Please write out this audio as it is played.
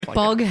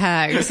bog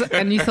hags,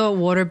 and you thought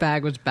water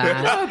bag was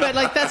bad. No, but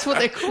like that's what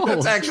they're called.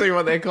 That's actually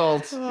what they're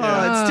called.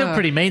 Oh, it's still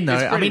pretty mean, though.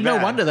 It's I pretty mean, no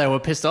bad. wonder they were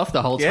pissed off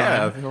the whole time.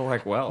 Yeah, they were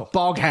like, well.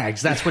 Bog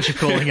hags, that's what you're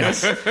calling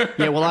us.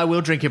 Yeah, well, I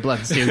will drink your blood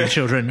and steal your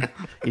children,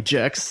 you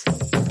jerks.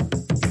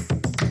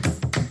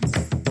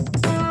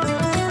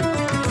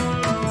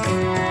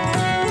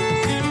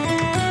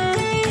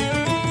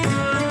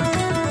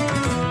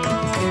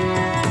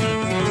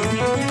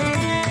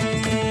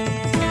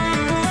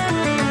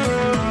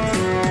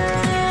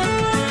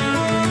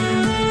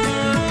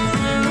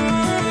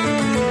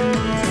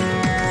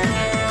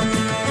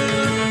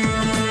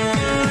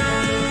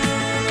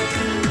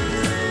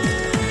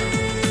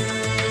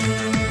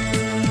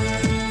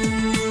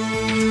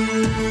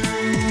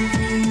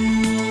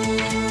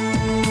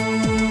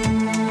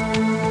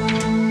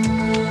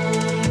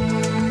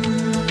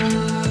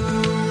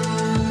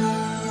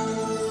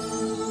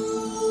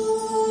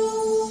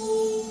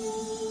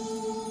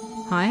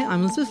 Hi,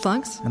 I'm Elizabeth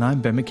Flux. And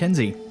I'm Ben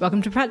McKenzie.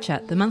 Welcome to Prat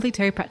Chat, the monthly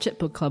Terry Pratchett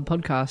Book Club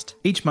podcast.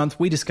 Each month,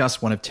 we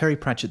discuss one of Terry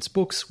Pratchett's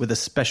books with a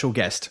special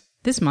guest.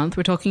 This month,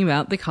 we're talking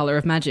about The Colour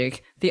of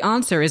Magic. The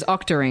answer is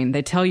Octarine.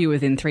 They tell you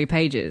within 3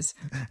 pages.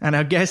 And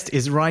our guest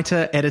is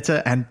writer,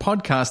 editor, and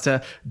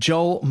podcaster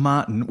Joel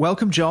Martin.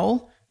 Welcome,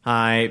 Joel.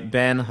 Hi,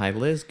 Ben. Hi,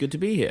 Liz. Good to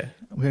be here.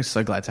 We're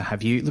so glad to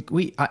have you. Look,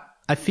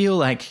 I feel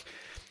like,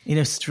 in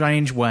a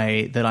strange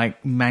way, that I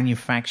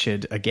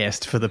manufactured a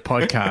guest for the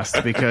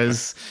podcast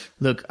because,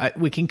 look,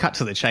 we can cut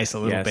to the chase a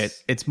little bit.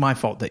 It's my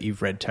fault that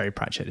you've read Terry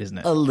Pratchett, isn't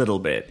it? A little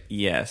bit,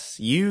 yes.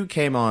 You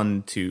came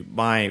on to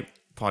my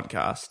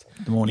podcast.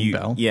 The Morning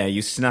Bell. Yeah,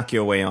 you snuck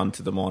your way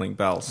onto the Morning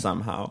Bell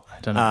somehow.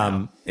 I don't know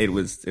how. It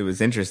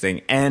was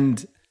interesting.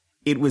 And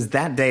it was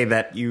that day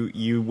that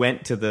you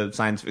went to the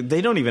science...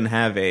 They don't even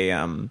have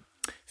a...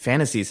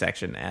 fantasy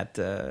section at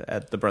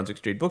the Brunswick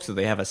Street Bookstore.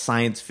 They have a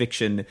science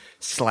fiction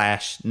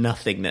 /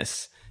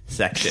 nothingness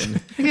section. I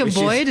think a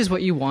void is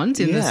what you want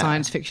in the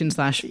science fiction /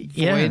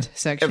 void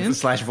section.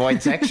 /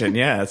 void section,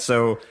 yeah.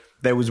 So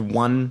there was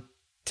one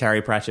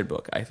Terry Pratchett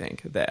book, I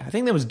think. I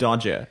think there was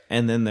Dodger,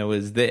 and then there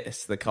was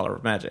this, The Colour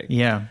of Magic.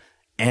 Yeah.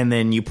 And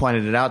then you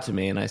pointed it out to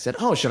me, and I said,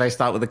 oh, should I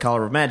start with The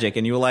Colour of Magic?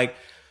 And you were like,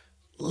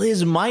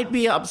 Liz might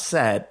be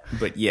upset,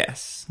 but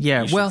yes.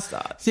 Yeah, you should well,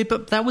 start. see,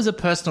 but that was a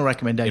personal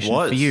recommendation It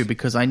was. for you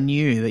because I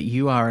knew that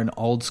you are an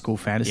old school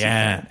fantasy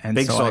fan. And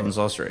big so sword and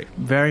sorcery.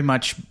 Very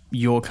much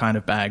your kind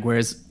of bag.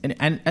 Whereas,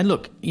 and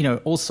look, you know,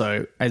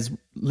 also, as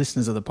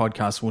listeners of the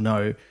podcast will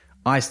know,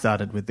 I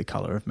started with The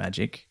Colour of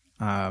Magic.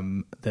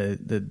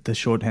 The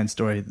shorthand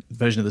story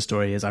version of the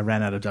story is I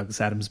ran out of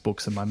Douglas Adams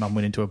books and my mum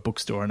went into a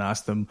bookstore and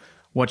asked them,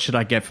 what should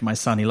I get for my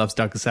son? He loves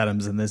Douglas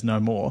Adams and there's no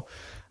more.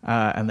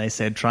 And they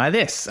said, try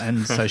this.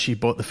 And so she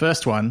bought the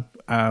first one,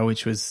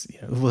 which was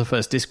the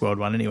first Discworld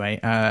one anyway.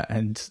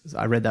 And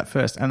I read that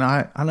first. And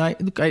I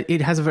look,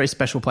 it has a very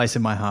special place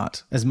in my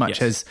heart as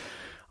much as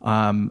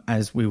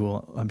we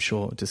will, I'm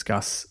sure,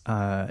 discuss.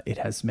 It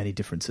has many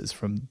differences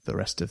from the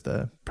rest of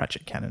the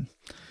Pratchett canon.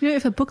 You know,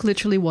 if a book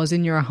literally was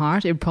in your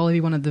heart, it would probably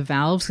be one of the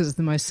valves because it's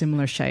the most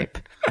similar shape.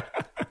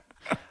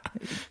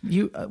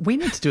 We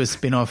need to do a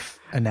spin-off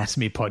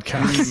anatomy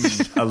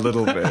podcast. A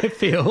little bit. I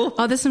feel.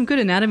 Oh, there's some good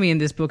anatomy in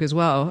this book as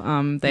well.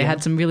 They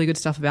had some really good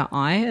stuff about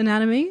eye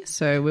anatomy,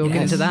 so we'll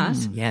get into that.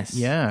 Yes.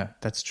 Yeah,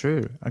 that's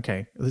true.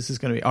 Okay, this is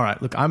going to be all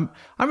right. Look, I'm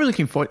really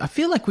looking forward. I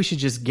feel like we should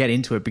just get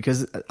into it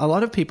because a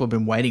lot of people have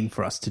been waiting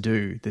for us to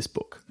do this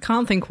book.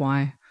 Can't think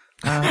why.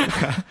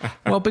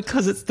 Well,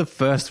 because it's the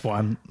first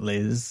one,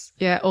 Liz.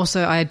 Yeah,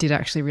 also I did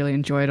actually really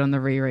enjoy it on the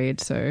reread,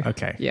 so...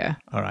 Okay. Yeah.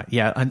 All right.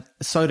 Yeah, and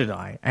so did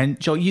I. And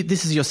Joel,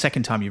 this is your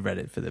second time you read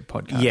it for the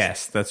podcast.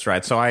 Yes, that's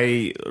right. So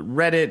I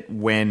read it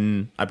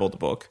when I bought the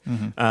book,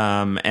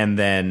 and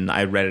then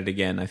I read it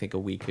again, I think, a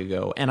week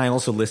ago. And I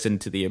also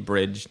listened to the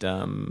abridged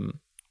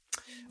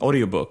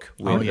audiobook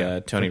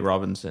with Tony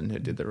Robinson, who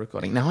did the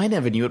recording. Now, I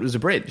never knew it was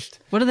abridged.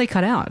 What did they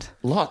cut out?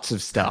 Lots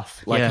of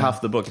stuff, like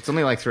half the book. It's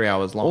only like 3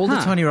 hours long. All the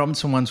Tony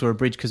Robinson ones were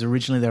abridged because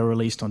originally they were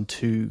released on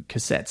 2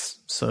 cassettes,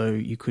 so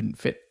you couldn't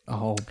fit a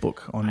whole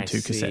book on I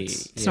 2 see.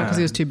 cassettes. It's not because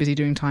he was too busy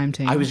doing Time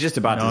Team. I was just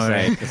about to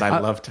say, because I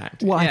love Time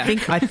Team. Well,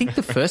 I think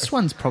the first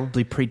ones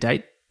probably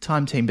predate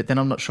Time Team, but then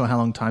I'm not sure how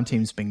long Time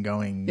Team's been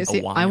going. Yeah,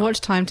 see, while. I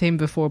watched Time Team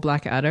before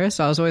Blackadder,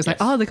 so I was always like,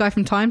 oh, the guy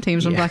from Time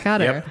Team's on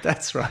Blackadder. Yep,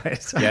 that's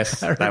right.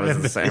 Yes, I that was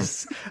the remember same.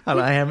 this, and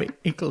I am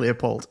equally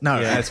appalled.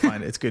 No, that's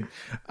fine. It's good.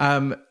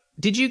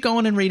 Did you go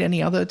on and read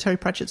any other Terry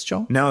Pratchett's,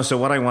 Joel? No, so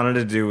what I wanted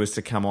to do was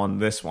to come on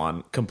this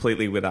one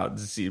completely without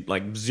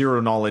zero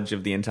knowledge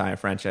of the entire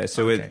franchise.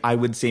 So I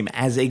would seem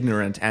as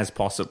ignorant as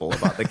possible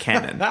about the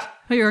canon.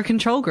 Oh, you're a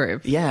control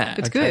group. Yeah,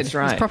 It's good. That's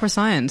right. It's proper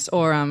science.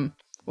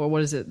 Or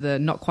what is it? The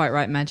not quite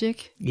right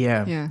magic?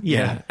 Yeah.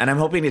 Yeah. And I'm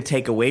hoping to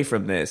take away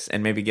from this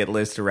and maybe get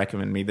Liz to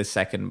recommend me the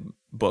second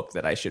book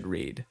that I should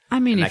read. I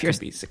mean, and if that you're...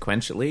 could be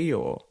sequentially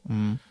or...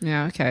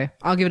 Yeah, okay.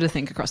 I'll give it a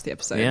think across the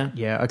episode. Yeah.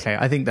 Yeah, okay.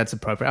 I think that's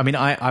appropriate. I mean,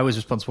 I was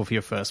responsible for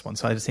your first one,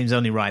 so it seems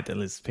only right that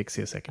Liz picks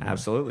your second one.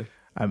 Absolutely.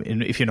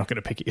 If you're not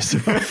going to pick it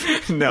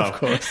yourself. No. Of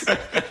course.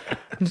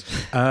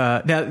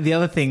 Now, the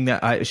other thing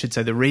that I should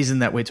say, the reason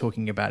that we're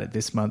talking about it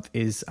this month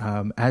is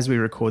as we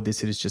record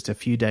this, it is just a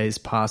few days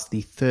past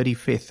the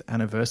 35th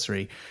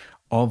anniversary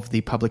of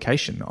the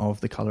publication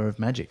of The Color of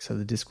Magic. So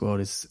the Discworld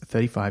is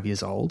 35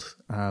 years old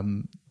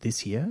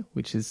this year,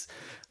 which is,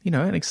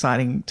 an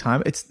exciting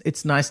time.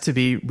 It's nice to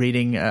be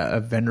reading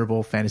a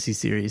venerable fantasy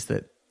series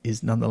that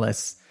is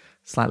nonetheless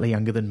slightly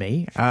younger than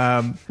me.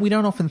 We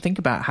don't often think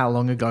about how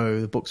long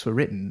ago the books were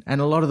written. And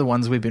a lot of the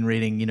ones we've been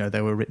reading,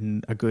 they were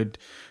written a good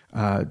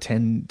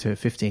 10 to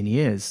 15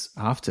 years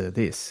after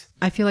this.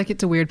 I feel like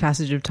it's a weird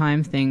passage of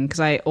time thing because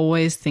I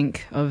always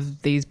think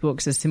of these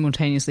books as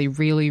simultaneously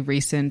really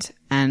recent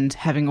and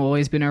having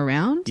always been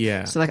around.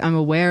 Yeah. So I'm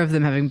aware of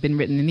them having been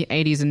written in the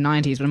 80s and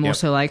 90s, but I'm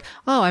also like,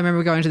 I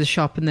remember going to the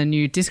shop and the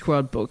new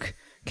Discworld book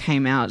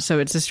came out. So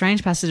it's a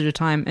strange passage of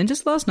time. And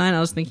just last night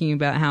I was thinking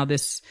about how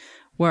this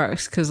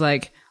works because I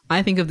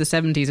think of the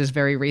 70s as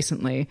very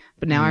recently,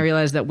 but now I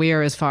realize that we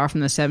are as far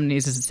from the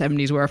 70s as the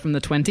 70s were from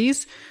the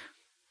 20s,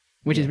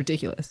 which is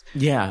ridiculous.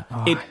 Yeah.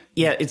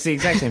 It's the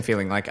exact same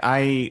feeling. Like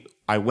I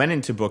went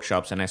into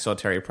bookshops and I saw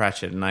Terry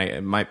Pratchett,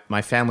 and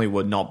my family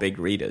were not big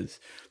readers,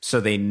 so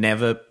they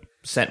never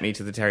sent me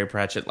to the Terry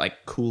Pratchett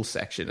cool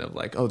section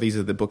of these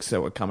are the books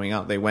that were coming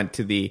out. They went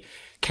to the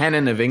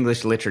canon of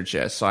English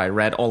literature, so I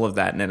read all of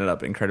that and ended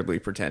up incredibly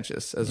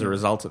pretentious as a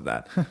result of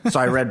that. So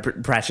I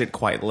read Pratchett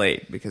quite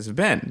late because of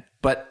Ben.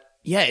 But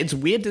yeah, it's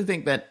weird to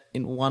think that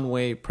in one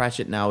way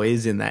Pratchett now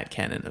is in that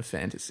canon of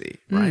fantasy,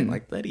 right?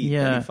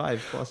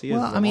 35 plus years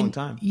is a long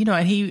time. And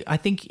I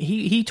think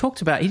he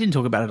talked about, he didn't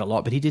talk about it a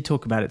lot, but he did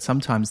talk about it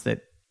sometimes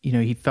that,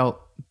 he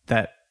felt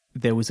that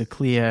there was a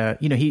clear,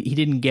 he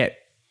didn't get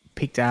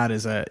picked out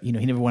as he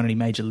never won any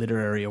major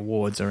literary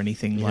awards or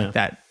anything like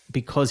that.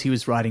 Because he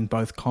was writing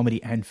both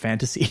comedy and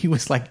fantasy, he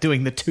was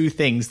doing the two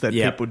things that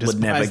people despise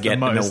would never get the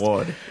most. an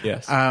award.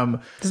 Yes.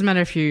 Doesn't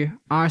matter if you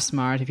are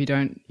smart if you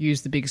don't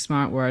use the big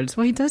smart words.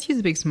 Well, he does use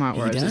the big smart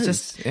words. He does.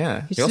 It's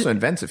just, he also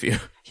invents a few.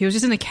 He was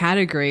just in a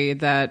category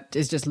that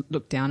is just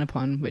looked down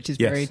upon, which is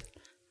very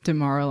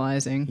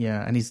demoralizing.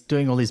 Yeah, and he's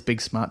doing all this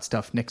big smart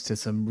stuff next to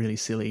some really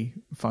silly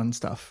fun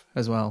stuff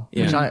as well.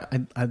 Yeah.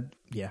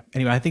 Which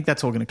anyway, I think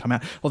that's all going to come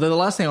out. Although the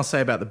last thing I'll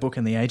say about the book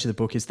and the age of the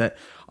book is that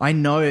I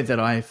know that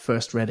I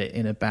first read it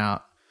in would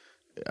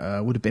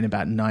have been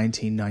about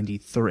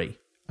 1993.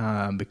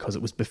 Because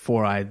it was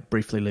before I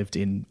briefly lived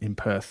in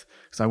Perth.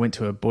 Because I went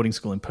to a boarding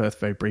school in Perth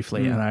very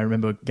briefly, and I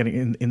remember getting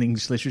in the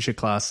English literature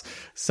class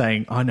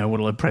saying, I know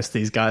what'll impress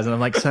these guys. And I'm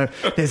like, so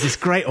there's this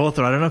great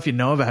author, I don't know if you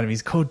know about him,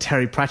 he's called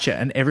Terry Pratchett,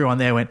 and everyone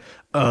there went,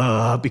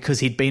 because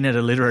he'd been at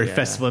a literary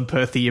festival in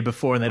Perth the year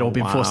before, and they'd all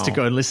been forced to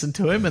go and listen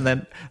to him,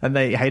 and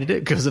they hated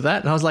it because of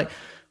that. And I was like,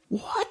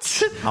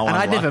 what? How and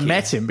unlucky. I'd never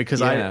met him because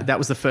that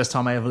was the first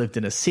time I ever lived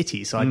in a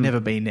city. So I'd never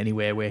been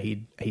anywhere where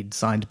he'd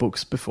signed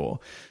books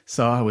before.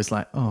 So I was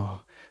like,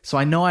 oh. So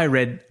I know I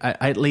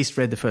at least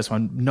read the first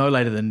one no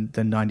later than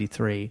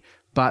 93.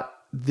 But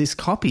this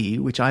copy,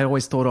 which I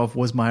always thought of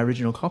was my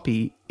original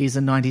copy, is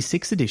a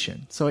 96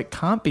 edition. So it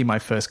can't be my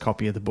first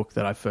copy of the book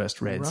that I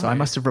first read. Right. So I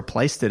must have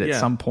replaced it at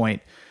some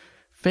point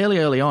fairly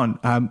early on.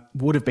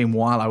 Would have been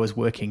while I was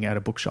working at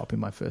a bookshop in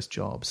my first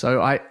job.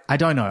 So I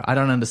don't know. I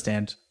don't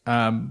understand.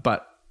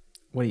 But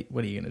what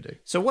are you going to do?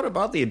 So what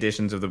about the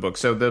editions of the book?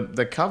 So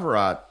the cover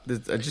art,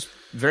 just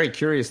very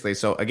curiously,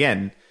 so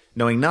again,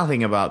 knowing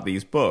nothing about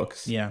these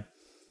books,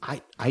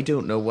 I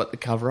don't know what the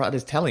cover art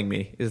is telling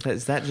me. Is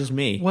that just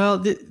me? Well,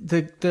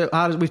 the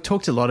artist, we've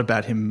talked a lot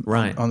about him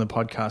on the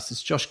podcast.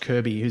 It's Josh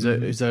Kirby,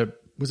 was a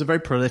very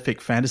prolific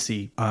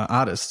fantasy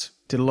artist.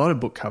 Did a lot of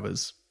book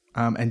covers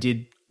and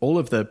did all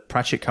of the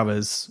Pratchett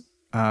covers.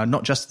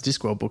 Not just the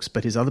Discworld books,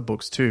 but his other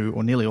books too,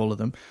 or nearly all of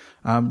them,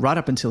 right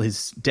up until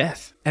his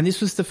death. And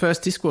this was the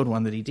first Discworld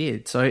one that he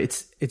did. So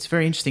it's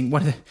very interesting.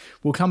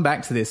 We'll come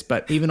back to this,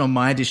 but even on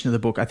my edition of the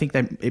book, I think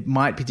that it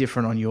might be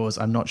different on yours.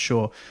 I'm not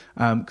sure,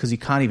 because you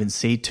can't even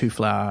see Two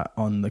Flower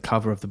on the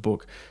cover of the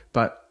book.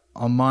 But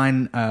on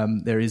mine,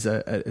 there is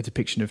a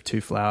depiction of Two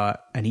Flower,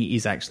 and he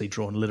is actually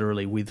drawn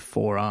literally with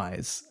 4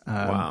 eyes.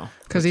 Wow.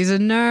 Because he's a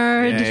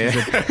nerd.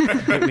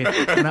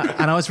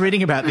 And I was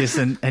reading about this,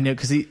 and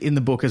because in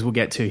the book, as we'll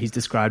get to, he's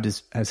described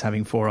as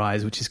having 4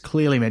 eyes, which is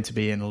clearly meant to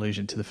be an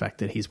allusion to the fact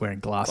that he's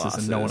wearing glasses.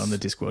 And no one on the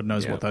Discworld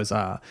knows what those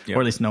are,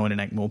 or at least no one in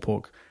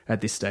Ankh-Morpork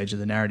at this stage of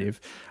the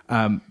narrative.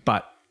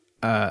 But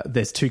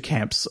there's 2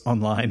 camps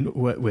online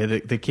where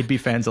the Kidby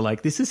fans are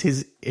like, this is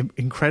his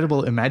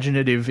incredible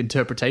imaginative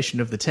interpretation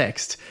of the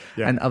text.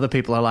 Yeah. And other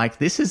people are like,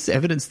 this is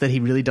evidence that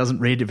he really doesn't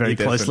read it very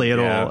closely at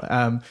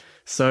all.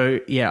 So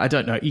I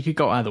don't know. You could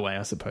go either way,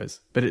 I suppose.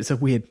 But it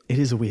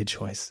is a weird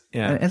choice.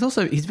 Yeah. And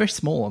also, he's very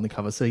small on the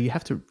cover, so you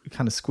have to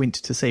kind of squint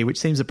to see, which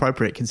seems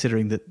appropriate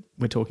considering that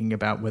we're talking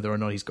about whether or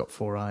not he's got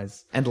 4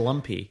 eyes. And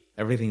lumpy.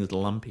 Everything is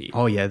lumpy.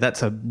 Oh, yeah.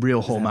 That's a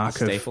real hallmark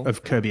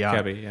of Kirby art.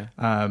 Kirby,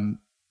 yeah.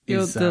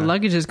 The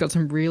luggage has got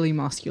some really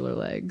muscular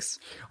legs.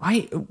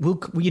 You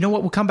know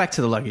what? We'll come back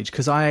to the luggage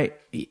because and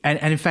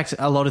in fact,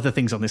 a lot of the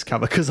things on this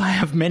cover because I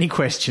have many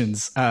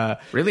questions.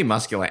 Really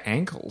muscular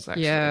ankles,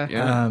 actually.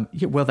 Yeah.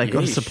 Well, they've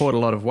got to support a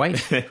lot of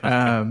weight. But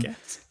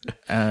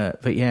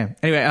yeah.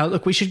 Anyway,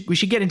 look, we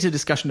should get into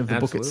discussion of the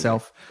book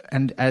itself.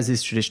 And as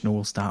is traditional,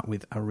 we'll start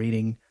with a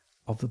reading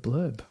of the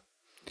blurb.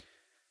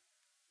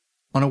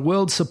 On a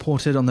world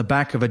supported on the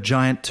back of a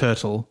giant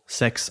turtle,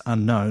 sex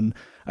unknown,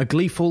 a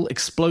gleeful,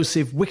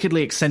 explosive,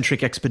 wickedly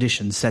eccentric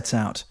expedition sets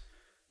out.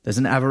 There's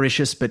an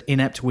avaricious but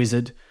inept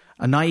wizard,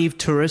 a naive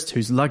tourist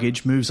whose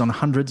luggage moves on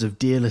hundreds of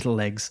dear little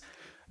legs,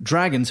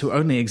 dragons who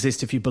only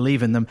exist if you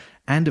believe in them,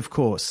 and, of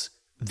course,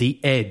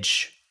 the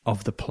edge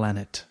of the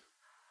planet.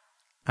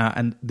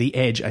 And the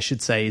edge, I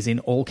should say, is in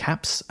all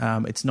caps.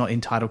 It's not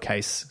in title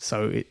case,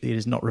 so it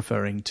is not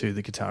referring to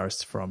the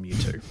guitarist from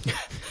U2.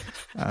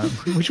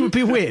 Which would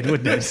be weird,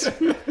 wouldn't it?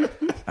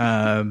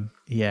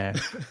 Yeah.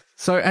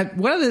 So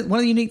one of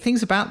the unique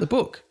things about the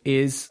book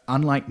is,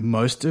 unlike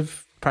most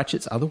of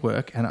Pratchett's other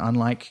work, and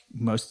unlike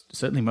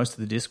certainly most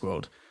of the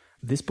Discworld,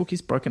 this book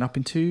is broken up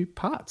into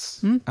parts.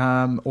 They're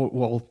not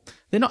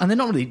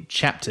really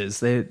chapters.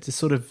 They're just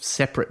sort of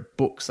separate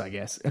books, I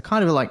guess.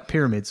 Kind of like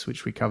Pyramids,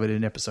 which we covered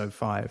in episode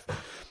 5.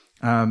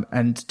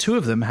 And 2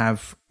 of them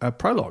have a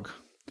prologue.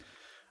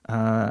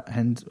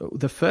 And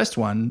the first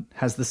one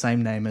has the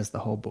same name as the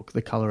whole book,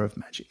 The Colour of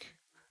Magic.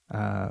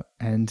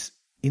 And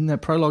in the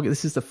prologue,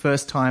 this is the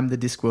first time the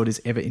Discworld is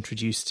ever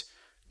introduced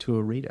to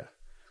a reader.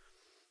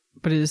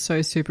 But it is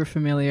so super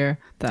familiar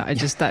that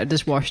that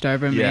just washed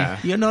over me. Yeah.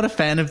 You're not a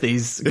fan of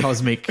these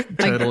cosmic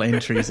turtle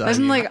entries, are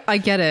you? I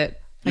get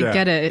it. I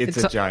get it. It's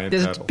a giant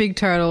There's turtle. a big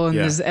turtle and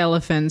there's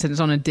elephants and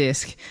it's on a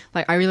disc.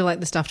 Like, I really like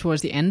the stuff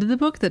towards the end of the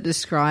book that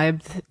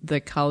described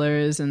the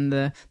colors and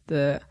the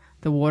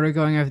water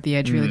going over the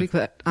edge really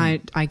quick.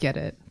 But I get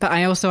it. But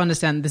I also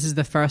understand this is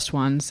the first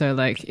one. So,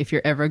 like, if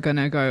you're ever going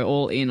to go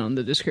all in on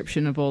the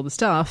description of all the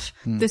stuff,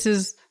 this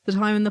is the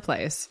time and the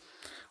place.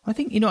 I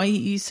think,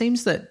 it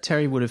seems that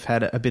Terry would have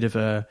had a bit of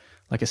a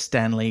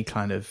Stan Lee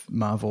kind of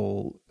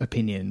Marvel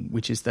opinion,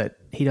 which is that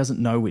he doesn't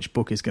know which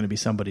book is going to be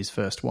somebody's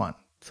first one.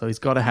 So he's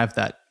got to have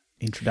that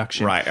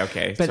introduction. Right,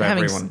 okay. But so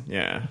everyone,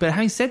 yeah. But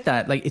having said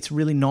that, like, it's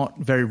really not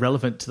very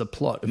relevant to the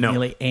plot of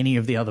nearly any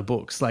of the other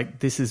books. Like,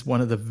 this is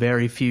one of the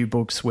very few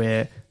books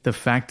where the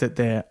fact that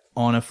they're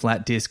on a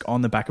flat disc,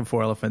 on the back of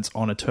 4 elephants,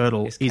 on a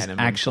turtle is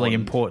actually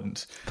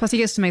important. Plus he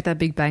gets to make that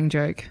Big Bang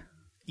joke.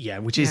 Yeah,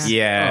 which is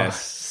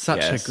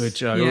such a good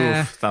joke.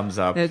 Yeah. Oof, thumbs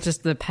up. It's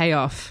just the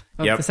payoff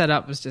of the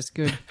setup was just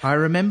good. I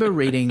remember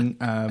reading,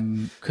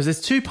 because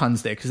there's 2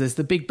 puns there, because there's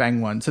the Big Bang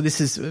one. So this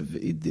is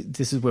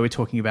where we're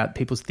talking about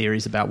people's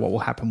theories about what will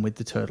happen with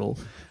the turtle,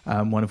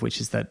 one of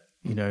which is that,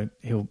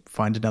 he'll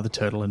find another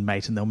turtle and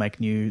mate and they'll make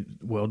new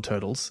world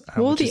turtles.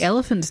 What will the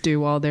elephants do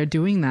while they're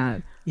doing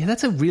that? Yeah,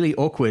 that's a really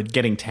awkward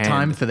Getting tanned.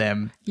 time for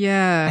them.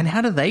 Yeah. And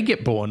how do they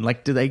get born?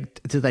 Like, do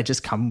they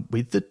just come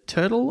with the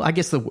turtle? I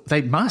guess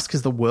they must,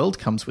 because the world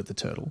comes with the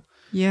turtle.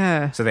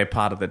 Yeah. So they're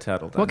part of the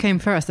turtle. Then. What came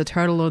first, the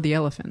turtle or the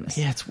elephants?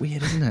 Yeah, it's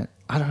weird, isn't it?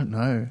 I don't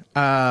know.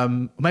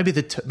 Maybe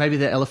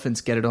the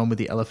elephants get it on with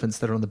the elephants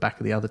that are on the back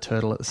of the other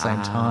turtle at the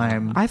same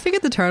time. I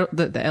figured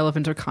the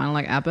elephants are kind of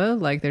like ABBA,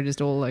 like they're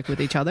just all like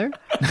with each other.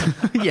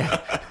 Yeah,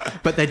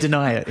 but they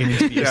deny it in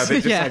interviews. Yeah,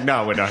 they're just like,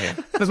 no, we're not here.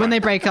 But when they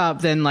break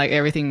up, then like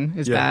everything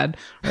is bad.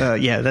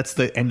 Yeah, that's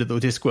the end of the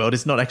Discworld.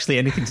 It's not actually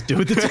anything to do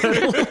with the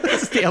turtle.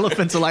 It's the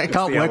elephants are like, I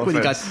can't work with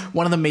you guys.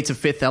 One of them meets a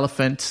 5th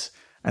elephant.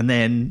 And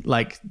then,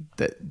 like,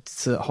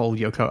 it's a whole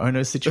Yoko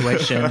Ono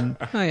situation.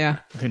 Oh, yeah.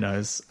 Who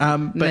knows?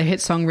 But the hit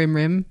song Rim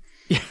Rim.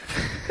 Yeah.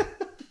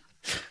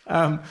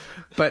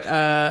 But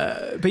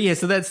yeah,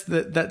 so that's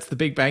the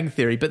Big Bang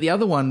Theory. But the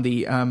other one,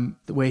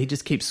 where he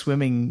just keeps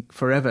swimming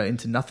forever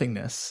into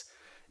nothingness,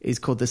 is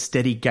called the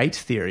Steady Gate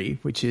Theory,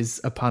 which is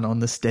a pun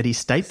on the Steady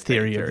State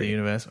theory of the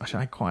universe, which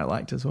I quite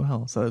liked as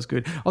well. So that was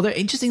good. Although,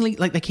 interestingly,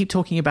 like, they keep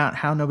talking about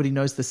how nobody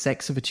knows the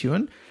sex of a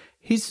Tuan.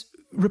 He's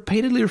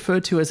repeatedly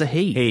referred to as a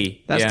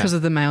he. That's because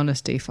of the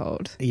maleness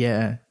default.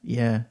 Yeah.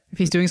 If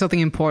he's doing something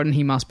important,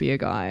 he must be a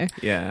guy.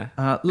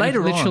 Yeah.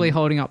 Later he's literally on,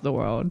 holding up the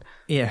world.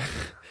 Yeah.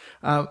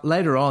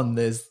 Later on,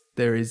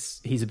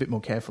 he's a bit more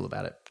careful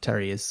about it.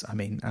 Terry is. I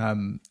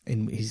mean,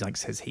 he's like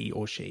says he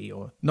or she,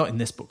 or not in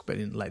this book, but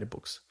in later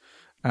books.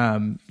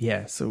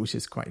 So which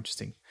is quite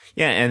interesting.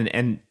 Yeah,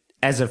 and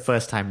as a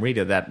first-time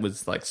reader, that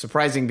was like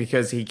surprising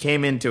because he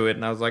came into it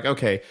and I was like,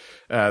 okay,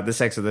 the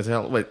sex of the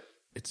turtle. Wait,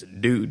 it's a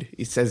dude.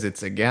 He says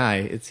it's a guy.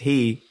 It's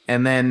he.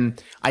 And then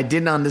I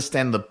didn't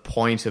understand the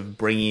point of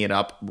bringing it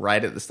up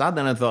right at the start.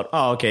 Then I thought,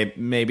 oh, okay,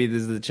 maybe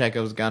this is the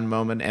Chekhov's gun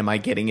moment. Am I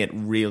getting it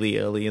really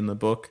early in the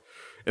book?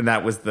 And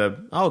that was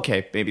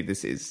okay, maybe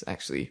this is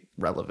actually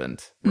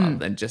relevant rather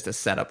than just a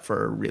setup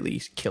for a really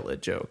killer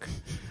joke,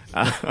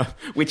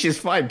 which is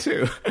fine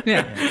too.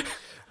 Yeah.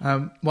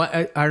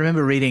 I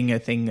remember reading a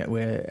thing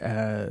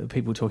where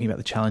people were talking about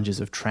the challenges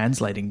of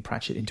translating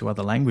Pratchett into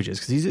other languages,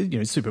 because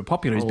he's super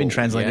popular. He's been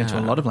translated into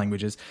a lot of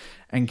languages,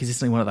 and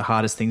consistently one of the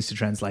hardest things to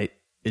translate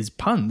is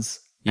puns.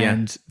 Yeah.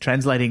 and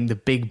translating the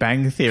Big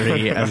Bang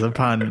Theory as a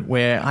pun,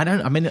 where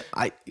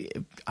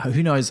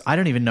who knows? I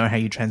don't even know how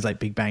you translate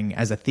Big Bang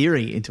as a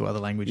theory into other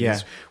languages, Yeah.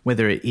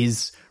 whether it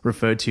is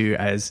referred to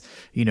as,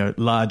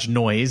 large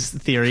noise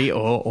theory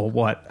or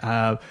what.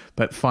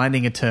 But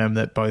finding a term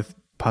that both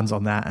puns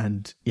on that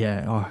and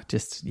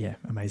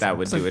amazing. That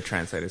would do a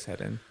translator's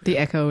head in. The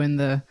echo in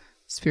the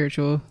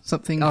spiritual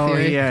something Oh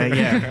theory.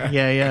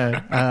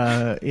 yeah.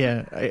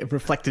 A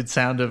reflected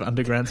sound of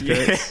underground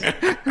spirits.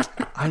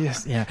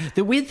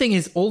 The weird thing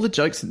is, all the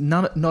jokes,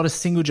 not a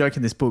single joke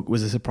in this book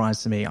was a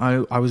surprise to me.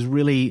 I was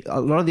really, a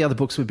lot of the other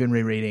books we've been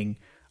rereading,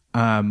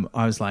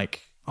 I was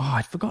like,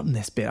 I'd forgotten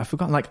this bit.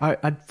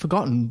 I'd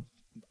forgotten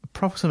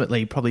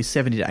approximately probably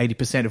 70 to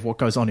 80% of what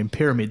goes on in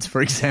pyramids,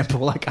 for example.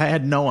 Like, I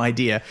had no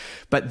idea.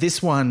 But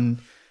this one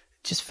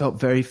just felt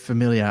very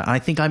familiar. I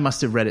think I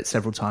must have read it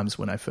several times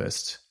when I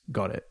first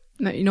got it.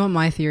 No, you know what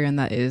my theory on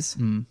that is?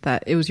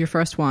 That it was your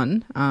first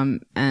one,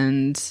 and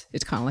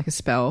it's kind of like a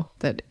spell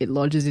that it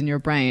lodges in your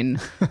brain,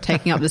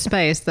 taking up the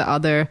space that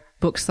other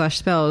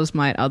books/spells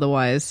might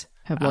otherwise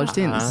have lodged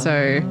in. So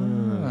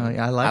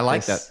I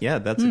like that. Yeah,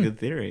 that's a good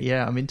theory.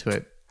 Yeah, I'm into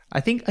it. I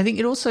think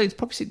it also, it's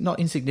probably not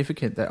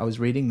insignificant that I was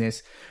reading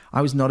this.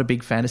 I was not a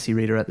big fantasy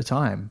reader at the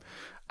time.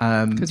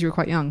 because you were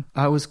quite young.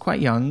 I was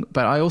quite young,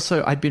 but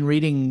I'd been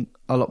reading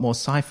a lot more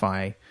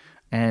sci-fi,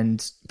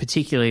 and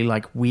particularly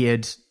like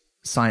weird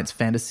science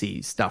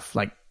fantasy stuff,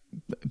 like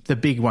the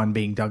big one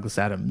being Douglas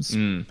Adams.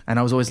 And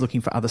I was always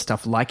looking for other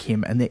stuff like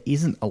him, and there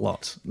isn't a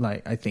lot,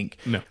 like, I think.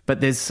 No. But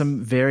there's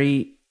some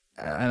very,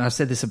 and I've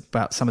said this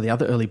about some of the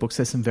other early books,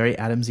 there's some very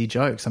Adamsy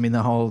jokes. I mean,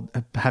 the whole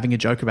having a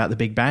joke about the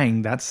Big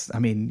Bang, that's, I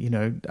mean,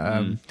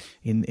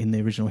 in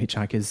the original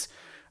Hitchhikers,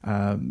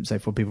 say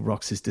For People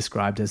Rocks is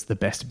described as the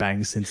best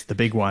bang since the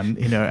big one,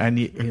 and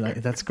you're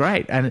like, that's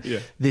great. And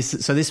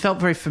this felt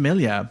very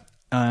familiar,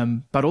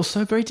 but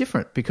also very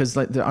different, because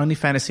like the only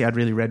fantasy I'd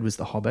really read was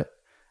The Hobbit,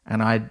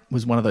 and I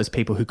was one of those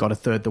people who got a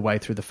third the way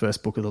through the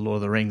first book of The Lord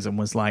of the Rings and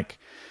was like,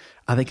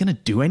 are they going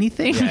to do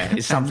anything? Yeah,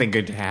 is something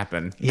good to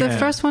happen? The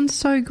first one's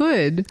so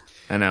good.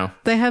 I know.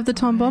 They have the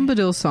Tom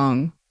Bombadil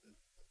song.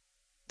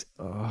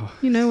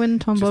 You know, when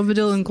Tom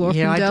Bombadil and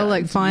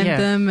Glorfindel find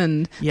them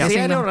and Yeah. See,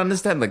 sing I the- don't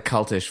understand the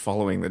cultish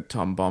following that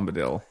Tom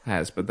Bombadil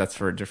has, but that's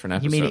for a different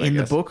episode. You mean in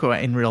the book or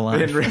in real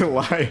life? In real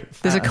life.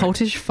 There's a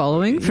cultish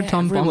following for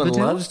Tom Everyone Bombadil.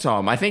 loves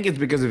Tom. I think it's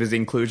because of his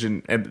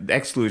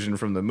exclusion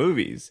from the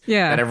movies.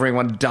 Yeah. That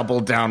everyone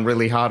doubled down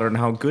really hard on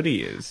how good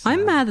he is.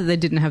 I'm mad that they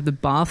didn't have the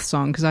Bath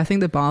song, because I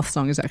think the Bath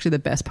song is actually the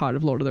best part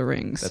of Lord of the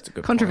Rings. That's a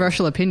good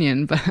controversial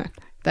opinion, but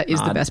that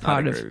is the best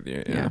part I'd of agree with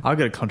you, yeah. I've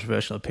got a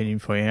controversial opinion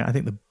for you. I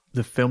think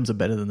the films are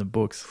better than the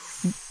books.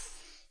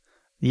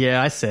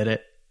 Yeah, I said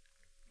it.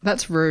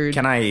 That's rude.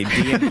 Can I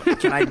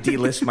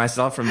delist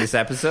myself from this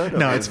episode?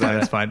 No, Or it's is fine.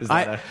 that- It's fine. is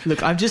that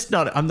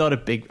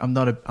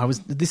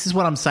This is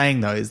what I'm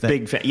saying though, is that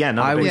Big fa- yeah,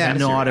 not a I big was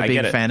fantasy not a reader. I big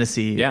get it.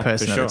 fantasy Yeah,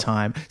 person for at sure. the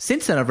time.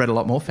 Since then, I've read a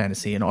lot more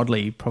fantasy, and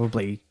oddly,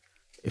 probably,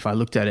 if I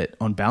looked at it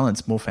on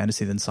balance, more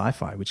fantasy than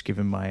sci-fi, which,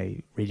 given my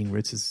reading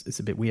roots, is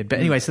a bit weird. But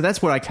anyway, so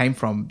that's where I came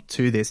from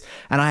to this,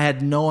 and I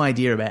had no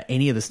idea about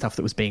any of the stuff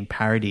that was being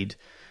parodied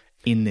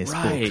in this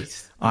book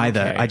Right.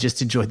 either. Okay. I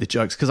just enjoyed the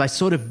jokes because I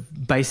sort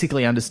of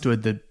basically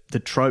understood the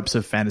tropes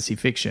of fantasy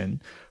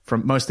fiction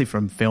mostly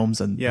from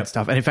films and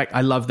stuff. And in fact,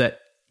 I love that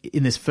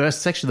in this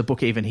first section of the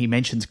book, even he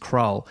mentions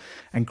Krull,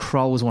 and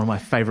Krull was one of my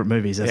favorite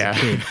movies as a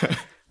kid.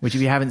 Which,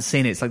 if you haven't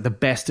seen it, it's like the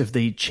best of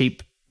the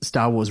cheap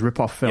Star Wars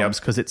ripoff films,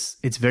 because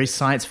it's very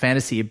science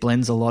fantasy. It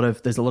blends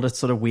there's a lot of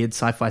sort of weird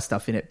sci-fi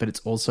stuff in it, but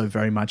it's also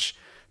very much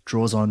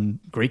draws on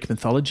Greek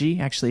mythology,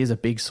 actually, is a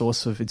big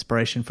source of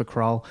inspiration for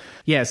Krull.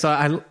 Yeah,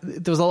 so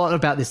there was a lot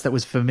about this that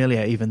was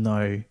familiar, even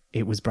though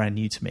it was brand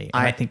new to me.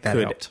 And I think that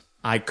helped.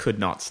 I could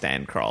not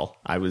stand Krull.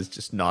 I was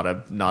just not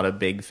a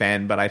big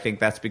fan, but I think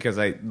that's because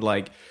I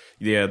like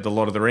the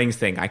Lord of the Rings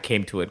thing. I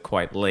came to it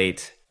quite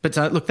late. But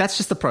look, that's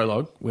just the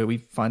prologue where we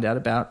find out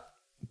about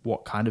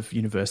what kind of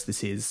universe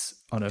this is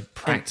on a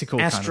practical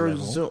kind of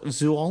level.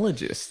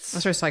 Astrozoologists,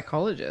 Also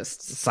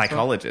psychologists.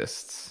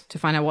 psychologists. To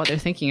find out what they're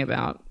thinking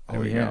about. There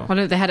we yeah. go. Oh,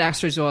 no, they had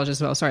astrozoologists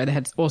as well. Sorry, they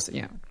had also,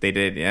 They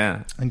did,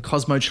 yeah. And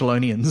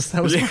Cosmochelonians.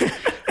 That was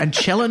and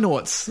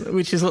Chelonauts,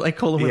 which is what they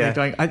call them when they're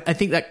going. I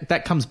think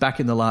that comes back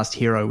in The Last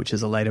Hero, which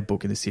is a later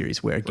book in the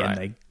series, where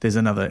again there's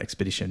another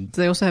expedition.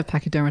 Do they also have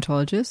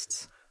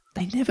pachydermatologists?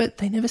 They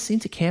never seem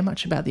to care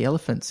much about the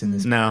elephants in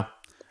this. No.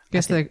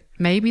 Guess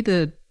maybe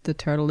the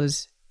turtle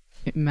is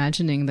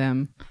imagining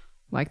them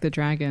like the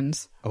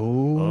dragons.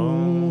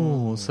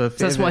 Oh, so if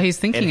That's what he's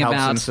It thinking helps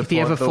about. them If he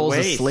support ever the falls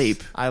weight.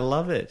 asleep, I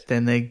love it.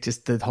 then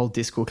the whole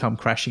disc will come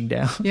crashing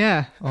down.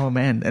 Yeah, Oh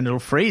man, and it'll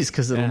freeze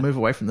because it'll move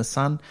away from the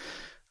sun.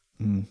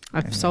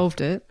 I've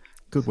solved it.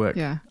 Good work.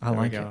 Yeah. I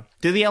like it.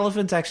 Do the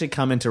elephants actually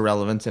come into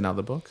relevance in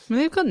other books? I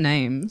mean, they've got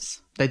names.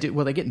 They do.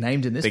 Well, they get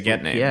named in this. They get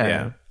book, named,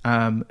 yeah.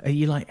 Are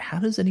you like, how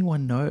does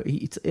anyone know?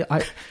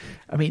 I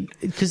mean,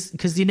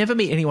 because you never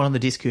meet anyone on the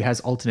disc who has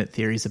alternate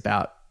theories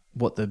about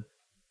what the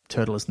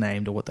turtle is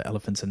named or what the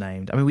elephants are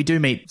named. I mean, we do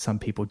meet some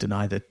people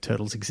deny the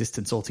turtle's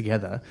existence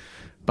altogether,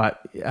 but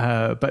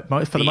for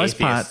the most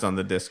part, on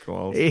the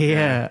Discworld,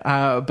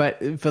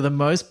 but for the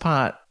most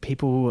part,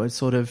 people are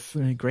sort of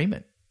in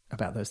agreement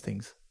about those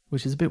things,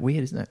 which is a bit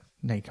weird, isn't it?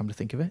 Now you come to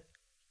think of it.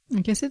 I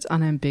guess it's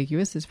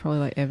unambiguous. There's probably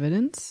like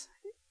evidence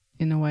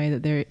in a way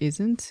that there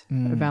isn't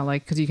about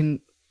like, because you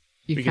can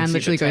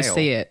literally go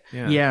see it.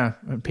 Yeah,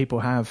 and people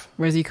have.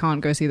 Whereas you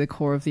can't go see the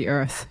core of the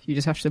earth. You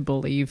just have to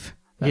believe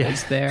that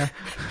it's there.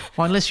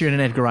 Well, unless you're in an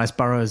Edgar Rice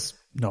Burroughs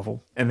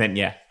novel. And then,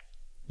 and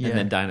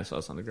then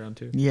dinosaurs on the ground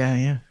too.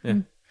 Yeah.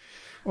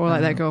 Or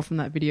like that girl from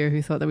that video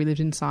who thought that we lived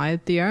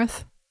inside the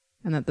earth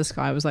and that the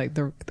sky was like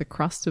the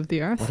crust of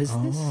the earth. What is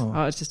this?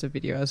 Oh, it's just a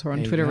video I saw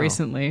on Twitter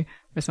recently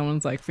where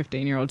someone's like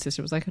 15-year-old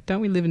sister was like,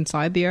 don't we live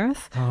inside the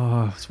earth?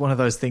 Oh, it's one of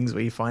those things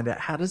where you find out,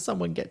 how does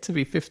someone get to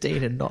be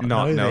 15 and not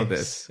know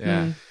this?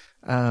 Yeah.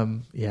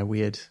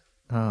 Weird.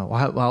 Oh,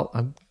 well,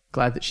 I'm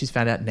glad that she's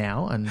found out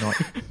now and not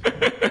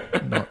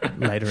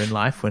later in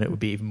life when it would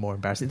be even more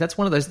embarrassing. That's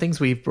one of those things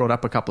we've brought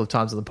up a couple of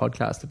times on the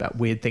podcast about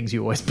weird things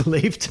you always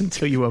believed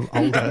until you were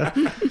older.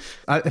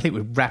 I think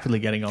we're rapidly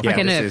getting off. Like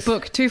in a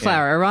book, Two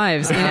Flower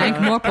arrives in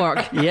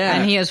Ankh-Morpork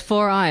and he has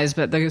 4 eyes,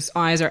 but those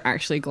eyes are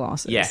actually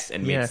glasses. Yes,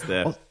 and meets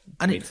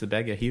the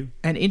beggar Hugh.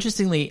 And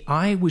interestingly,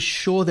 I was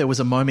sure there was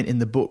a moment in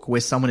the book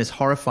where someone is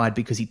horrified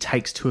because he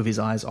takes 2 of his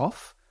eyes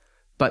off.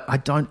 But I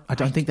don't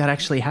think that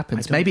actually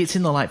happens. Maybe it's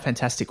in The Light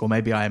Fantastic, or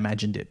maybe I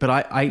imagined it. But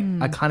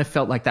I kind of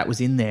felt like that was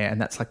in there,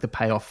 and that's like the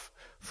payoff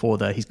for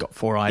the he's got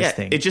 4 eyes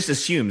thing. It just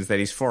assumes that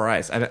he's 4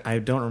 eyes. I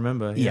don't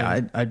remember.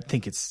 Yeah, I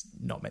think it's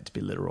not meant to be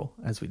literal,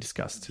 as we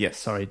discussed. Yes.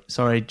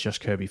 Sorry, Josh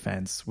Kirby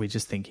fans. We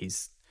just think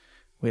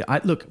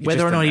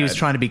whether or not he was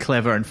trying to be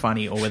clever and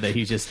funny, or whether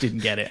he just didn't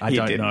get it, I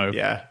don't know.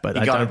 Yeah, but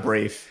he got a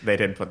brief. They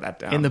didn't put that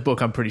down in the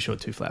book. I'm pretty sure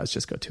Two Flowers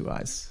just got 2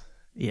 eyes.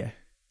 Yeah.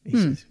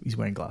 He's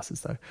wearing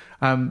glasses though.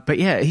 But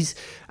yeah, it's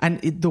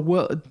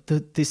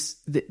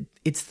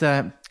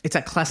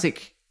that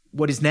classic,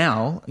 what is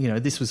now,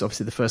 this was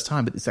obviously the first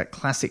time, but it's that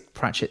classic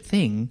Pratchett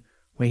thing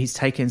where he's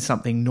taken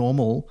something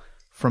normal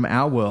from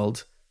our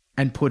world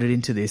and put it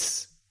into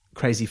this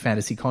crazy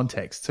fantasy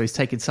context. So he's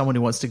taken someone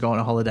who wants to go on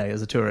a holiday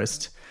as a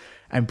tourist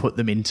and put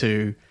them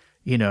into,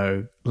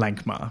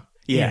 Lankmar.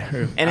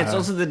 Yeah. And it's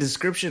also the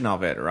description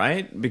of it,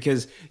 right?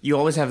 Because you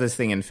always have this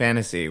thing in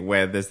fantasy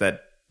where there's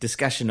that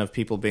discussion of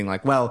people being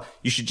like, well,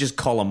 you should just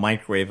call a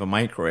microwave,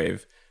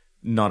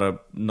 not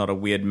a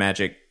weird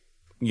magic,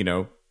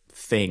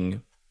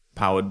 thing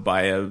powered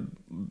by a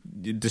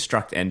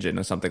destruct engine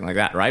or something like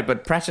that, right?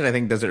 But Pratchett, I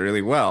think, does it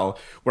really well,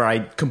 where I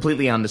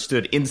completely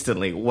understood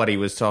instantly what he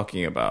was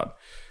talking about.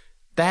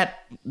 That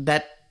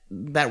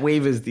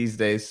waivers these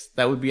days,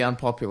 that would be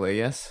unpopular,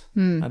 yes?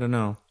 I don't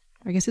know.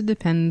 I guess it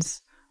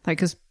depends, like,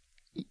 because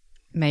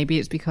maybe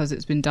it's because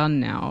it's been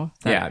done now.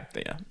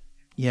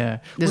 Yeah.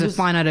 There's a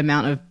finite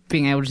amount of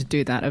being able to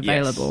do that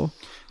available.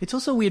 Yes. It's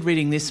also weird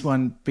reading this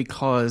one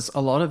because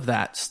a lot of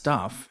that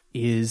stuff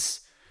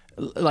is,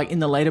 like in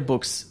the later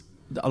books,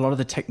 a lot of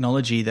the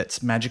technology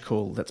that's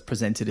magical that's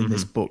presented in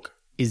this book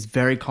is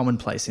very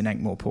commonplace in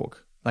Ankh-Morpork.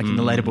 Like in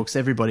the later books,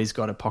 everybody's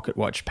got a pocket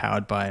watch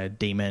powered by a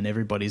demon.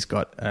 Everybody's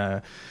got,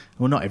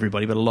 not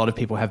everybody, but a lot of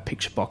people have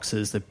picture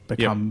boxes that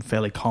become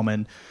fairly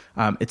common,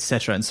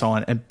 etc. and so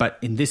on. But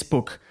in this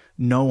book,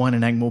 no one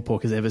in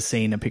Ankh-Morpork has ever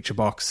seen a picture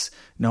box.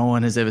 No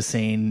one has ever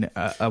seen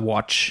a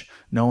watch.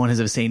 No one has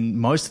ever seen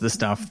most of the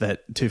stuff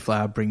that Two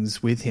Flower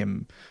brings with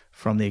him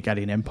from the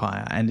Akkadian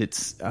Empire. And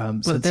it's...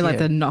 they're like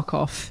the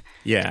knockoff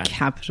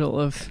capital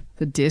of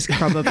the disc,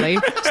 probably.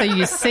 So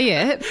you see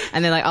it,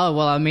 and they're like, oh,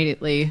 well, I'll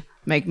immediately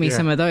make me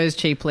some of those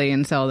cheaply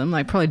and sell them.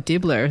 Like, probably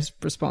Dibbler is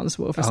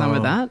responsible for some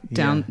of that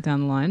down the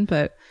line.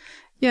 But,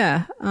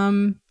 yeah...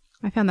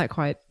 I found that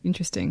quite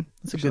interesting.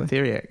 It's a good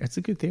theory. It's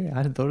a good theory. I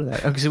hadn't thought of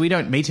that. Because we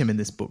don't meet him in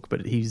this book,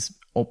 but he's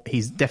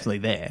definitely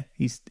there.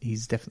 He's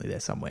definitely there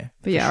somewhere.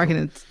 But yeah, I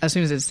reckon as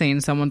soon as it's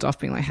seen, someone's off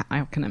being like,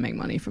 how can I make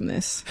money from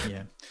this?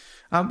 Yeah.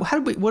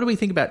 What do we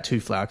think about Two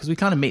Flower? Because we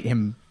kind of meet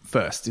him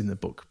first in the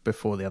book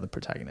before the other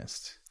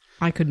protagonist.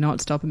 I could not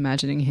stop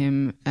imagining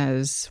him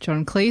as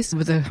John Cleese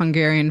with a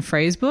Hungarian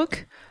phrase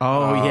book. In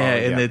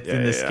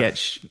the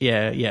sketch.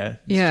 Yeah.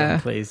 John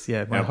Cleese.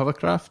 Yeah. My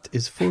hovercraft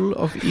is full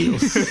of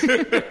eels.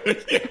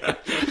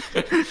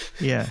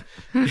 Yeah.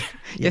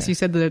 Yes, you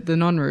said the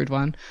non-rude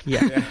one.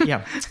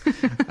 Yeah.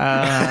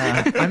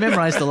 I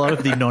memorized a lot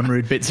of the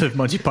non-rude bits of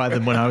Monty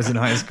Python when I was in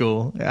high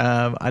school.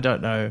 I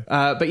don't know.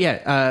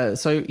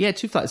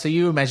 Two Flower. So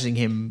you were imagining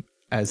him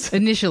as...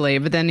 Initially,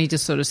 but then he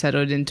just sort of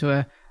settled into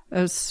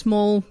a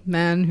small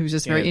man who's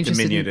just very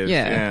interested in...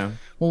 Yeah.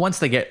 Well, once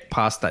they get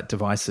past that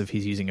device of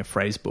he's using a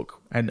phrase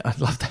book, And I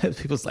love that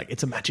people's like,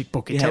 it's a magic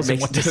book. It tells them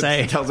what to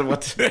say. It tells them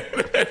what to say.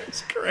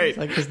 It's great.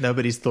 Like, because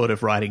nobody's thought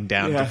of writing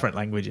down different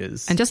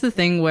languages. And just the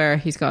thing where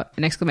he's got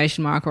an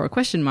exclamation mark or a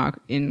question mark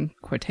in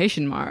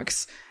quotation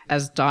marks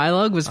as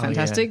dialogue was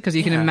fantastic because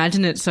you can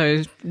imagine it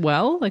so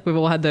well. Like, we've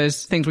all had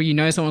those things where you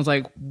know someone's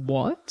like,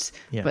 what?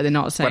 Yeah. But they're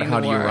not saying But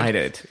how the do you word. write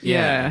it?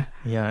 Yeah.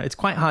 Yeah, it's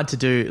quite hard to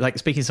do. Like,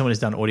 speaking to someone who's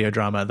done audio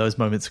drama, those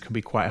moments can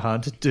be quite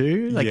hard to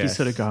do. Like, you Yes.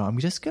 sort of go, I'm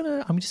just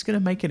gonna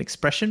make an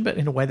expression, but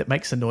in a way that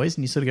makes a noise,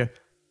 and you sort of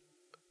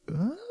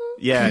go,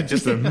 Yeah,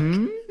 just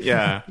a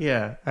yeah.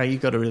 yeah, you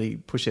got to really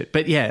push it.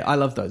 But yeah, I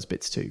love those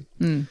bits too.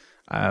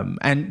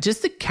 And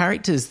just the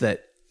characters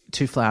that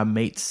Two Flower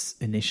meets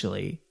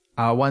initially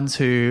are ones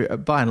who,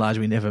 by and large,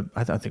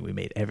 I don't think we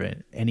meet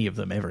any of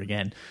them ever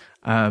again.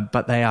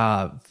 But they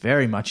are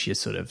very much your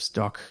sort of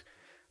stock.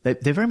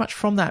 They're very much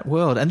from that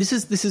world. And this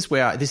is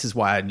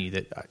why I knew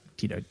that,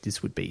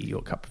 this would be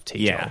your cup of tea.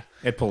 Yeah,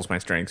 it pulls my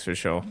strings for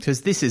sure.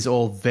 Because this is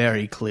all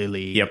very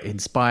clearly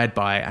inspired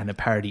by and a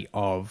parody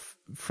of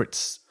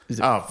Fritz.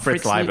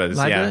 Fritz Leiber's,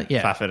 Leiber?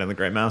 Fafet and the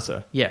Grey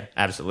Mouser. Yeah.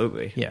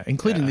 Absolutely. Yeah,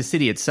 including the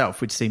city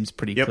itself, which seems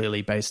pretty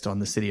clearly based on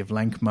the city of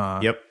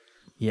Lankmar. Yep.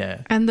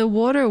 Yeah. And the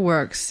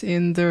waterworks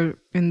in the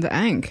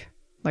Ankh.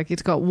 Like,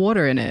 it's got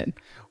water in it.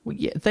 Well,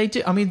 yeah, they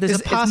do. I mean, there's a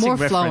It's passing more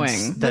reference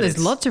flowing. that There's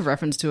it's- lots of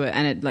reference to it,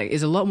 and it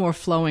is a lot more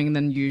flowing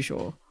than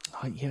usual.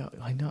 Oh, yeah,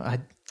 I know.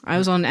 I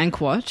was on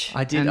Ankh Watch.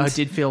 I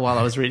did feel while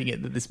I was reading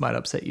it that this might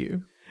upset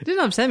you. It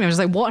didn't upset me. I was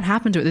just like, what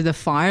happened to it? Did the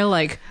fire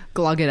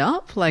glug it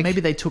up? Like, Maybe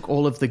they took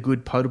all of the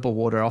good potable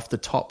water off the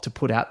top to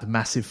put out the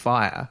massive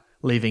fire,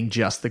 leaving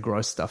just the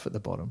gross stuff at the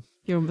bottom.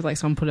 you know, like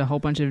someone put a whole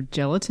bunch of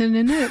gelatin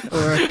in it, or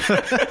I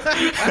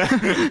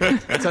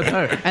don't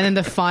know. and then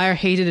the fire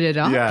heated it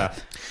up. Yeah.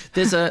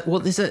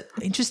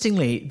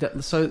 Interestingly,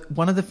 so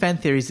one of the fan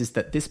theories is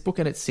that this book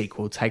and its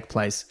sequel take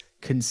place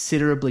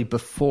considerably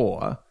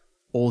before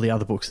all the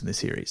other books in the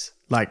series.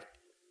 Like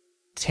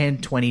 10,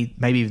 20,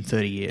 maybe even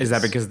 30 years. Is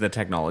that because of the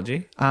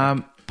technology?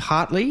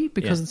 Partly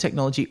because of the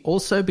technology,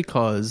 also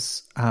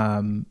because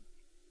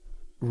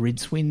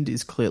Rincewind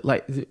is clear.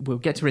 Like, we'll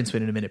get to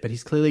Rincewind in a minute, but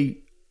he's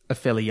clearly a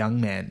fairly young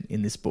man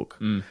in this book,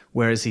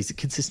 whereas he's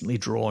consistently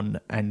drawn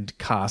and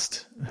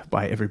cast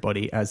by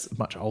everybody as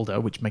much older,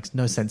 which makes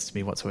no sense to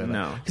me whatsoever.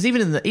 No. Because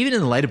even in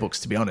the later books,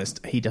 to be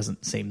honest, he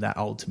doesn't seem that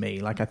old to me.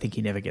 Like, I think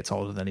he never gets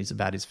older than he's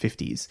about his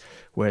 50s.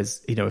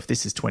 Whereas, you know, if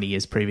this is 20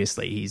 years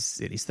previously, he's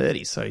in his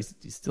 30s, so he's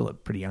still a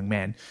pretty young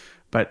man.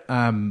 But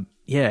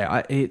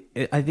I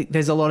think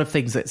there's a lot of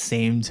things that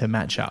seem to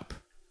match up.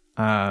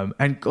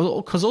 And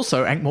because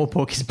also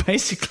Ankh-Morpork is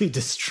basically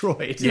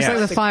destroyed. It's like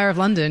the fire of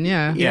London,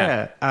 yeah.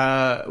 Yeah.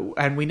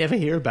 And we never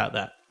hear about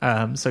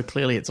that. So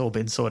clearly it's all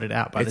been sorted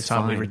out by the It's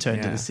time we fine, return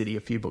to yeah. the city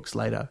a few books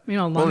later. You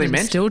know, Well, they London's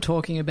mentioned- still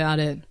talking about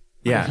it.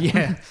 Yeah.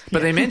 Yeah.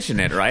 But they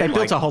mention it, right? They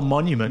built a whole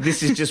monument.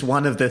 This is just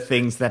one of the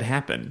things that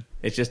happen.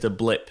 It's just a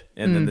blip,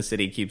 and then the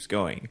city keeps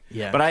going.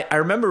 Yeah. But I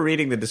remember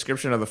reading the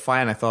description of the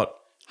fire, and I thought,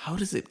 how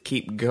does it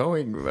keep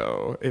going,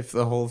 though, if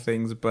the whole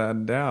thing's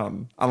burned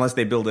down? Unless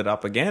they build it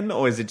up again,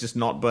 or is it just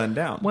not burned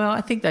down? Well,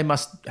 I think they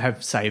must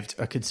have saved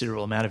a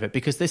considerable amount of it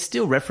because there's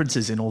still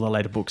references in all the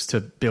later books to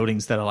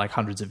buildings that are like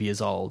hundreds of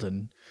years old.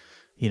 And,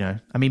 you know,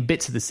 I mean,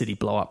 bits of the city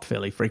blow up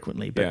fairly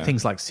frequently, but Yeah.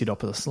 things like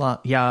Pseudopolis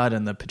Yard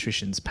and the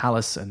Patrician's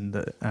Palace and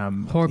the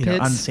Pits.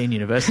 Unseen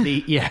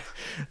University,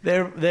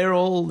 they've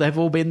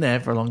all been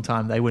there for a long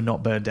time. They were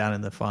not burned down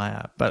in the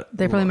fire, but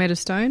They're probably made of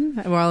stone,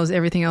 while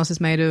everything else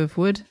is made of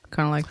wood,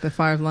 kind of like the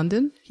Fire of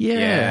London.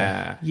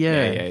 yeah.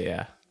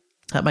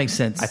 That makes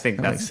sense. I think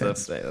That that's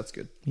makes sense. that's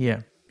good.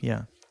 Yeah.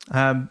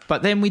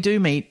 But then we do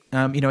meet,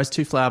 as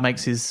Two Flower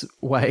makes his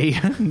way,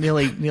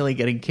 nearly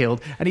getting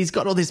killed, and he's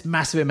got all this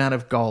massive amount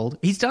of gold.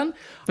 He's done.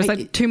 It's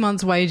like 2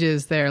 months'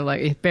 wages there.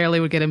 Like, it barely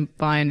would get him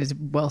by in his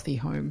wealthy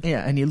home.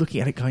 Yeah, and you're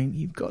looking at it going,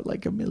 you've got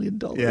like $1 million.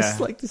 Yeah.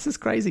 Like, this is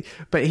crazy.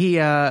 But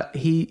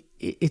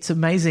it's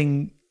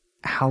amazing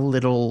how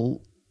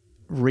little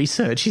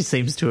research he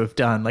seems to have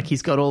done. Like,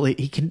 he's got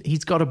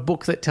he's got a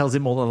book that tells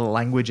him all of the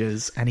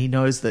languages, and he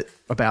knows that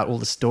about all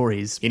the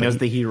stories. He knows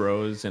the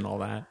heroes and all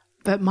that.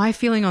 But my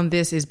feeling on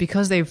this is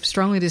because they've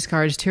strongly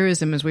discouraged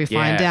tourism, as we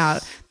find Yes.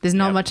 out, there's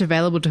not Yep. much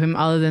available to him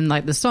other than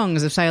like the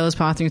songs of sailors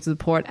passing through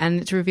the port,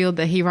 and it's revealed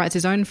that he writes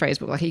his own phrase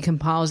book, like he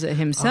compiles it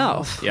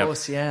himself. Of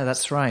course, yeah,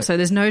 that's right. So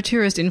there's no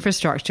tourist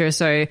infrastructure.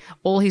 So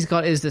all he's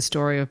got is the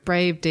story of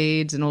brave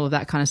deeds and all of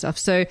that kind of stuff.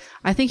 So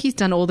I think he's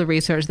done all the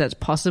research that's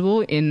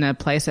possible in a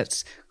place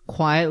that's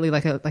quietly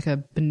like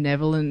a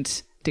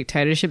benevolent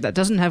dictatorship that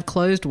doesn't have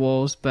closed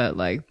walls, but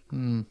like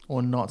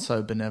Or not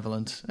so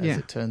benevolent as Yeah.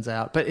 it turns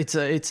out. But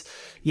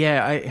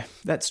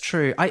that's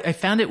true. I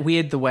found it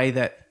weird the way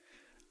that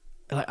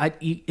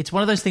it's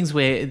one of those things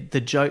where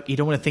the joke, you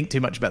don't want to think too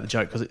much about the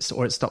joke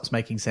it stops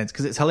making sense,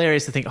 because it's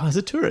hilarious to think, oh, there's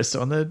a tourist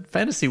on the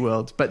fantasy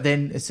world. But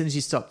then as soon as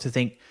you stop to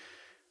think,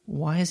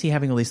 why is he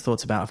having all these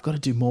thoughts about, I've got to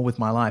do more with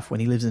my life, when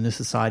he lives in a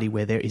society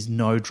where there is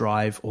no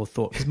drive or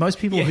thought? Because most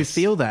people who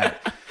feel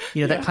that,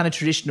 that kind of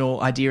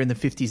traditional idea in the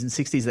 50s and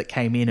 60s that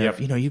came in of,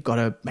 you've got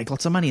to make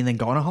lots of money and then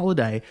go on a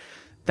holiday.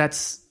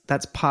 That's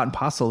part and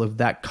parcel of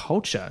that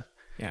culture.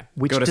 Yeah.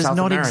 which Go to does South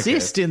not America.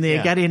 exist in the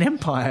Yeah. Akkadian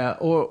Empire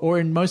or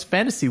in most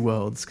fantasy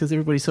worlds, because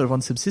everybody's sort of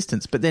on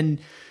subsistence. But then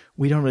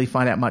we don't really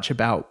find out much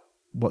about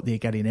what the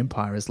Akkadian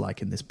Empire is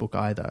like in this book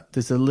either.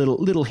 There's a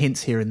little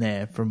hints here and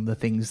there from the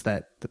things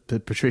that the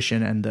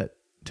patrician and that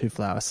Two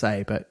Flowers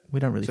say, but we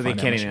don't really So the find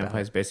out much Akkadian about Empire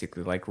it. is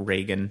basically like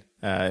Reagan,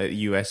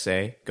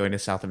 USA, going to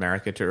South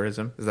America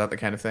tourism. Is that the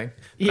kind of thing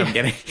Yeah. I'm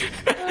getting?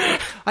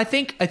 I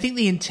think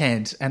the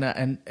intent,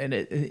 and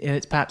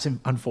it's perhaps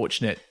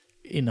unfortunate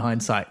in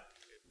hindsight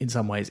in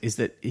some ways, is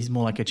that he's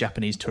more like a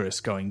Japanese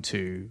tourist going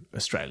to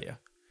Australia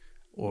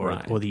or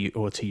Right.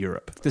 or to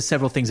Europe. There's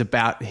several things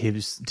about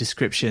his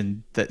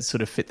description that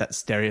sort of fit that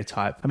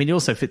stereotype. I mean, he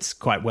also fits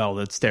quite well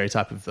the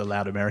stereotype of the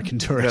loud American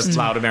tourist. That's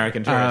loud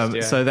American tourist.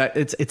 Yeah. So that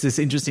it's this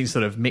interesting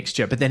sort of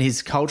mixture. But then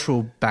his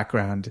cultural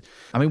background.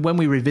 I mean, when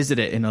we revisit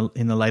it in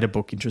the later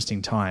book,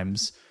 Interesting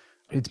Times,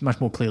 it's much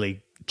more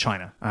clearly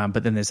China.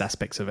 But then there's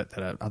aspects of it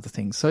that are other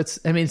things. So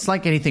it's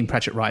like anything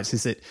Pratchett writes,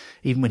 is that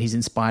even when he's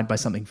inspired by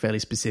something fairly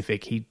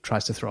specific, he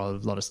tries to throw a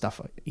lot of stuff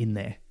in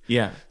there.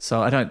 Yeah.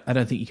 So I don't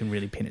think you can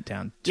really pin it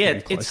down. Yeah, too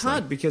closely. it's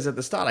hard because at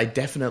the start I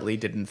definitely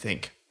didn't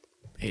think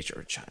Asia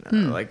or China.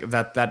 Like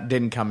that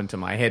didn't come into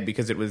my head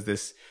because it was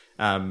this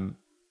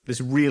this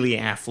really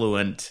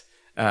affluent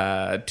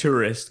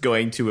tourist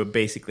going to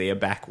basically a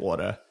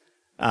backwater.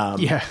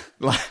 Yeah.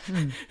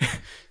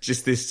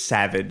 Just this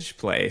savage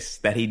place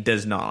that he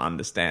does not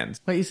understand.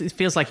 Well, it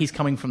feels like he's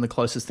coming from the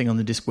closest thing on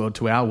the Discworld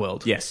to our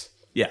world. Yes.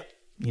 Yeah.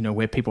 You know,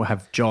 where people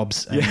have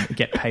jobs and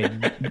get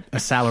paid a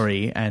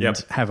salary and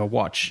Yep. have a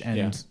watch and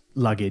Yeah.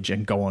 luggage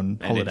and go on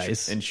And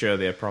holidays. insure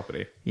their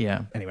property.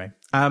 Yeah. Anyway,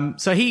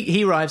 so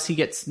he arrives. He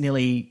gets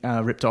nearly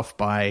ripped off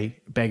by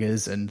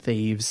beggars and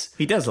thieves.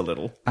 He does a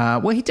little.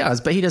 Well, he does,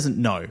 but he doesn't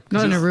know.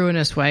 Not in a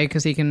ruinous way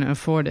because he can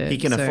afford it. He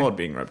can so- afford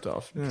being ripped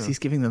off. Yeah. 'Cause he's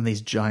giving them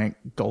these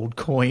giant gold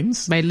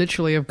coins. Made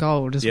literally of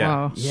gold as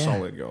well. Yeah.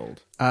 Solid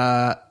gold.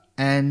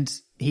 And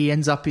he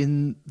ends up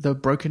in the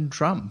Broken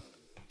Drum.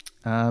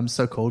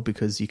 So called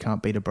because you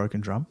can't beat a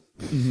broken drum.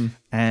 Mm-hmm.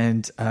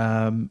 And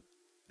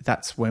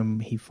that's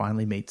when he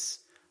finally meets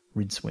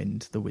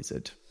Rincewind, the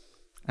wizard.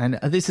 And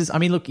this is, I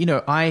mean, look, you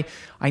know, I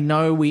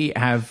know we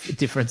have a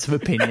difference of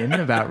opinion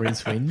about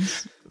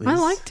Rincewind. I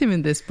liked him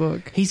in this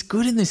book. He's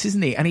good in this,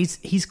 isn't he? And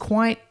he's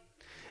quite,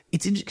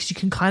 it's interesting because you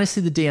can kind of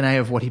see the DNA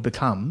of what he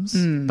becomes,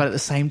 but at the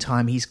same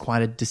time, he's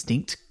quite a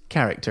distinct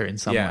character in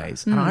some Yeah.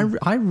 ways. And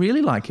I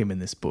really like him in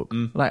this book.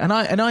 Like, and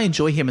I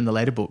enjoy him in the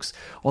later books,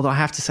 although I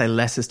have to say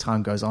less as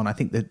time goes on. I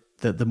think that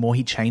the more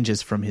he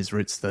changes from his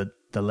roots, the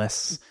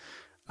less,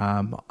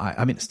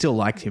 I mean, still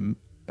liked him.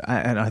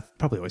 And I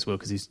probably always will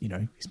because he's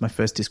my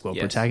first Discworld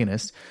Yes.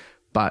 protagonist.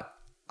 But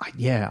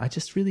I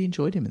just really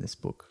enjoyed him in this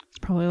book. It's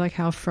probably like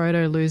how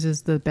Frodo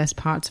loses the best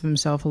parts of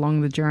himself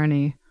along the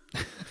journey.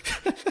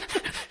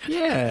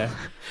 Yeah,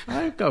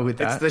 I'd go with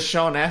It's that. the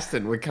Sean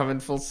Astin. We're coming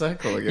full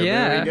circle again.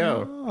 Yeah. There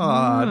we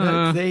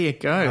go. There you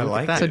go. I Look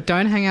like at So that.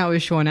 don't hang out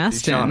with Sean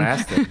Astin Sean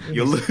Astin.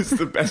 You'll lose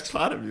the best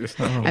part of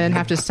yourself. and then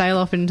have to sail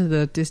off into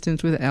the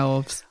distance with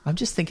elves. I'm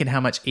just thinking how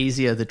much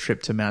easier the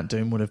trip to Mount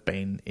Doom would have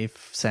been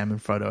if Sam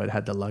and Frodo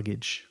had the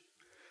luggage.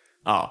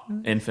 Oh,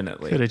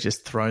 infinitely. Could have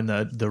just thrown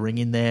the ring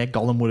in there.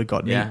 Gollum would have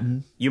gotten Yeah.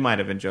 eaten. You might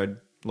have enjoyed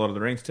Lord of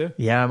the Rings too.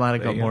 Yeah, I might have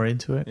There got you go. more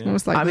into it. It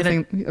was like I the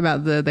mean, thing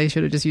about they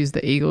should have just used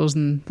the eagles,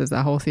 and there's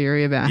that whole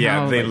theory about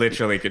Yeah, how they like,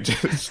 literally could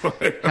just. how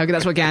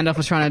that's what Gandalf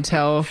was trying to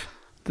tell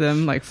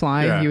them, like,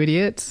 fly, Yeah. you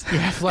idiots.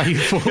 Yeah, fly you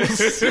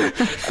fools.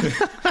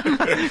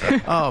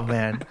 Oh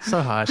man,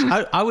 so harsh.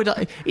 I would.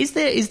 Is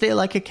there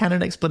like a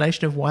canon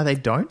explanation of why they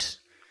don't?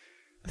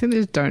 I think they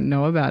just don't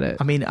know about it.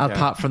 I mean,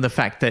 apart from the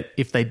fact that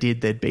if they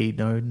did, there'd be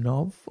no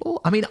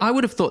novel. I mean, I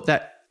would have thought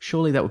that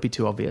surely that would be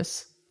too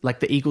obvious. Like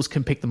the eagles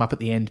can pick them up at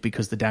the end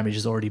because the damage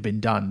has already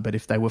been done. But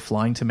if they were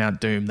flying to Mount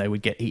Doom, they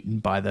would get eaten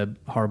by the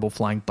horrible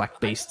flying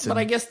black beasts. But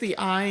I guess the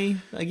eye,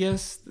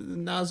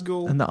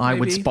 Nazgul. and the eye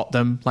would maybe? spot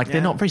them. Like they're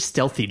Yeah. not very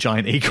stealthy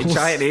giant eagles.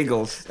 Giant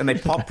eagles, and they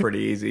pop pretty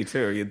easy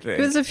too. You'd think.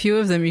 There's a few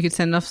of them. You could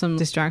send off some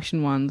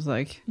distraction ones.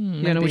 Like,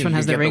 you don't know which one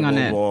has the Get ring on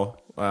World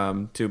it.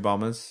 War, 2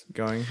 bombers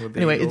going with the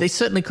Anyway, eagles. they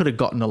certainly could have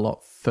gotten a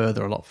lot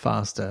further, a lot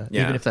faster,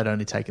 Yeah. even if they'd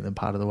only taken them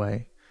part of the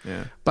way.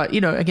 Yeah. But,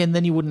 again,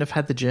 then you wouldn't have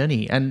had the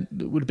journey. And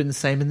it would have been the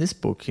same in this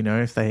book,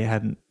 if they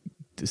hadn't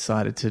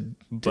decided to do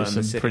Burn the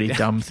some city pretty down.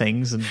 dumb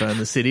things and burn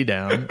the city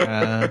down.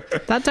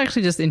 That's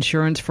actually just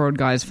insurance fraud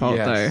guy's fault,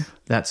 Yes. though.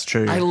 That's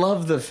true. I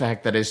love the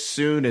fact that as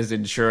soon as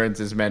insurance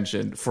is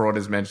mentioned, fraud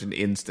is mentioned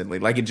instantly.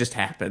 Like it just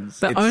happens.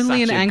 But It's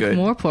only in such a good-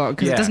 Ankh-Morpork,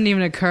 because Yeah. it doesn't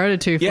even occur to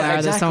Two Flower Yeah,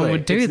 exactly. that someone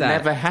would do It's that.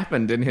 never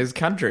happened in his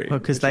country.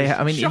 because which they,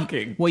 is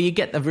shocking. you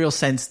get the real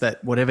sense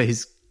that whatever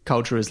his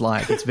culture is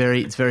like, it's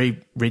very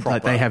like Proper.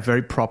 they have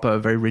very proper,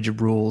 very rigid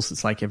rules.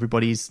 It's like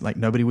everybody's like,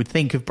 nobody would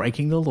think of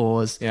breaking the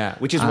laws. Yeah,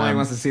 which is why he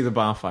wants to see the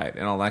bar fight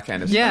and all that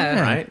kind of Yeah.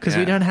 stuff, right? Because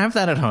Yeah. we don't have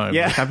that at home.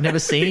 Yeah. Like, I've never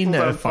seen People a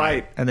don't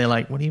fight. fight. And they're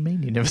like, what do you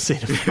mean you've never seen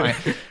a fight?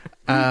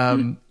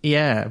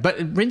 Yeah.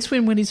 But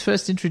Rincewind, when he's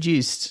first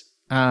introduced,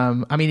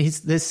 I mean,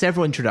 there's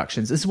several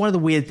introductions. This is one of the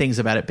weird things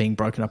about it being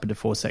broken up into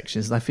 4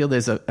 sections. I feel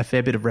there's a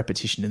fair bit of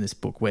repetition in this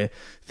book where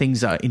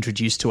things are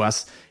introduced to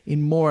us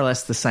in more or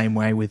less the same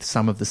way with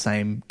some of the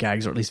same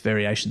gags, or at least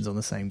variations on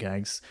the same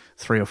gags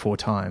 3 or 4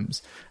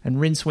 times. And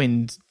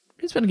Rincewind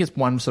gets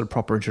one sort of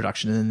proper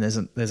introduction, and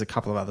then there's a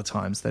couple of other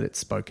times that it's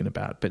spoken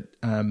about. But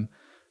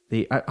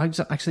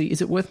actually,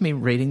 is it worth me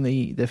reading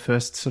the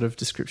first sort of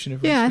description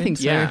of Rincewind? Yeah, I think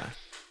so. Yeah.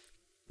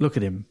 Look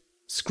at him.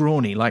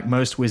 Scrawny, like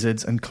most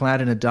wizards, and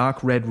clad in a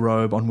dark red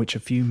robe on which a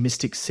few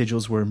mystic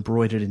sigils were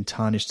embroidered in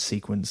tarnished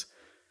sequins.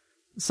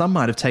 Some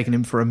might have taken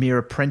him for a mere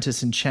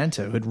apprentice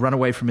enchanter who had run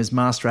away from his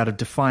master out of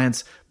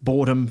defiance,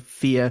 boredom,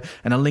 fear,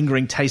 and a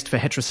lingering taste for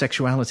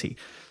heterosexuality.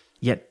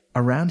 Yet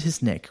around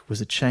his neck was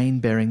a chain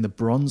bearing the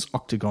bronze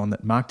octagon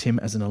that marked him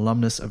as an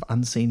alumnus of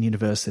Unseen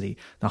University,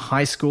 the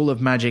high school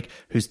of magic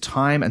whose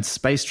time and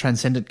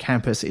space-transcendent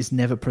campus is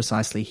never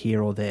precisely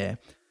here or there.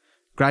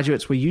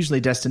 Graduates were usually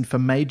destined for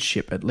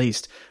mageship at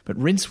least, but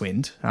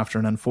Rincewind, after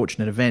an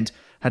unfortunate event,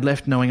 had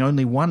left knowing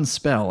only one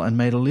spell and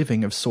made a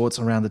living of sorts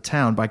around the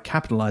town by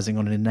capitalizing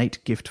on an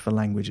innate gift for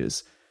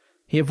languages.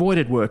 He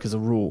avoided work as a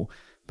rule,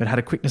 but had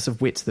a quickness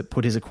of wit that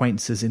put his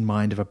acquaintances in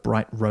mind of a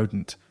bright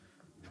rodent.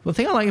 Well, the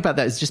thing I like about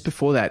that is just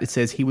before that, it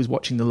says he was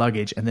watching the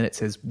luggage, and then it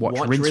says, watch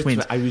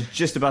Rincewind. I was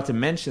just about to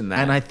mention that.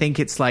 And I think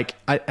it's like,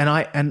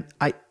 I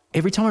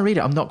every time I read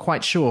it, I'm not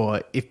quite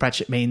sure if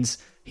Pratchett means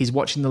he's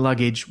watching the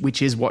luggage,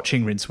 which is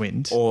watching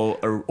Rincewind,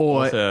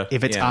 or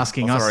if it's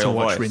asking us to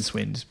watch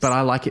Rincewind. But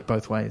I like it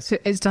both ways. So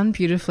it's done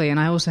beautifully, and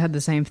I also had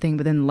the same thing.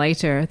 But then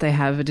later they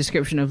have a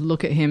description of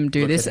look at him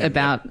do this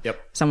about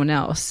someone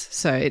else.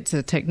 So it's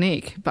a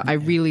technique. But I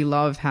really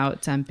love how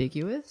it's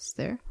ambiguous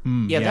there.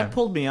 That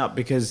pulled me up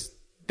because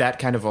that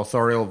kind of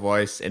authorial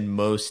voice in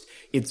most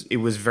it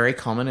was very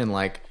common in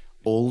like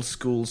old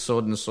school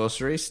sword and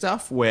sorcery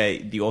stuff where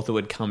the author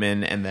would come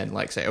in and then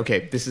like say,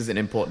 okay, this is an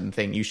important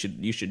thing, you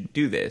should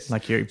do this,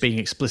 like you're being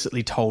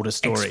explicitly told a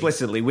story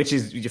explicitly, which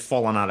is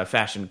fallen out of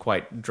fashion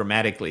quite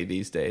dramatically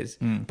these days.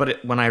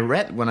 But when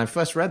I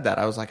first read that,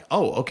 I was like,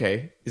 oh,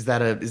 okay, is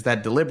that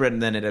deliberate?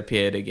 And then it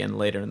appeared again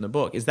later in the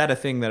book. Is that a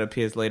thing that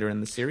appears later in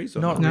the series, or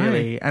not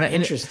really? And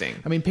interesting.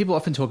 I mean, people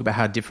often talk about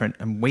how different,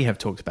 and we have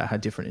talked about how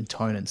different in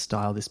tone and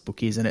style this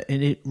book is, and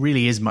it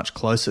really is much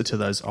closer to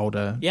those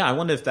older. Yeah, I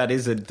wonder if that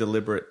is a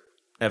deliberate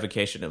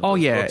evocation of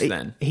those books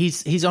then.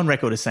 He's on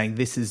record as saying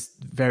this is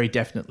very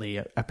definitely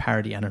a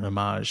parody and an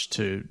homage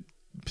to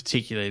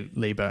particularly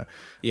Lieber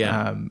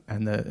and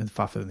the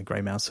Fuffer and the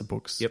Grey Mouser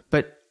books. Yep.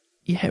 But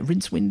yeah,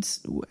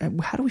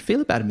 Rincewind, how do we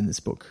feel about him in this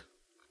book?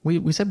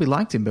 We said we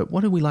liked him, but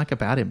what do we like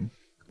about him?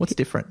 What's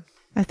different?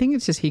 I think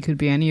it's just he could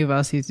be any of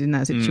us who's in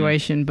that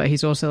situation, but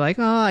he's also like,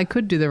 oh, I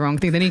could do the wrong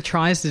thing. Then he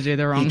tries to do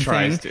the wrong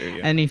thing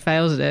and he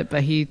fails at it.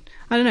 But I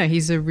don't know,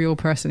 he's a real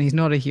person. He's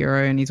not a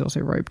hero, and he's also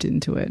roped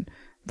into it.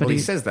 But he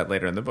says that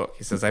later in the book.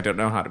 He says, I don't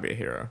know how to be a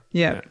hero.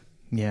 Yeah.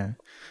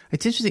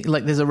 It's interesting.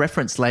 Like, there's a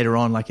reference later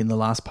on, like in the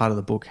last part of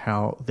the book,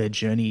 how their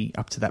journey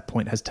up to that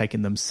point has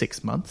taken them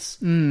 6 months,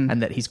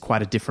 and that he's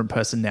quite a different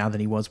person now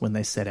than he was when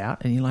they set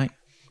out. And you're like,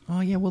 oh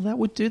yeah, well that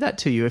would do that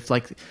to you if,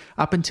 like,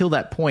 up until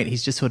that point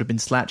he's just sort of been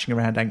slouching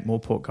around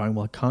Ankh-Morpork going,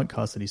 well, I can't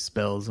cast any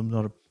spells. I'm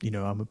not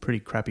I'm a pretty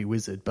crappy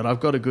wizard, but I've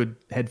got a good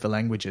head for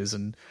languages,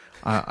 and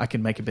I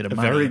can make a bit of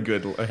money. Very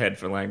good head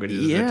for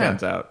languages, as it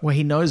turns out. Well,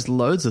 he knows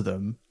loads of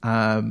them,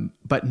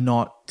 but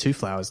not Two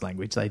Flowers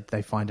language.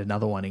 They find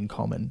another one in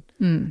common,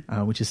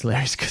 which is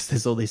hilarious because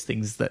there's all these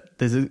things that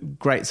there's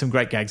some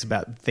great gags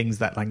about things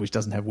that language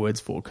doesn't have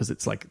words for, because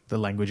it's like the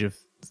language of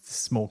a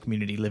small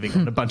community living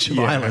on a bunch of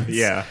islands.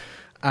 Yeah.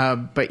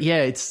 But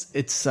yeah,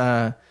 it's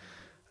I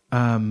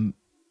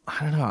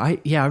don't know. I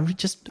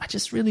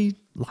just really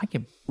like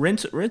him.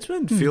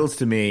 Rincewind feels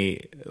to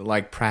me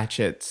like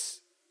Pratchett's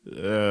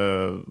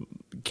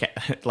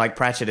like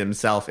Pratchett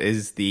himself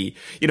is the,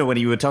 when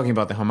you were talking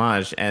about the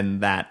homage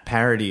and that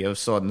parody of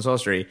sword and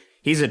sorcery,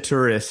 he's a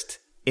tourist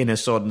in a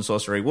sword and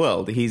sorcery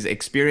world. He's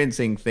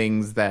experiencing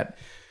things that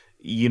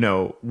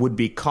would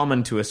be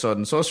common to a sword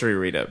and sorcery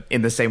reader,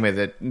 in the same way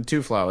that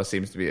Two Flowers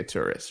seems to be a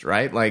tourist,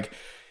 right? Like,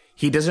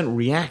 he doesn't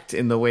react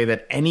in the way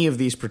that any of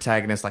these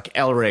protagonists, like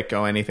Elric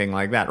or anything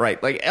like that,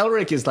 right? Like,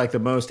 Elric is like the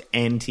most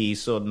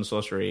anti-sword and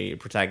sorcery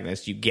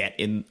protagonist you get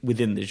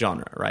within the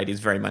genre, right? He's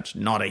very much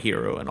not a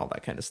hero and all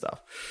that kind of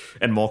stuff.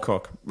 And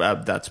Moorcock,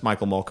 that's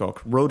Michael Moorcock,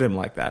 wrote him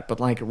like that.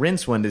 But like,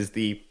 Rincewind is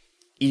the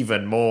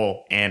even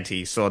more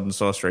anti-sword and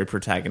sorcery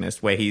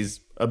protagonist, where he's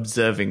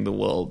observing the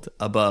world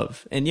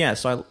above. And yeah,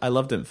 so I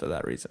loved him for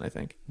that reason, I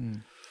think.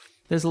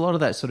 There's a lot of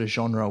that sort of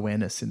genre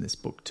awareness in this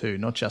book too,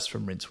 not just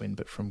from Rincewind,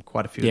 but from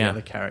quite a few of the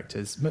other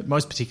characters.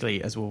 Most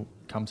particularly, as we'll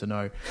come to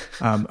know,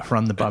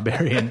 Hrun the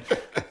Barbarian,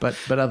 but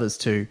others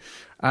too.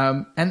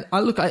 And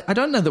I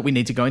don't know that we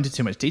need to go into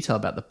too much detail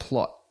about the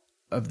plot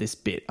of this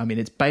bit. I mean,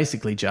 it's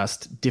basically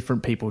just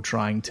different people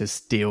trying to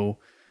steal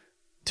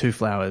Two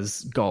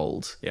Flowers'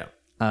 gold,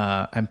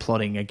 and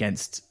plotting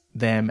against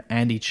them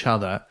and each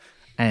other,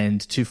 and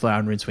Two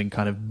Flower and Rincewind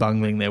kind of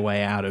bungling their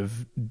way out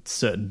of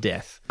certain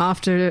death.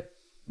 After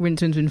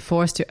Rincewind's been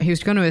forced to. He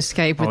was going to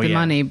escape with the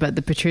money, but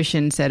the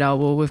patrician said, "Oh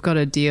well, we've got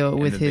a deal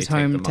with his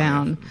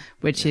hometown,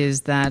 which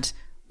is that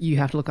you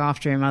have to look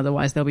after him,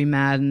 otherwise they'll be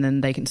mad, and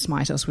then they can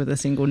smite us with a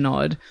single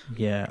nod."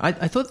 Yeah,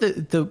 I thought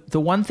that the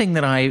one thing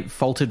that I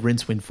faulted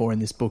Rincewind for in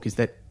this book is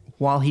that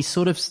while he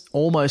sort of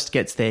almost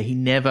gets there, he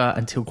never,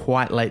 until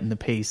quite late in the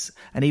piece,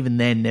 and even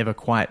then never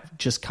quite,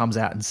 just comes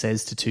out and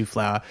says to Two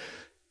Flower,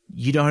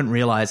 "You don't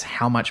realize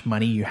how much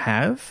money you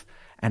have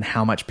and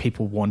how much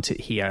people want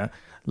it here."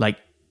 Like,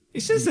 he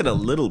says it a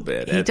little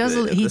bit at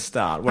the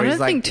start. Where I he's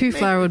don't think Two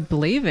Flower would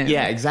believe him.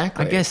 Yeah,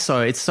 exactly. I guess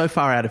so. It's so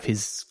far out of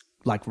his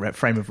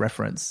frame of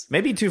reference.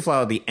 Maybe Two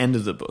Flower at the end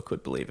of the book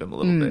would believe him a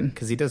little bit,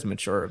 because he does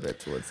mature a bit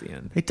towards the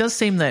end. It does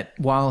seem that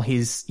while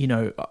he's,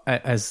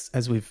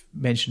 as we've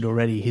mentioned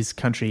already, his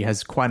country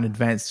has quite an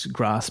advanced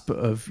grasp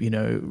of,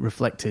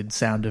 reflected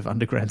sound of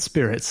underground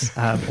spirits,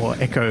 or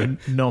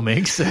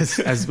economics,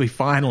 as we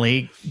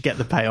finally get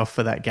the payoff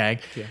for that gag.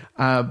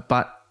 Yeah.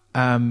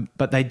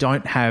 But they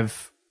don't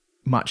have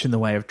much in the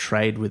way of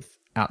trade with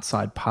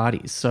outside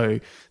parties. So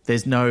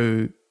there's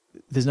no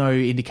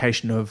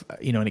indication of,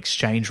 an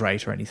exchange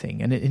rate or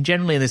anything. And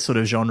generally in this sort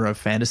of genre of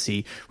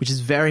fantasy, which is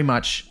very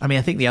much,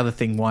 I think the other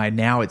thing why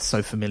now it's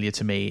so familiar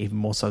to me, even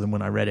more so than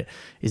when I read it,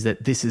 is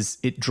that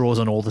it draws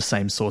on all the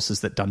same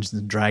sources that Dungeons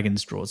and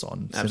Dragons draws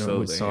on.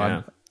 Absolutely.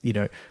 So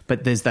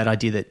but there's that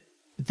idea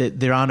that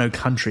there are no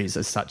countries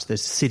as such.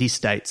 There's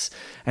city-states,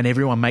 and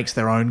everyone makes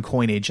their own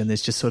coinage, and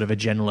there's just sort of a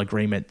general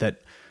agreement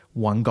that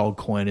one gold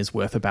coin is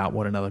worth about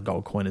what another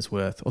gold coin is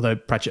worth. Although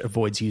Pratchett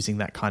avoids using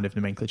that kind of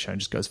nomenclature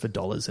and just goes for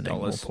dollars and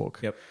more pork.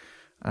 Yep.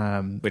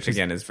 Which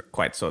again is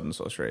quite sword and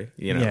sorcery.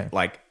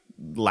 Like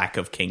lack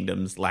of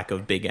kingdoms, lack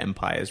of big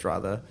empires,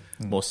 rather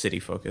more city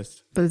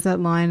focused. But is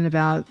that line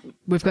about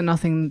we've got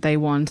nothing they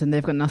want and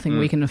they've got nothing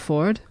we can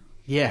afford?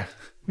 Yeah.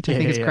 Which I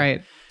think is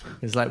great.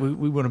 It's like we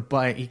want to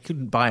buy. He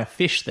couldn't buy a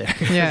fish there.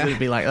 Yeah, it'd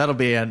be like that'll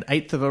be an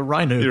eighth of a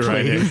rhino. You're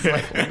please.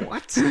 right. Like,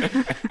 what?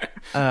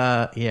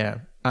 Yeah.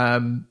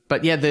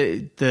 But yeah,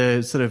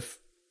 the sort of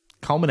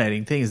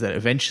culminating thing is that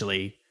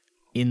eventually,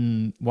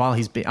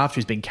 after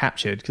he's been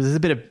captured, because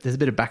there's a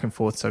bit of back and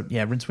forth. So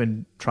yeah,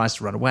 Rincewind tries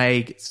to run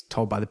away, gets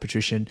told by the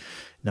patrician,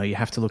 "No, you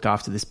have to look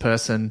after this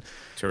person."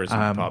 Tourism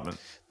department.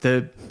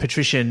 The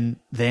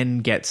patrician then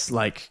gets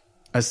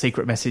a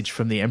secret message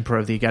from the Emperor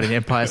of the Akkadian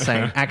Empire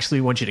saying, "Actually,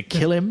 we want you to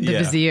kill him." The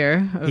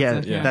vizier.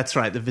 That's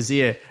right. The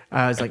vizier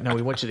is like, "No,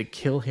 we want you to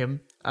kill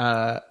him.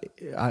 I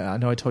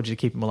know I told you to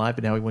keep him alive,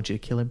 but now we want you to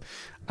kill him."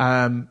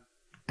 And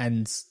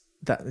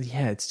that,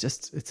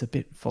 it's a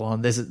bit full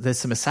on. There's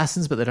some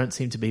assassins, but they don't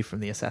seem to be from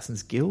the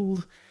Assassin's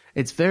Guild.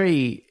 It's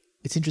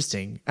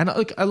interesting. And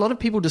look, a lot of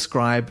people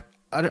describe,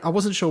 I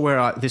wasn't sure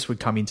where this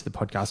would come into the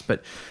podcast,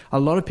 but a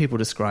lot of people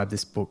describe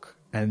this book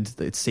and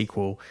its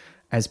sequel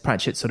as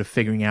Pratchett sort of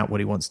figuring out what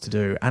he wants to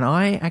do. And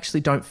I actually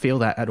don't feel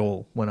that at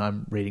all when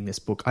I'm reading this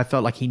book. I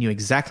felt like he knew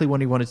exactly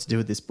what he wanted to do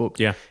with this book.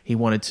 Yeah. He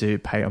wanted to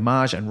pay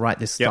homage and write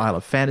this style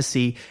of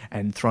fantasy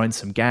and throw in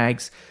some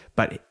gags.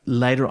 But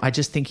I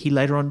just think he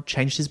later on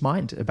changed his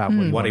mind about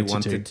what he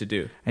wanted to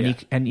do. And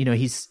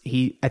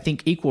I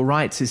think Equal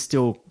Rights is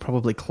still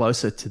probably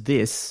closer to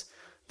this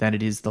than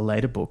it is the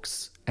later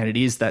books. And it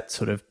is that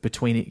sort of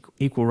between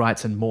Equal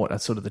Rights and Mort are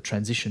sort of the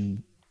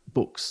transition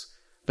books.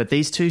 But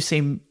these two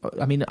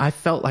I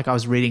felt like I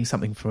was reading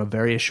something from a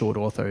very assured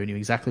author who knew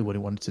exactly what he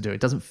wanted to do. It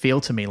doesn't feel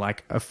to me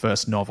like a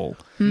first novel.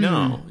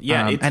 No.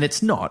 Yeah. And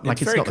it's not.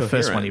 It's not the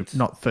first one,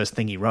 not the first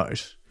thing he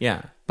wrote.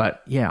 Yeah.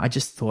 But yeah, I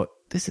just thought,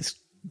 this is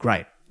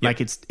great.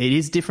 Yep. It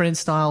is different in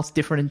style, it's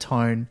different in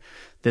tone.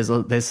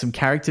 There's some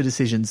character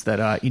decisions that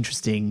are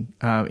interesting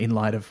in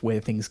light of where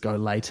things go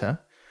later.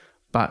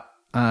 But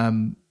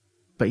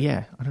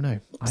yeah, I don't know.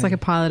 It's like a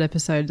pilot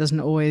episode doesn't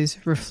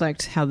always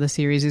reflect how the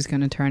series is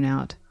going to turn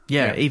out.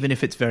 Yeah, even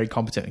if it's very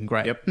competent and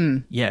great. Yep.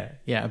 Yeah,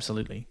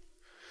 absolutely.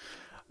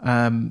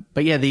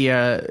 But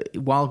yeah,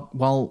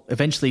 while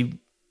eventually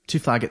Two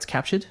Flower gets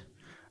captured.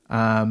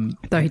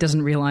 Though he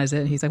doesn't realize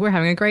it. He's like, we're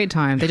having a great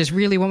time. They just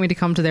really want me to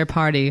come to their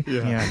party.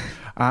 Yeah.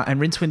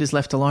 And Rincewind is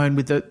left alone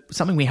with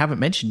something we haven't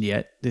mentioned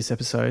yet this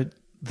episode,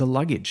 the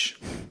luggage,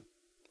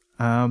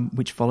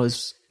 which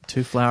follows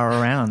Two Flower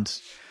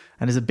around.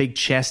 And there's a big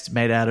chest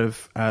made out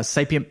of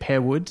sapient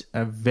pear wood,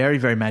 a very,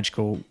 very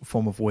magical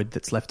form of wood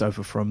that's left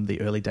over from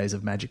the early days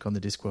of magic on the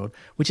Discworld,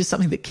 which is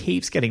something that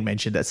keeps getting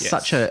mentioned. That's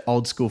such an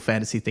old school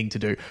fantasy thing to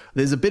do.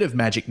 There's a bit of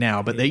magic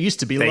now, but there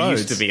used to be loads. There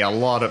used to be a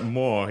lot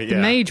more. Yeah.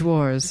 The Mage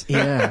Wars.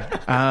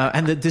 Yeah.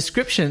 And the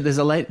description, there's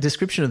a late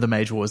description of the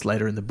Mage Wars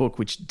later in the book,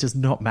 which does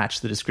not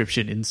match the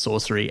description in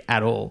Sorcery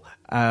at all.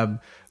 So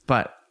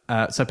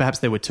perhaps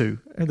there were two.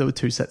 There were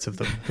two sets of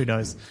them. Who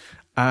knows?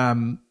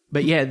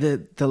 But yeah,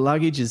 the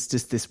luggage is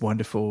just this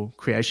wonderful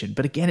creation.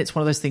 But again, it's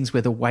one of those things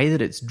where the way that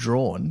it's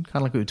drawn, kind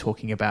of like we were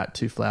talking about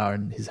Two Flower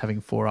and his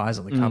having four eyes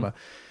on the cover,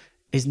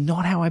 is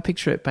not how I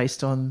picture it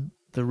based on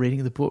the reading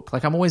of the book.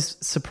 Like, I'm always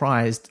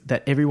surprised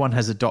that everyone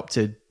has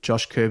adopted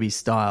Josh Kirby's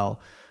style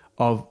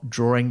of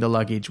drawing the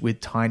luggage with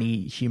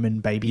tiny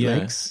human baby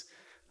legs.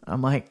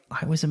 I'm like,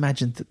 I always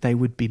imagined that they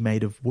would be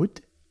made of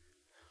wood.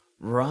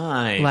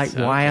 Right. Like,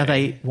 why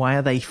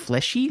are they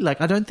fleshy? Like,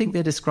 I don't think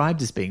they're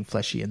described as being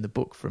fleshy in the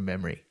book from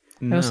memory.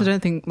 I also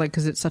don't think, like,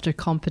 because it's such a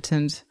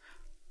competent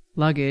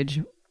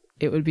luggage,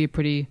 it would be a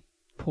pretty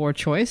poor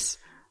choice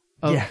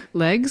of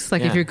legs.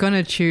 Like, if you're going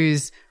to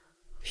choose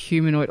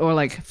humanoid or,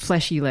 like,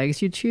 fleshy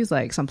legs, you'd choose,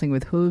 like, something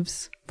with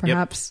hooves,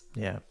 perhaps.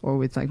 Yeah. Or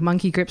with, like,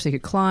 monkey grips so you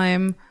could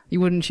climb. You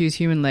wouldn't choose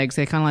human legs.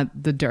 They're kind of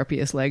like the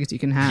derpiest legs you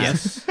can have.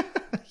 Yes.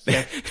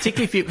 Yeah,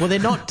 particularly if they're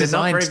not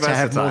designed very to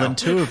have more versatile. than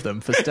two of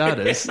them, for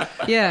starters.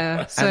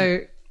 Yeah.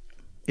 So...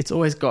 It's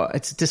always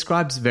it's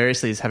described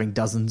variously as having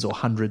dozens or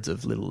hundreds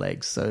of little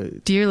legs. So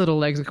dear little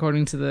legs,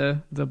 according to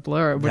the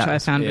blurb, which I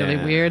found really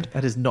weird.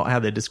 that is not how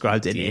they're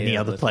described in any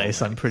other place,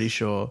 I'm pretty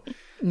sure.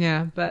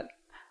 Yeah, but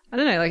I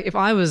don't know. Like, if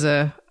I was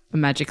a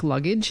magic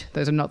luggage,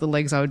 those are not the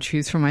legs I would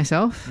choose for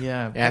myself.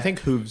 Yeah. Yeah, I think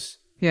hooves.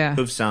 Yeah.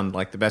 Hooves sound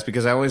like the best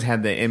because I always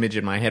had the image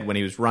in my head when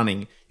he was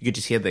running. You could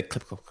just hear the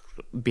clip, clip,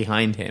 clip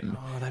behind him.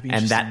 Oh, that'd be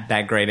and interesting.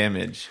 that great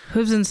image.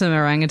 Hooves and some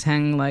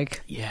orangutan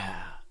like Yeah.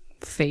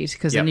 feet,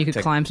 because then you could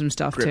to climb some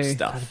stuff grip too.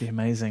 stuff. That'd be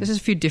amazing. There's just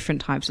a few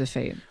different types of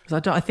feet.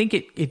 'Cause I think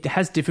it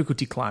has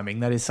difficulty climbing.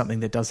 That is something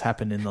that does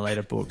happen in the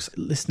later books.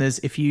 Listeners,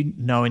 if you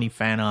know any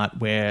fan art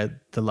where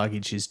the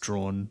luggage is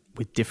drawn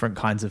with different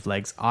kinds of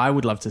legs, I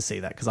would love to see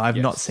that because I've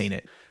not seen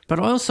it. But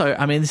also,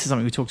 I mean, this is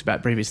something we talked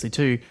about previously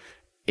too.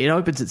 It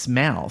opens its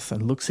mouth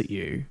and looks at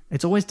you.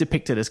 It's always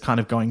depicted as kind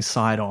of going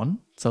side on.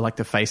 So like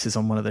the face is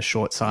on one of the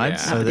short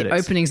sides. Yeah. So that The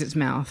opening's its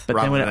mouth. But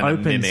then when it Rather than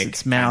a opens mimic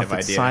its mouth, kind of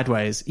it's idea.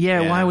 sideways.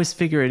 Yeah, well, I Yeah. always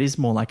figure it is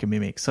more like a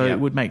mimic. So Yep. it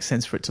would make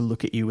sense for it to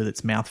look at you with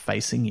its mouth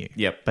facing you.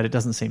 Yep. But it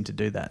doesn't seem to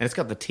do that. And it's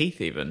got the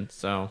teeth even,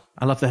 so...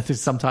 I love that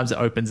sometimes it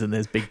opens and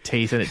there's big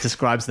teeth and it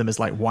describes them as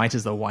like white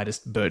as the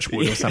whitest birch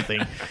wood or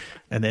something.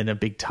 And then a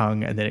big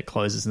tongue and then it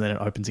closes and then it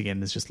opens again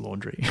and there's just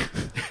laundry.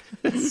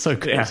 It's so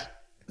good. Yeah.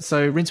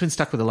 So Rincewind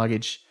stuck with the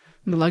luggage.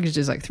 The luggage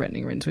is like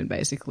threatening Rincewind,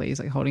 basically. He's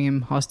like holding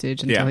him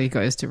hostage until Yeah. he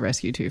goes to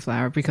rescue Two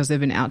Flower, because they've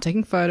been out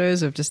taking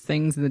photos of just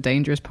things in the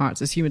dangerous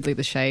parts, assumedly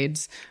the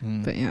shades.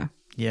 But yeah.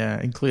 Yeah,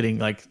 including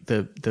like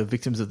the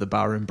victims of the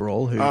barroom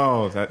brawl who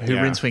yeah.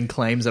 Rincewind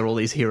claims are all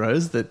these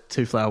heroes that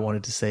Two Flower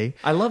wanted to see.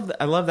 I love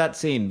that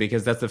scene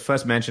because that's the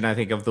first mention I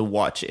think of the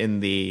watch in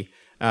the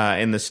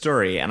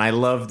story, and I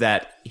love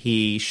that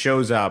he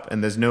shows up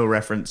and there's no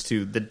reference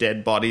to the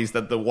dead bodies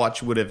that the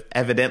watch would have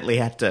evidently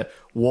had to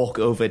walk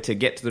over to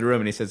get to the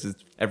room, and he says, "Is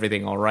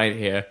everything all right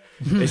here?"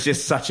 It's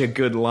just such a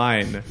good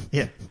line.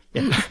 Yeah.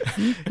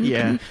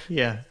 Yeah.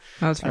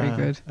 That's very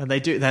good.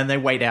 And they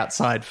wait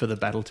outside for the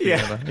battle to be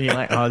over. And you're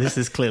like, oh, this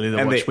is clearly the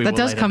And watch we That will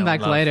does later come know back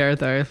and love. later,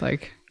 though.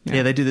 Like,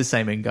 Yeah, they do the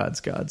same in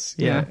Guards. Yeah,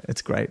 Yeah.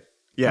 it's great.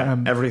 Yeah,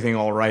 everything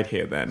all right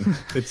here then.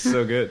 It's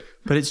so good.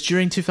 But it's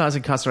during Two Flower's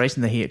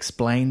incarceration that he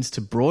explains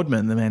to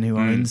Broadman, the man who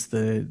owns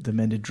the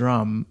mended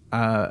drum,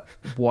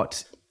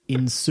 what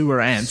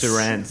insurance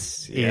Surance,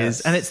 is.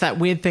 yes. And it's that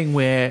weird thing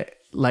where,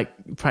 like,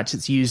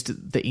 Pratchett's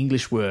used the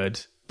English word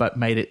but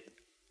made it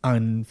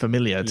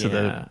unfamiliar to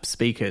the Yeah.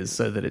 speakers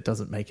so that it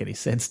doesn't make any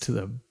sense to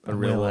them. A And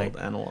real we're old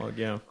analog,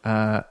 yeah.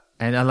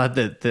 and I love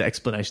the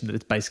explanation that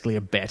it's basically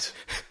a bet.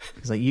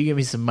 It's like, you give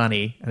me some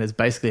money, and it's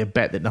basically a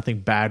bet that nothing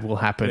bad will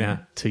happen Yeah.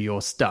 to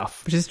your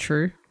stuff. which is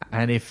true.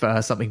 And if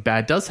something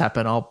bad does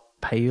happen, I'll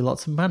pay you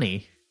lots of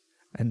money.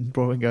 And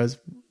Broadman goes,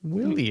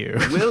 will you?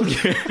 Will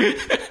you?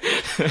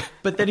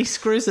 But then he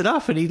screws it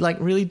up, and he like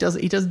really does.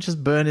 He doesn't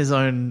just burn his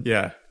own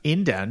Yeah.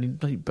 inn down.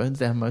 He burns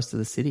down most of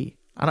the city.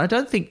 And I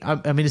don't think.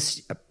 I mean,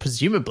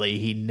 presumably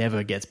he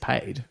never gets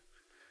paid.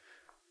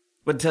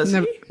 But does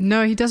No, he?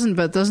 no, he doesn't.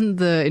 But doesn't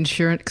the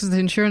insurance? Because the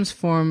insurance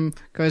form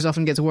goes off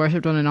and gets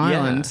worshipped on an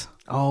island.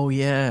 Oh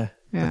yeah,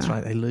 that's Yeah.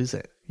 right. They lose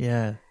it.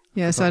 Yeah,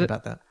 Yeah, so Forgotten I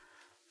about that.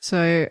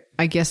 So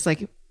I guess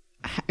like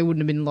it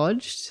wouldn't have been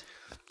lodged.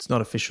 It's not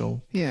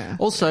official. Yeah.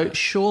 Also,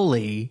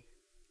 surely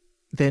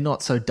they're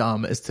not so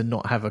dumb as to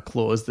not have a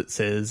clause that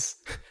says,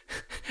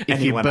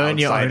 if you Anyone burn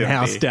your outside own of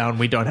house the- down,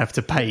 we don't have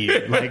to pay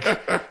you.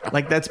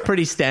 Like that's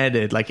pretty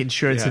standard. Like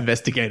insurance Yeah.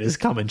 investigators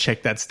come and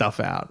check that stuff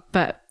out.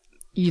 But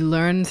you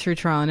learn through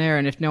trial and error,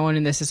 and if no one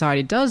in their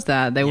society does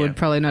that, they would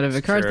probably not have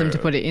occurred to them to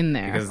true. put it in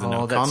there. Because there's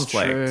Oh, no that's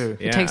conflict. true.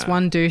 Yeah. It takes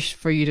one douche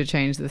for you to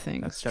change the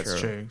things. That's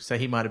true. So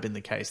he might have been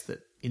the case that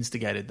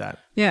instigated that.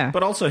 Yeah.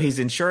 But also, he's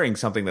insuring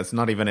something that's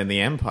not even in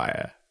the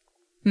Empire.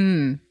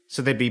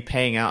 So they'd be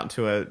paying out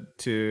to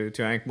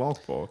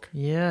Ankh-Morpork,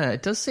 Yeah,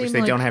 it does seem which they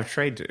like, don't have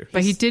trade to.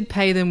 But he did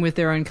pay them with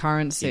their own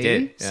currency. He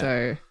did, yeah.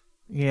 So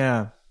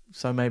Yeah.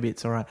 So maybe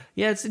it's all right.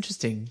 Yeah, it's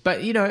interesting.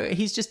 But, you know, it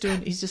seems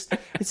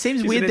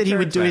He's weird an that he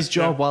would insurance do his man,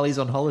 job yeah. while he's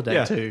on holiday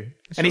Yeah. too.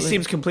 And he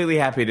seems completely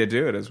happy to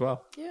do it as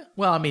well. Yeah.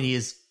 Well, I mean, he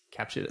is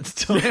captured at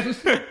the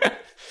time.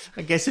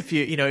 I guess if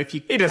you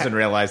He doesn't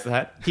realize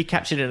that. if you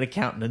captured an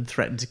accountant and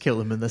threatened to kill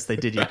him unless they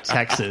did your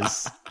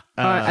taxes.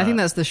 I think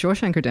that's the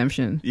Shawshank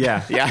Redemption.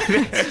 Yeah, yeah.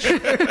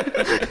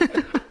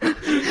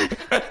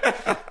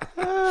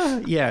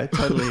 Yeah, it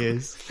totally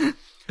is.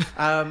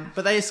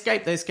 But they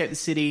escape. They escape the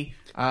city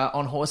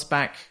on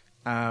horseback.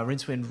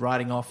 Rincewind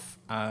riding off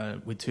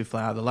with Two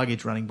Flower, the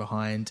luggage running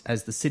behind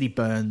as the city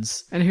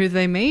burns. And who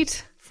they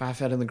meet?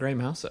 Firefat and the Grey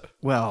Mouser.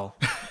 Well,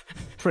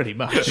 Pretty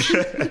much.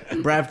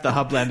 Brav the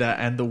Hublander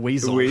and the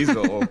Weasel.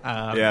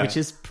 Which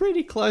is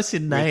pretty close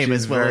in name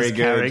as well as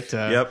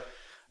character. Yep.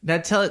 Now,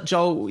 tell it,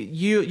 Joel,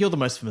 you're the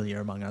most familiar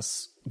among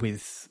us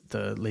with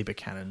the Lieber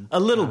canon. A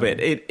little bit.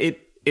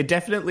 It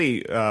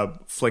definitely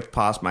flicked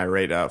past my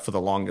radar for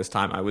the longest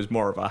time. I was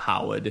more of a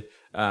Howard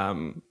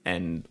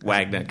and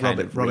Wagner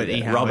kind of Robert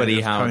E. Howard, Robert E.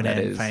 Howard, Conan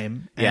that is.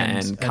 fame.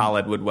 And Carl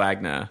Edward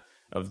Wagner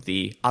of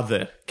the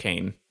other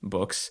Kane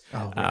books.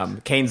 Oh, yes.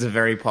 Kane's a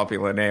very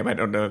popular name. I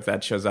don't know if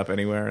that shows up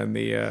anywhere in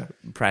the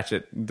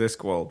Pratchett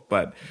Discworld.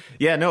 But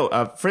yeah, no,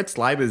 Fritz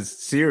Leiber's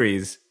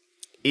series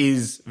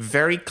is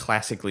very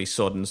classically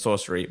sword and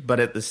sorcery,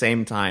 but at the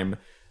same time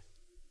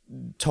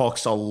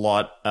talks a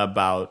lot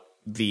about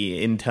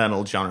the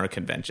internal genre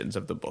conventions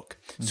of the book.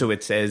 So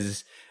it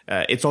says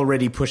it's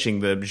already pushing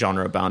the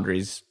genre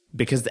boundaries,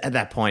 because at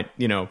that point,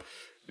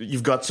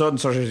 you've got sword and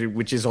sorcery,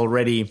 which is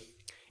already,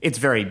 it's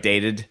very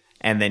dated.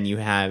 And then you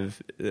have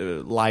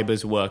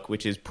Leiber's work,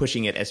 which is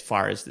pushing it as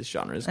far as this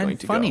genre is going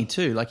to go. And funny,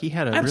 too. Like, he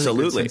had a really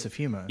good sense of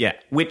humor. Yeah,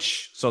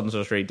 which sword and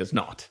sorcery does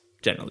not,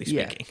 generally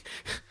speaking.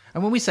 Yeah.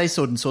 And when we say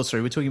sword and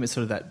sorcery, we're talking about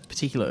sort of that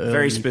particular early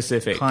very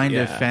specific kind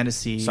of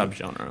fantasy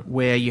subgenre,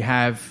 where you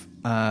have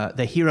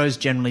the heroes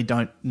generally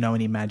don't know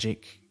any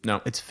magic. No.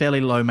 It's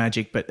fairly low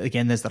magic, but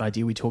again, there's that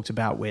idea we talked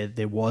about where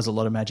there was a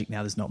lot of magic,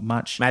 now there's not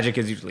much. Magic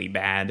is usually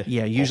bad.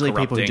 Yeah, usually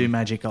people who do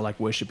magic are like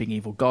worshipping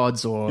evil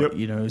gods or,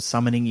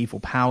 summoning evil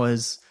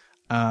powers.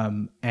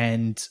 And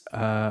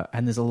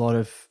there's a lot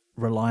of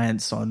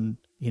reliance on,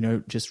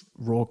 just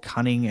raw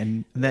cunning,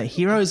 and the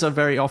heroes are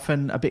very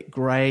often a bit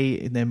grey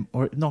in them,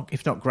 or not,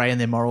 if not grey in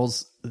their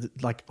morals,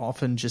 like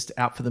often just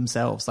out for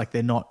themselves. Like,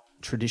 they're not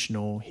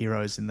traditional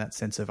heroes in that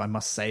sense of, I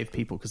must save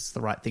people because it's the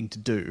right thing to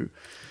do.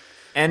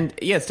 And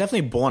yeah, it's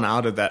definitely born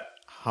out of that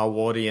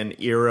Howardian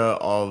era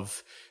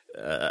of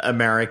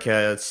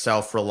America,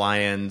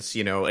 self-reliance,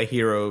 a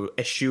hero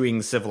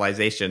eschewing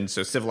civilization.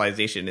 So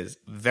civilization is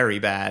very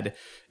bad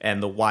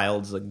and the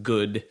wilds are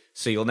good.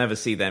 So you'll never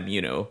see them,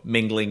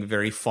 mingling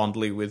very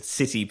fondly with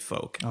city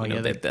folk.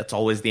 That's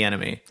always the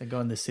enemy. They go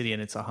in the city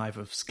and it's a hive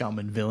of scum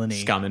and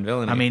villainy.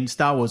 I mean,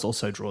 Star Wars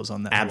also draws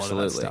on that. Absolutely.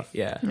 A lot of that stuff.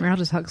 Yeah.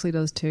 Aldous Huxley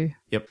does too.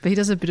 Yep. But he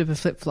does a bit of a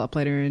flip-flop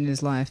later in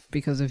his life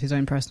because of his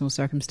own personal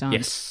circumstance.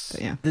 Yes.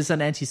 But yeah. There's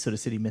an anti-sort of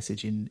city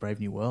message in Brave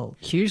New World.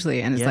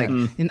 Hugely. And it's like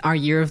in Our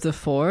Year of the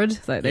Ford,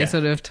 like they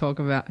sort of talk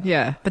about,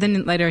 But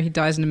then later he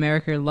dies in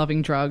America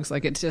loving drugs.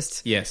 Like, it's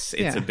just... Yes,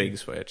 it's a big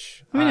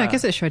switch. I mean, I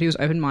guess it showed he was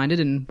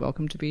open-minded and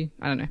welcome to be,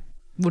 I don't know.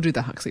 We'll do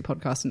the Huxley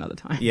podcast another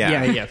time.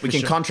 Yeah. We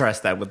can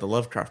contrast that with the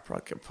Lovecraft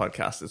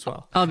podcast as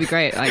well. That'll be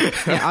great.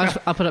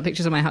 I'll put up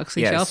pictures of my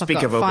Huxley shelf. Speak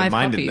I've got of 5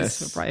 open-mindedness.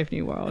 copies of Brave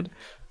New World.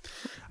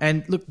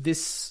 And look,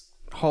 this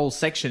whole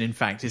section, in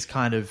fact, is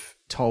kind of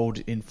told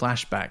in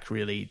flashback,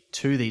 really,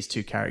 to these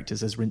two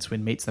characters as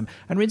Rincewind meets them.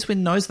 And Rincewind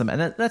knows them.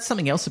 And that's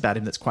something else about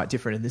him that's quite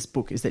different in this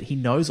book, is that he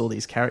knows all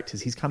these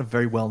characters. He's kind of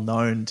very well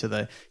known to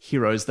the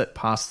heroes that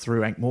pass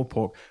through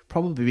Ankh-Morpork,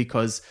 probably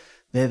because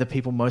they're the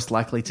people most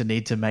likely to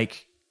need to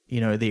make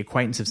the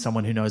acquaintance of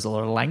someone who knows a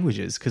lot of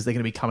languages, because they're going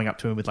to be coming up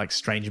to him with like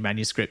strange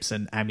manuscripts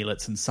and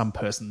amulets and some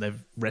person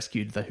they've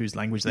rescued whose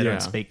language they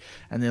don't speak.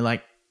 And they're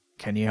like,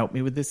 can you help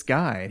me with this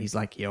guy? And he's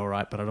like, yeah, all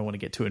right, but I don't want to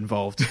get too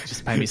involved.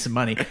 Just pay me some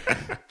money.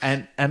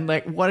 And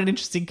like, what an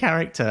interesting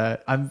character.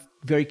 I'm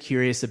very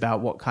curious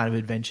about what kind of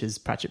adventures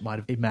Pratchett might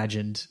have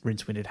imagined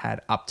Rincewind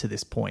had up to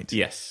this point.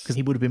 Yes. Because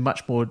he would have been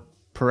much more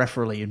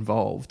peripherally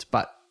involved,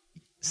 but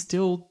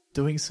still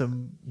doing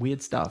some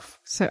weird stuff.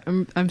 So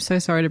I'm so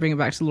sorry to bring it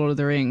back to Lord of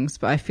the Rings,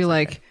 but I feel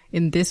like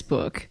in this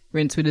book,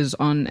 Rincewind is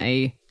on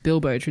a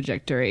Bilbo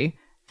trajectory,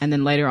 and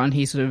then later on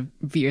he sort of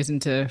veers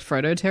into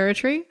Frodo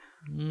territory.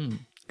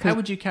 How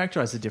would you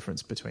characterize the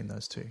difference between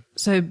those two?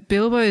 So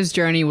Bilbo's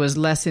journey was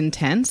less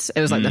intense.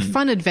 It was like the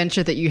fun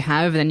adventure that you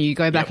have, and then you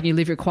go back and you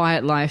live your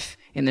quiet life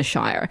in the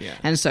Shire. Yeah.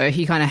 And so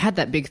he kind of had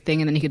that big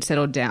thing, and then he could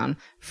settle down.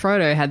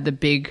 Frodo had the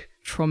big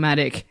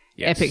traumatic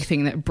epic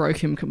thing that broke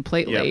him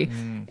completely.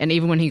 And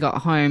even when he got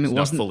home, it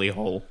wasn't fully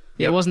whole.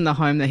 It wasn't the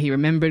home that he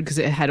remembered, because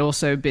it had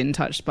also been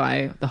touched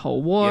by the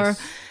whole war.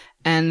 Yes.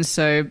 And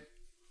so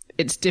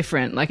it's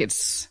different. Like,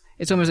 it's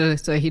almost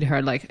as though he'd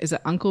heard, like, is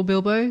it Uncle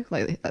Bilbo?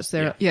 Like, that's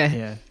their...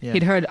 Yeah.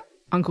 He'd heard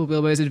Uncle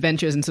Bilbo's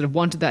adventures and sort of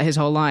wanted that his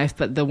whole life,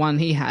 but the one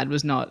he had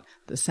was not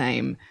the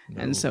same.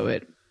 No. And so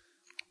it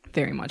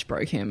very much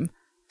broke him.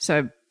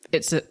 So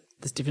there's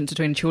difference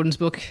between a children's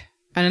book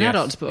and an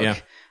adult's book. Yeah.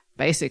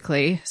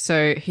 Basically.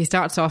 So he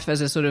starts off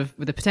as a sort of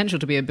with the potential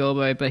to be a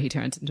Bilbo, but he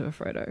turns into a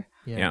Frodo.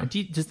 Yeah. Do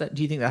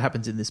you think that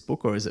happens in this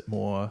book, or is it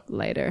more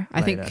later?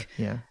 I think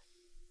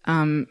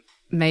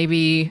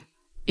maybe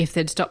if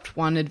they'd stopped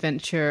one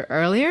adventure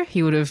earlier,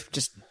 he would have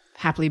just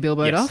happily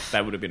Bilbo'd off.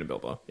 That would have been a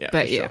Bilbo. Yeah.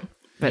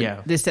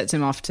 But this sets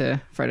him off to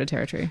Frodo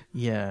territory.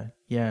 Yeah.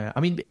 I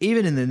mean,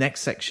 even in the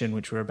next section,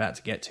 which we're about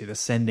to get to, the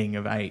Sending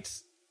of Eight,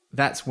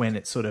 that's when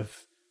it sort of,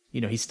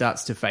 he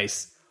starts to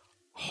face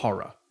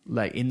horror.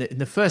 Like in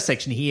the first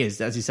section, he is,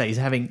 as you say, he's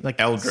having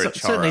like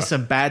certainly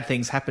some bad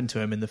things happen to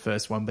him in the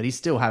first one, but he's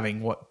still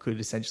having what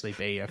could essentially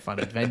be a fun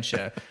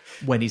adventure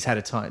when he's had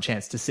a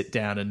chance to sit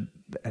down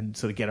and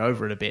sort of get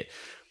over it a bit.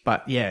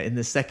 But yeah, in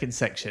the second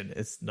section,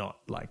 it's not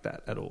like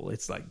that at all.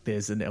 It's like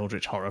there's an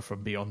eldritch horror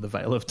from beyond the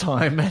veil of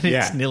time, and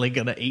it's nearly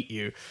going to eat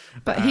you.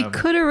 But he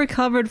could have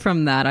recovered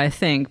from that, I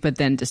think, but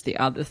then just the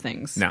other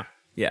things. No.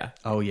 Yeah.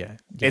 Oh, yeah.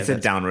 It's a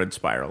downward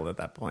spiral at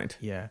that point.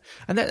 Yeah.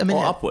 And that, I mean,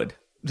 Or upward.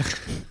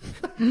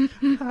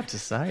 hard to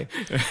say.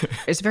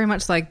 It's very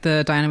much like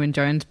the Diana Wynne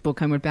Jones book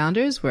Homeward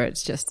Bounders, where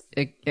it's just,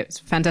 it's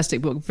a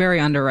fantastic book, very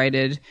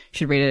underrated. You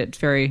should read it. It's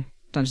very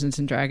Dungeons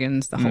and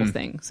Dragons, the whole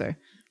thing. So,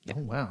 Oh,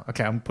 wow.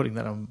 Okay, I'm putting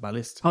that on my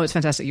list. oh, it's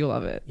fantastic. You'll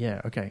love it.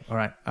 Yeah, okay. All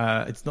right.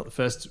 It's not the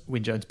first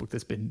Wynne Jones book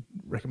that's been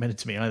recommended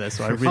to me either,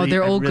 so I really,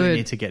 they're all I really good.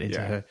 need to get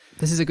into her.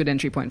 This is a good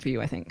entry point for you,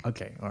 I think.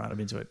 Okay, all right, I'm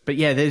into it. But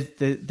yeah,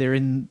 they're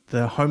in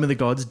the home of the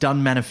gods,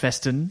 Dun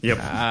Manifestin.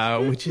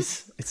 Yep. Which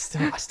is,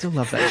 I still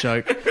love that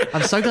joke.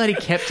 I'm so glad he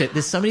kept it.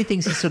 There's so many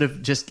things he sort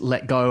of just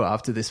let go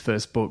after this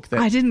first book.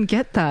 That, I didn't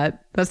get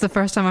that. That's the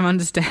first time I'm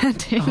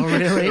understanding. oh,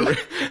 really?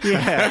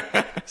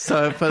 Yeah.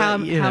 So, for, How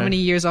you know, many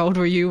years old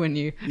were you when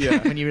you...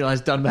 when you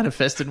realised Dun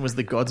Manifestin was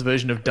the gods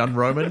version of Dun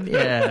Roman.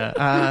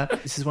 Yeah.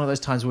 This is one of those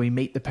times where we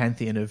meet the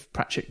pantheon of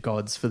Pratchett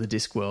gods for the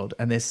Discworld,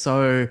 and they're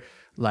so,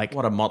 like...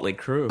 What a motley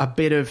crew. A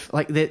bit of,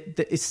 like, they're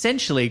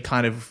essentially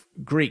kind of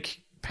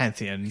Greek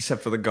pantheon.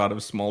 Except for the god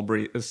of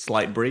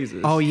slight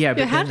breezes. Oh, yeah. Yeah,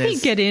 But how then did he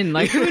there's- get in?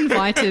 Like, who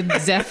invited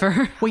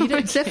Zephyr? Well, you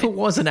know, Zephyr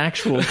was an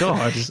actual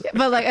god.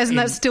 But, like, isn't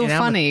that still in our-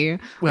 funny?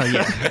 Well,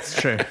 yeah, that's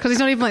true. Because he's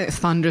not even like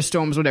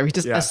thunderstorms or whatever. He's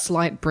just Yeah. a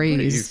slight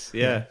breeze.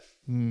 Yeah.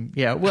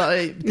 Yeah, well,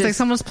 It's like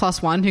someone's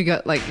 +1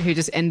 who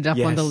just ended up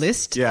on the Yes.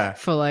 list Yeah.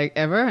 for like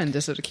ever and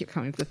just sort of keep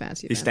coming to the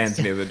fancy He events. stands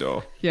near the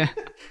door. Yeah.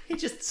 he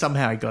just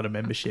somehow got a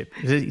membership.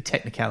 It's a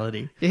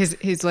technicality.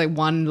 He's like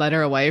one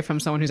letter away from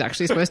someone who's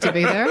actually supposed to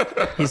be there.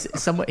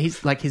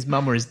 He's like his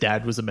mum or his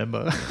dad was a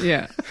member.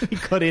 Yeah. he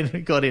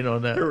got in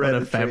on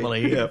a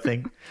family Yep.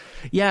 thing.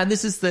 Yeah, and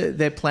this is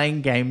they're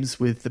playing games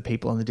with the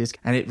people on the disc,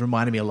 and it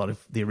reminded me a lot of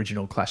the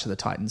original Clash of the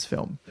Titans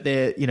film.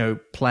 They're,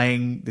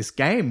 playing this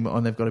game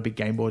on, they've got a big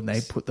game board and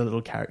they put the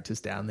little characters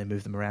down, they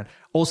move them around.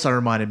 Also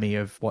reminded me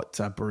of what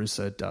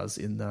Barusa does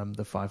in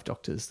the Five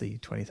Doctors, the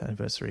 20th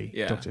anniversary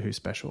Doctor Who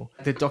special.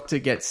 The Doctor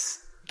gets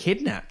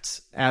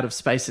kidnapped out of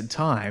space and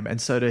time, and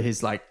so do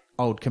his like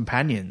old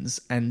companions,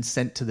 and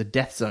sent to the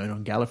death zone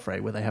on Gallifrey,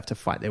 where they have to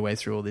fight their way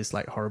through all these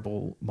like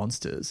horrible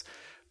monsters,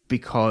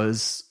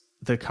 because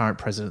the current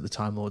president of the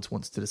Time Lords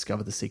wants to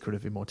discover the secret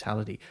of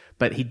immortality.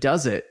 But he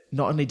does it,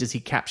 not only does he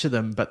capture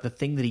them, but the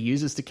thing that he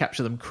uses to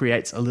capture them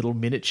creates a little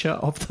miniature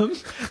of them,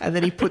 and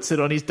then he puts it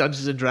on his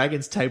Dungeons and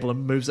Dragons table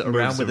and moves it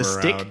around with a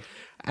stick.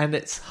 And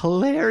it's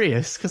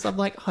hilarious, because I'm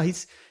like, oh,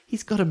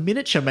 he's got a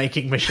miniature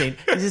making machine.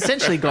 He's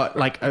essentially got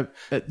like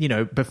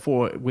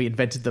before we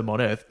invented them on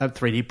Earth, a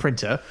 3D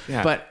printer.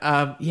 Yeah. But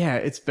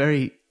it's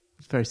very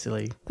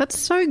silly. That's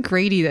so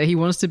greedy that he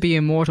wants to be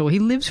immortal. He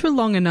lives for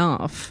long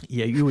enough.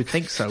 Yeah, you would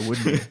think so,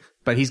 wouldn't you?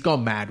 But he's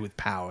gone mad with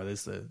power.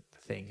 There's the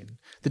thing. And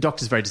the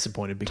Doctor's very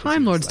disappointed because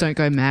Time he was Lords don't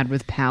go mad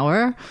with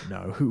power.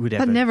 No, who would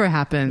ever? That never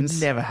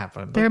happens. Never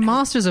happened. They're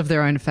masters of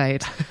their own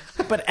fate.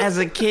 But as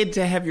a kid,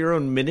 to have your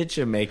own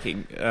miniature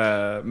making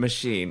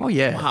machine. Oh,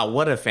 yeah. Wow,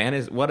 what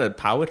what a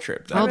power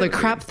trip. that All the would be.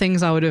 crap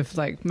things I would have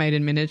like made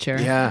in miniature.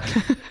 Yeah.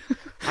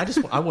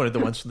 I wanted the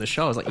ones from the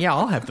show. I was like, yeah,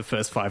 I'll have the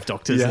first 5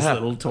 Doctors as Yeah.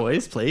 little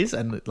toys, please,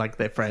 and like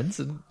their friends.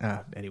 And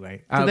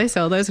anyway, Do they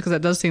sell those? Because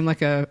that does seem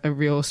like a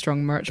real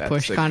strong merch That's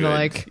push, a kind of good-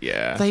 like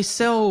Yeah. they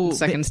sell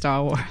second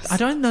Star Wars. I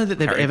don't know that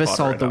they've Harry ever Potter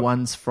sold it the up.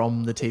 ones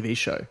from the TV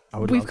show. I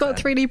would. We've love got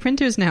that. 3D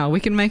printers now. We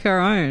can make our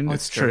own.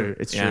 It's true.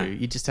 It's Yeah. true.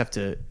 You just have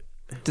to.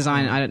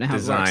 Design. I don't know how it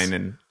Design works.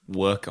 and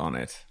work on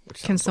it. Which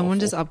Can sounds someone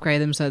awful. just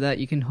upgrade them so that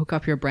you can hook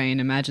up your brain,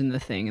 imagine the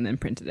thing, and then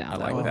print it out? I That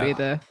like would that. be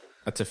the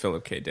That's a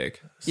Philip K. Dick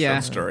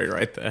Yeah. story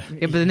right there.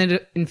 yeah. But then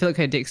in Philip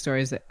K. Dick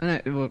stories,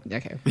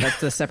 okay,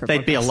 that's a separate.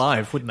 They'd be podcast.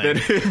 alive, wouldn't they?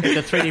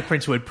 The 3D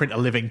printer would print a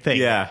living thing.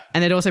 Yeah.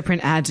 And they'd also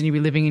print ads, and you'd be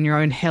living in your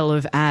own hell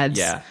of ads.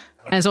 Yeah.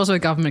 And it's also a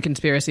government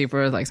conspiracy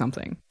for like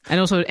something, and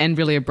also it'd end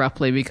really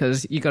abruptly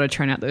because you got to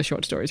churn out those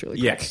short stories really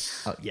quick.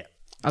 Yes. Oh, yeah.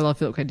 I love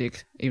Philip K.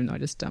 Dick, even though I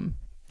just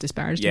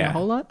disparaged him Yeah. a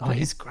whole lot. Oh, But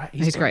he's great.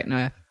 He's great.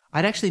 No,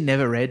 I'd actually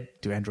never read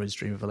Do Androids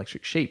Dream of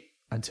Electric Sheep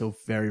until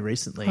very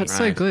recently. that's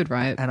so Right. good,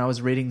 right? And I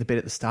was reading the bit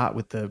at the start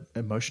with the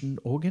emotion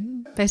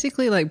organ.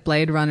 Basically, like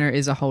Blade Runner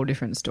is a whole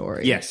different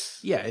story. Yes.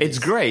 Yeah, it It's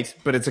is. great,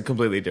 but it's a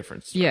completely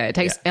different story. Yeah, it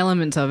takes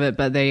elements of it,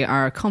 but they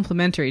are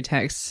complementary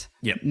texts,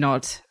 Yep.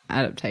 not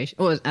adaptation.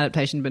 Or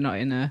adaptation, but not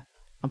in a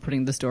I'm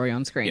putting the story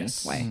on screen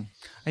Yes. way.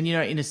 And,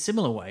 in a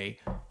similar way,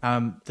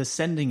 the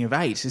Sending of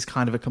Eight is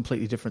kind of a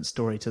completely different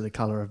story to The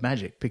Colour of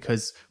Magic,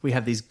 because we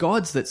have these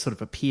gods that sort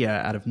of appear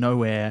out of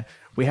nowhere.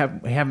 We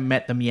haven't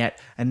met them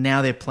yet, and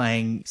now they're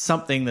playing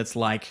something that's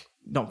like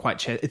not quite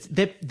chess.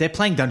 They're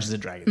playing Dungeons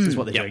and Dragons is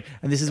what they're doing.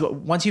 And this is what,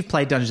 once you've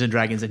played Dungeons and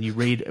Dragons and you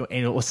read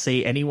or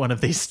see any one of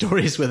these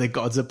stories where the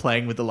gods are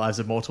playing with the lives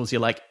of mortals, you're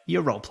like,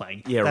 you're role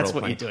playing. Yeah, that's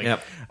what role-playing. you're doing.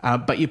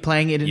 Yep. But you're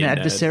playing it in You an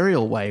nerd.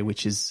 adversarial way,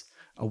 which is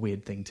a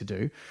weird thing to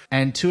do.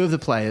 And 2 of the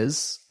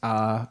players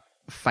are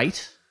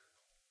Fate,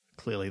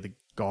 clearly the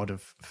god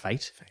of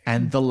fate,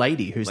 and the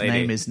lady whose Lady.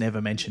 name is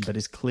never mentioned but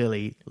is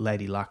clearly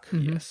Lady Luck.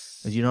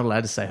 Yes. You're not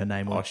allowed to say her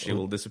name, Or she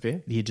will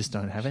disappear. you just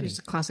don't have any. She's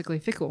classically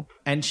fickle.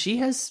 And she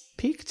has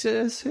picked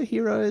as her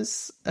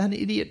heroes an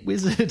idiot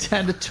wizard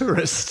and a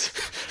tourist.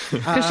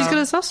 Because she's got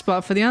a soft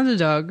spot for the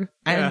underdog.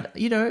 And,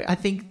 I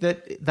think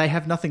that they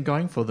have nothing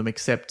going for them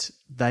except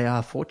they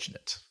are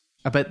fortunate.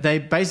 But they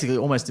basically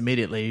almost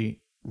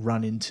immediately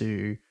run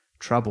into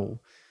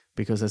trouble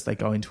because as they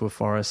go into a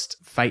forest,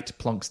 Fate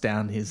plonks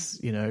down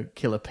his,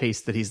 killer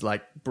piece that he's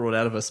like brought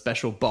out of a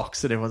special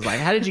box, and everyone's like,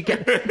 how did you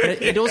get...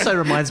 It also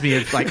reminds me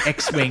of like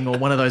X-Wing or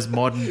one of those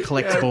modern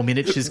collectible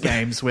miniatures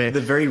games where... The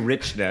very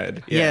rich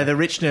nerd. Yeah, the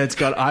rich nerd's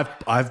got,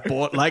 I've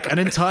bought like an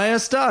entire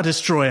Star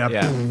Destroyer.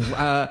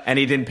 Yeah. And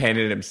he didn't paint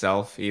it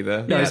himself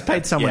either. No, he's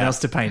paid someone Yeah. else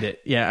to paint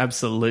it. Yeah,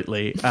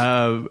 absolutely.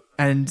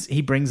 And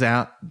he brings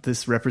out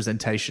this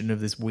representation of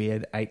this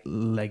weird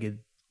 8-legged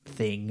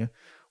thing,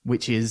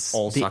 which is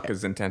All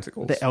suckers and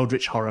tentacles. the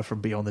eldritch horror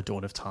from Beyond the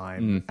Dawn of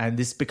Time. And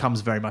this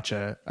becomes very much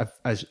a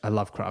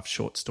Lovecraft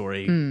short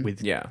story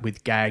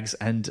with gags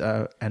and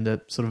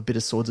a sort of bit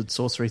of swords and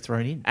sorcery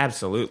thrown in.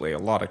 Absolutely. A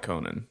lot of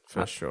Conan,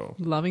 for sure.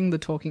 Loving the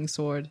talking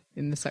sword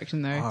in this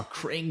section, though. Oh,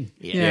 Kring.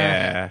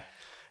 Yeah.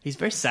 He's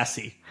very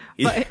sassy.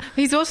 But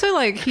he's also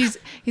like, he's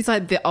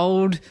like the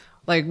old...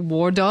 like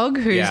war dog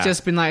who's Yeah.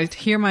 just been like,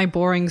 hear my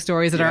boring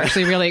stories that are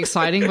actually really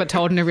exciting but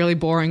told in a really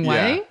boring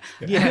way.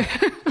 Yeah.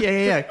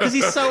 Because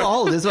he's so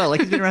old as well. Like,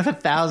 he's been around for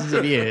thousands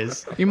of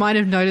years. You might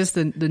have noticed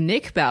the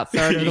nick about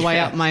third of the way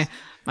up my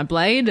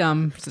blade.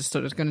 Just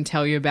sort of going to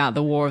tell you about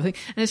the war thing.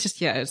 And it's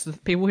just, it's the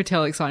people who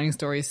tell exciting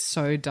stories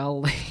so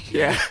dully.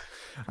 Yeah.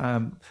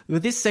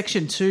 With this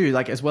section too,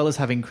 like as well as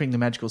having Kring the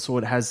Magical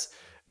Sword,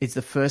 it's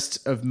the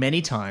first of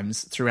many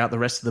times throughout the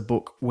rest of the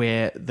book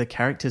where the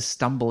characters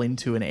stumble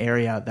into an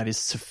area that is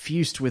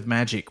suffused with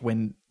magic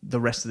when the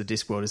rest of the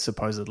Discworld is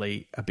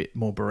supposedly a bit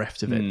more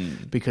bereft of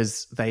it,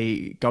 because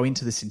they go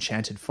into this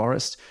enchanted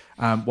forest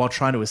while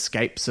trying to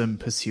escape some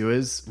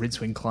pursuers.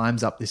 Rincewind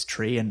climbs up this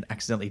tree and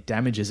accidentally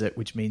damages it,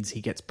 which means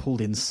he gets pulled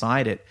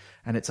inside it,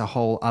 and it's a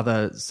whole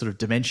other sort of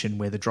dimension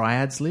where the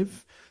Dryads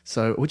live.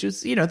 So, which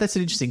is, that's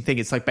an interesting thing.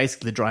 It's like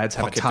basically the Dryads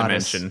have Pocket a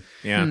TARDIS. dimension.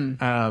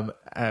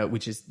 Yeah.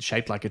 Which is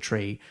shaped like a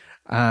tree.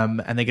 And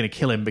they're going to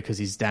kill him because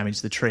he's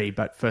damaged the tree.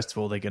 But first of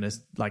all, they're going to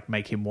like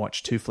make him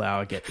watch Two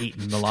Flower get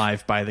eaten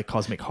alive by the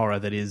cosmic horror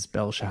that is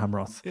Bel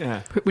Shahamroth.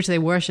 Yeah. Which they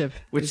worship.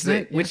 Which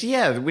isn't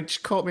it?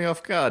 which caught me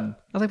off guard. I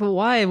was like, but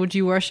why would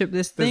you worship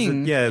this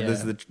thing?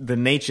 There's the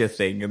nature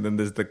thing, and then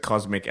there's the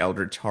cosmic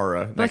eldritch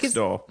horror Like next it's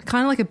door.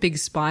 kind of like a big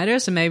spider,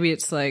 so maybe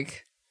it's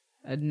like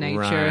a nature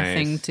Right.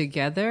 thing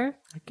together.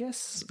 I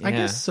guess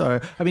Yeah.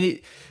 so. I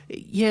mean,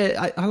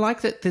 I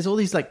like that there's all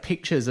these like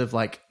pictures of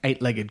like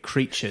 8-legged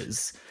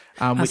creatures.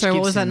 Which Sorry, what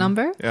gives was that him,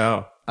 number?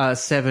 Oh.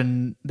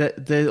 7. There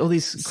are all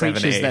these 7,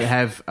 creatures 8. that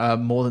have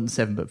more than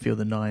 7 but fewer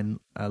than 9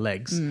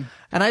 legs. And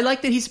I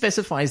like that he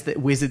specifies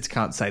that wizards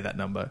can't say that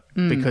number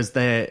because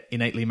they're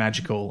innately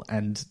magical,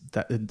 and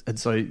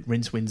so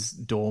Rincewind's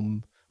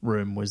dorm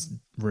room was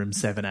room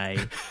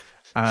 7A.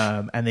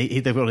 And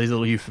they've got these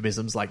little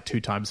euphemisms like 2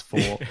 times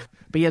 4.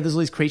 But there's all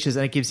these creatures,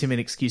 and it gives him an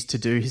excuse to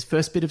do his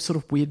first bit of sort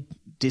of weird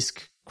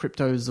disc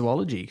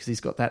cryptozoology, because he's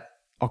got that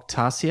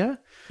Octasia,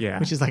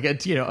 which is like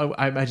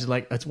I imagine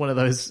like it's one of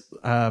those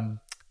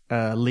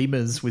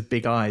lemurs with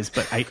big eyes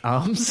but 8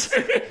 arms.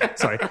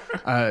 Sorry,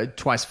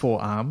 twice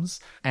 4 arms,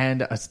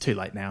 and it's too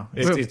late now.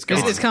 It's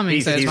gone. It's coming,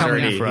 He's, so it's he's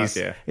coming already, up for he's,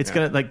 yeah. It's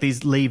gonna like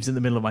these leaves in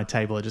the middle of my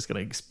table are just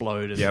gonna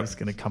explode and it's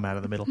gonna come out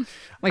of the middle,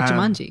 Like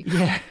Jumanji.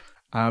 Yeah.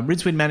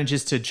 Rincewind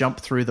manages to jump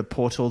through the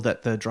portal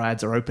that the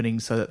Dryads are opening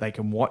so that they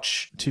can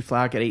watch Two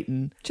Flower get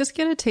eaten. Just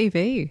get a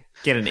TV.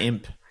 Get an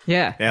imp.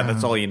 Yeah. Yeah,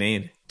 that's all you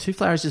need. Two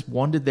Flowers just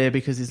wandered there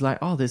because he's like,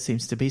 oh, there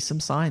seems to be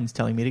some signs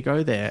telling me to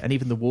go there. And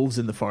even the wolves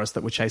in the forest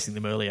that were chasing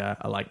them earlier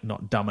are like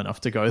not dumb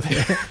enough to go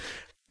there.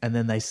 And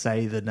then they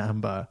say the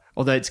number.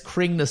 Although it's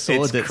Kring the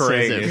sword It's that Kring.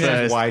 says it It's like,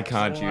 first. why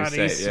can't you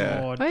say it?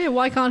 Yeah. Oh yeah,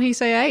 why can't he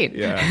say 8?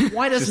 Yeah.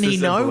 Why doesn't Just he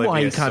this know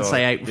why he oblivious can't sword.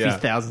 say 8 if Yeah.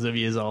 he's thousands of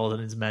years old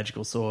and his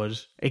magical sword?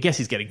 I guess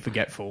he's getting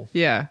forgetful.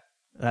 Yeah.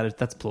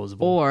 That's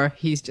plausible. Or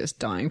he's just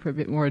dying for a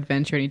bit more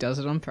adventure and he does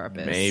it on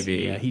purpose. Maybe.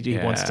 Yeah, he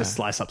wants to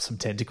slice up some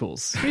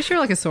tentacles. Pretty sure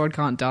like a sword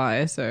can't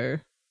die, so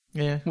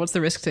Yeah. what's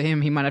the risk to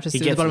him? He might have to sit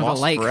at the gets bottom of a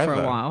lost lake for forever.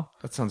 a while.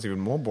 That sounds even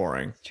more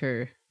boring.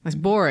 True. It's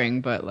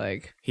boring, but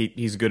like,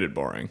 He's good at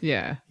boring.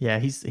 yeah. Yeah,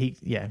 he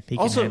can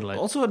Also, handle it.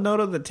 also a note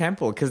on the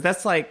temple, because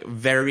that's like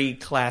very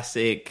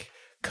classic.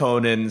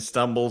 Conan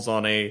stumbles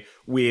on a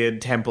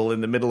weird temple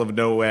in the middle of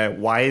nowhere.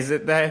 Why is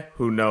it there?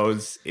 Who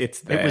knows?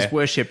 It's there. It was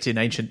worshipped in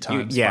ancient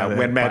times. Yeah, by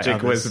when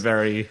magic by was others.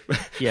 very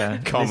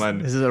common.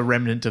 This is a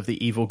remnant of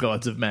the evil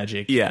gods of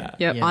magic. Yeah.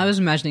 Yeah, Yeah. I was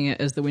imagining it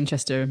as the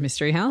Winchester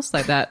Mystery House,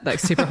 like that, like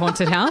super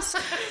haunted house,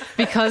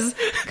 because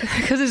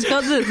it's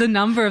got the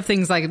number of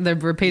things like the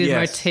repeated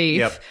Yes, motif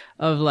yep.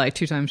 of like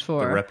 2 times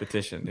 4. The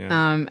repetition.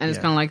 Yeah. And it's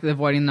kind of like the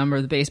avoiding number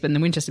of the beast. But in the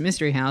Winchester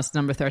Mystery House,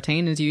 number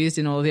 13 is used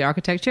in all of the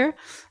architecture.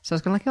 So I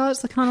was kind of like, oh,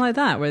 it's kind of like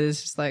that, where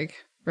there's just like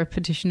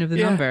repetition of the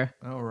number.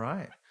 All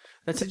right.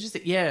 That's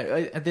interesting.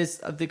 Yeah, there's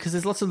because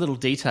there's lots of little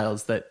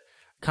details that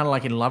kind of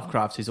like in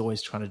Lovecraft, who's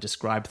always trying to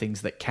describe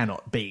things that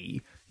cannot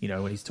be. You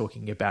know, when he's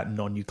talking about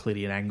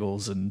non-Euclidean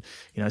angles and,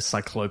 you know,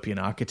 cyclopean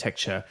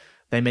architecture,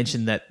 they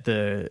mention that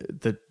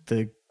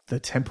the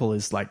temple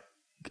is like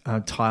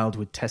tiled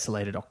with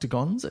tessellated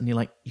octagons, and you're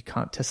like, you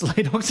can't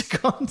tessellate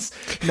octagons,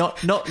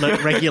 not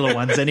like regular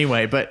ones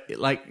anyway. But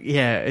like,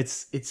 yeah,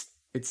 it's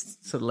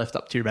sort of left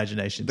up to your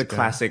imagination. The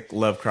classic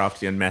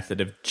Lovecraftian method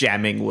of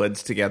jamming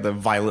words together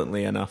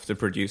violently enough to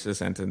produce a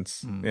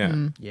sentence.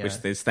 Yeah, which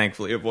is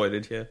thankfully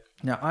avoided here.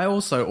 Now, I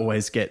also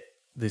always get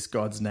this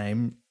god's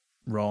name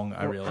wrong.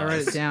 I realize I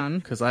wrote it down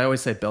because I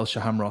always say Bel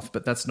Shahamroth,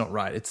 but that's not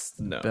right. It's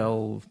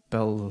Bel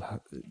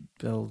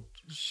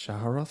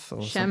Shaharoth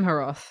or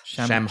Shamharoth.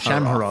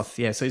 Shamharoth.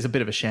 Yeah, so he's a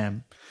bit of a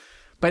sham,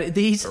 but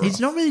he's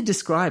not really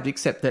described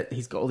except that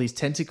he's got all these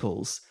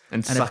tentacles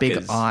and a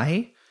big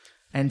eye.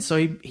 And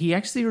so he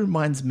actually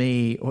reminds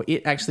me, or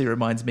it actually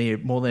reminds me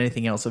more than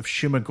anything else, of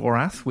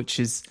Shumagorath, which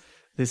is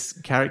this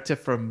character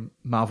from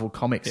Marvel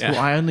Comics, who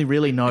I only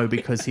really know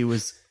because he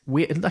was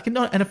weird, like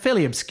a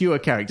fairly obscure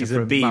character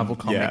from Marvel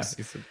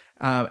Comics.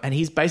 Yeah, and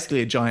he's basically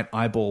a giant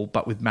eyeball,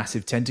 but with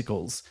massive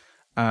tentacles,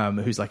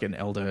 who's like an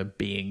elder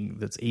being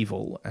that's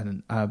evil.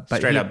 And but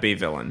straight up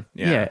B-villain.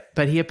 Yeah,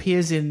 but he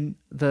appears in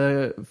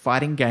the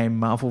fighting game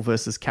Marvel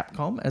vs.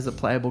 Capcom as a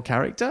playable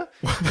character.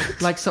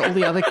 Like, so all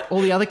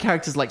the other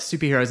characters like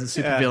superheroes and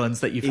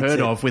supervillains that you've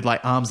heard of with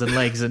like arms and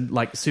legs and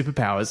like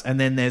superpowers, and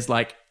then there's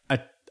like a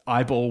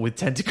eyeball with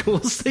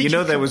tentacles. That you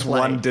know, there was play.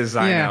 one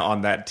designer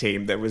on that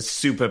team that was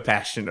super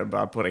passionate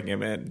about putting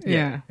him in.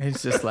 Yeah.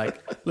 It's just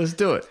like, let's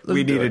do it.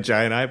 We need a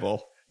giant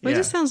eyeball. Well, it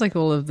just sounds like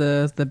all of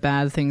the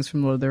bad things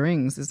from Lord of the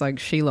Rings. It's like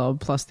Shelob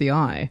plus the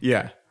eye.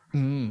 Yeah.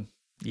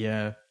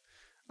 Yeah.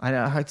 I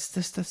know. It's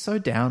just, they're so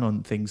down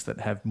on things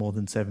that have more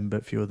than 7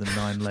 but fewer than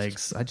 9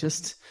 legs.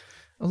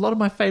 A lot of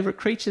my favorite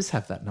creatures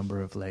have that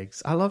number of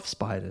legs. I love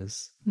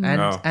spiders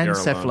and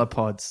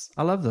cephalopods.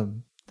 I love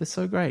them. They're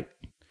so great.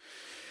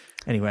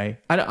 Anyway,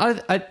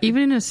 I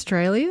even in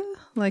Australia,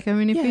 like, I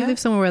mean, if you live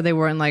somewhere where they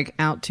weren't like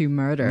out to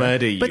murder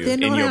you but they're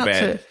not in your out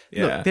bed.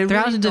 Look, they're really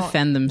out to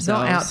defend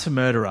themselves. Not out to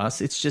murder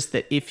us. It's just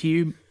that if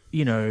you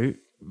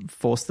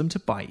force them to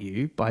bite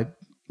you by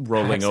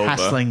rolling over,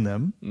 hassling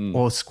them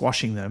or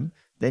squashing them,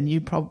 then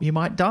you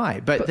might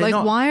die. But like,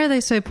 not, why are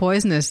they so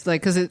poisonous?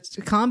 Like, because it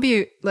can't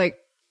be like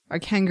a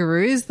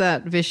kangaroo is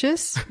that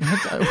vicious?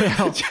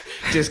 well,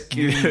 just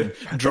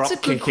drop that's a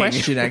good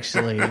question,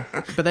 actually.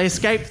 But they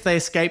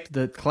escaped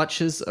the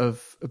clutches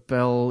of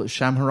Bel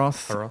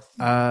Shamharoth,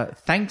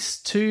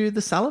 thanks to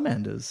the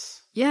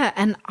salamanders. Yeah,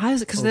 and I was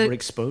because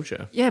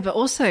overexposure. Yeah, but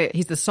also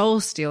he's the soul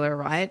stealer,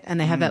 right? And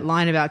they have that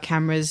line about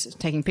cameras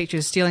taking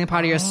pictures, stealing a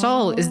part of your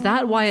soul. Is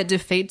that why it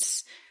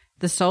defeats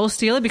the soul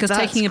stealer? Because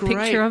That's taking a great.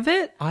 picture of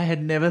it? I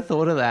had never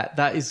thought of that.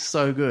 That is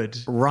so good.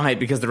 Right,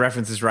 because the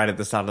reference is right at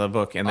the start of the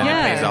book, and then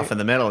it pays off in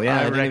the middle.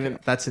 Yeah,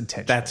 That's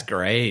intentional. That's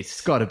great.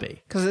 It's got to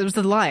be. Because it was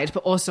the light,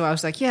 but also I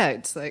was like, yeah,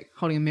 it's like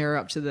holding a mirror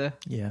up to the...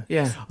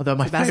 Yeah. Although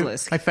my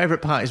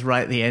favorite part is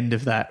right at the end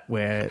of that,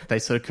 where they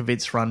sort of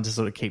convince Run to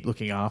sort of keep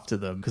looking after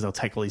them because they'll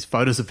take all these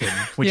photos of him,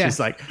 which is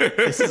like,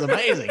 this is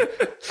amazing.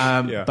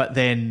 But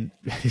then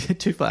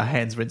Two Flower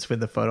Hands Rincewind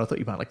the photo. I thought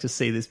you might like to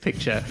see this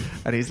picture,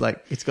 and he's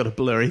like, it's got a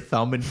blurry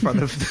thumb in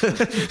front of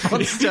the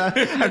monster,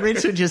 and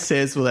Rincewind just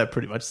says, "Well, that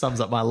pretty much sums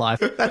up my life."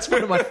 That's my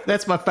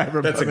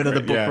favorite moment of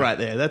the book right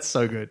there. That's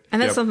so good,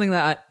 and that's something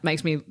that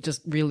makes me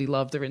just really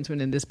love the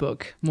Rincewind in this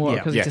book more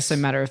because it's just so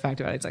matter of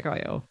fact about it. It's like, oh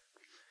yeah,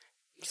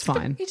 it's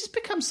fine. He just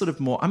becomes sort of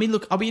more. I mean,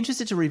 look, I'll be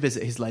interested to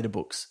revisit his later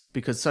books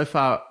because so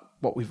far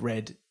what we've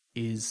read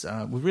is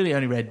we've really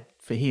only read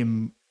for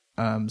him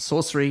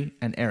Sorcery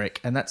and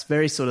Eric, and that's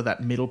very sort of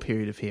that middle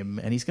period of him,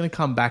 and he's going to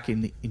come back in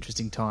the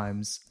interesting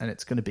times, and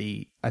it's going to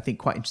be, I think,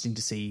 quite interesting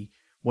to see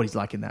what he's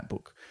like in that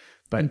book.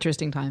 But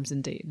interesting times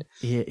indeed.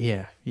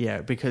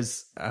 Yeah,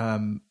 because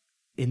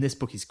in this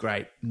book he's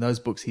great. In those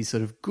books he's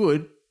sort of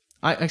good.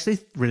 I actually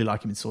really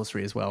like him in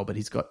Sorcery as well, but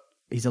he's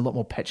a lot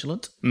more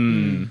petulant.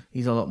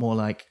 He's a lot more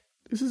like,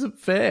 this isn't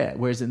fair.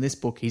 Whereas in this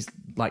book, he's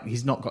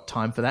not got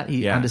time for that.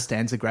 He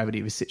understands the gravity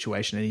of his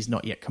situation, and he's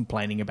not yet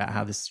complaining about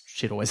how this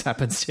shit always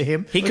happens to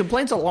him. He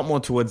complains a lot more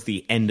towards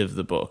the end of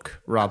the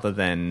book rather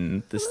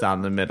than the start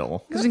and the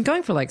middle. Because he's been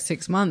going for like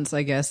 6 months,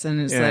 I guess,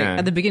 and it's like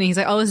at the beginning he's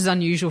like, "Oh, this is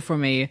unusual for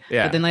me,"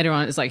 but then later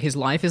on it's like his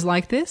life is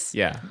like this.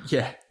 Yeah.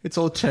 It's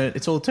all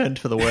turned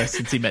for the worse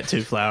since he met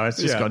Two Flower.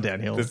 It's just gone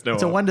downhill.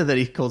 It's a wonder that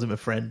he calls him a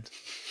friend.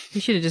 He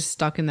should have just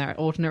stuck in that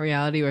alternate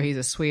reality where he's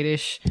a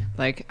Swedish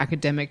like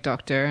academic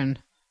doctor, and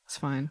it's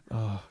fine.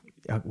 Oh,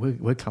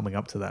 we're coming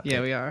up to that.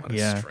 Yeah, we are. What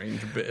a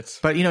strange bit.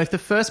 But if the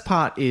first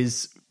part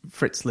is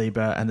Fritz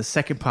Lieber and the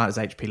second part is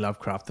H.P.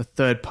 Lovecraft, the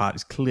third part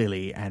is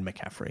clearly Anne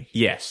McCaffrey.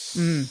 Yes,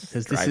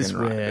 because this is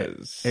where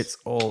it's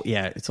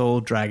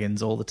all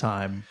dragons all the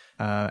time.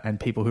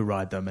 And people who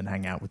ride them and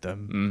hang out with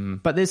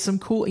them. But there's some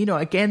cool,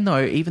 again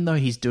though, even though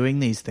he's doing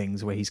these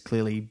things where he's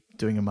clearly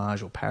doing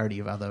homage or parody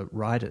of other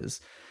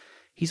writers,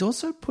 he's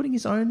also putting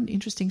his own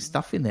interesting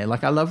stuff in there.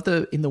 Like I love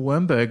in the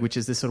Wormberg, which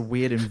is this sort of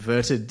weird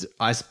inverted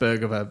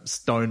iceberg of a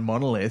stone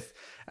monolith,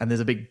 and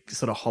there's a big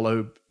sort of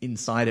hollow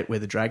inside it where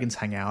the dragons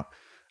hang out.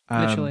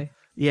 Literally.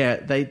 Yeah,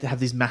 they have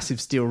these massive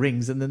steel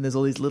rings, and then there's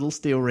all these little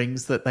steel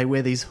rings that they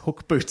wear these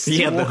hook boots to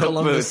Yeah, the walk hook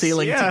along the boots,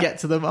 ceiling yeah. to get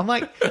to them. I'm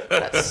like,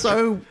 that's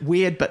so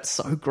weird, but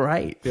so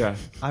great. Yeah.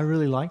 I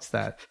really liked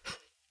that.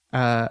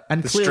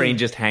 And The clearly-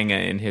 strangest hanger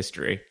in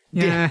history.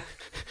 Yeah.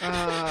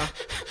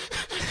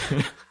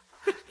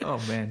 Oh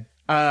man.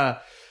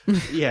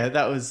 Yeah,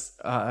 that was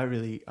I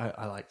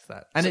liked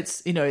that. And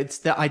it's it's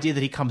the idea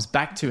that he comes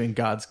back to in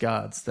Guards,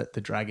 that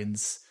the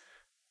dragons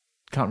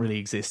can't really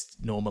exist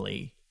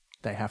normally.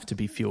 They have to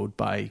be fueled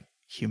by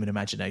human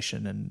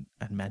imagination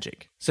and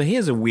magic. So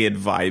here's a weird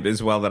vibe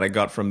as well that I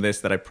got from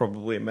this that I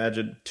probably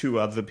imagine 2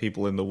 other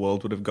people in the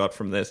world would have got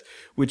from this,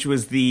 which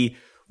was the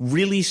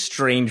really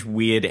strange,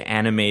 weird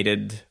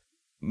animated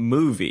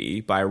movie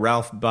by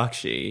Ralph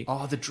Bakshi,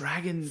 Oh, the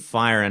dragon.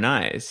 Fire and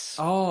Ice.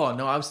 Oh,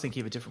 no, I was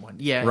thinking of a different one.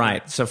 Yeah.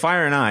 Right. So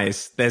Fire and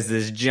Ice, there's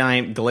this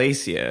giant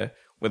glacier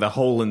with a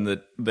hole in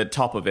the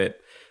top of it,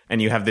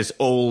 and you have this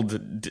old,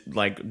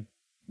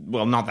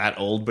 well, not that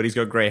old, but he's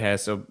got gray hair,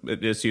 so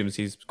it assumes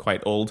he's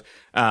quite old.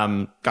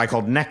 Guy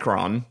called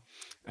Necron,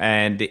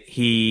 and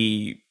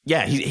he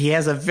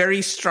has a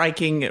very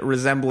striking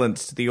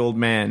resemblance to the old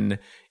man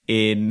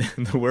in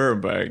the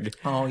Nuremberg.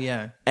 Oh,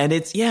 yeah. And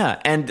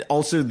and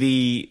also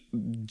the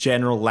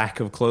general lack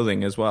of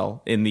clothing as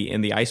well in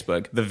the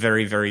iceberg, the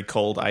very, very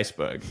cold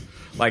iceberg.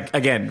 Like,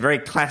 again, very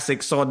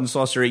classic sword and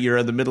sorcery. You're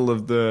in the middle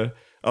of the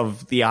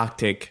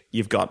Arctic.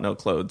 You've got no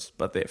clothes,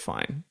 but they're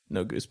fine.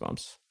 No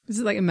goosebumps. Is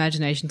it like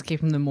imagination to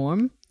keep them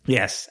warm?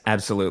 Yes,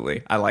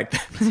 absolutely. I like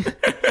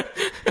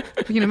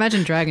that. You can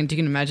imagine dragons. You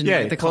can imagine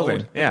the clothing.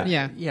 cold. Yeah.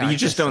 Yeah. Yeah, But I you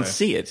just guess don't so.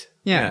 see it.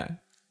 Yeah.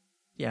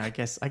 Yeah, I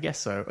guess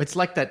so. It's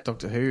like that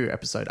Doctor Who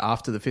episode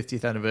after the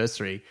 50th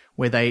anniversary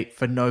where they,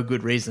 for no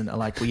good reason, are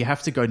like, well, you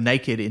have to go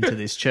naked into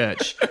this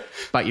church,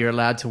 but you're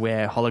allowed to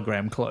wear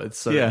hologram clothes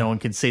so Yeah. that no one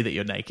can see that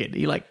you're naked.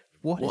 You're like,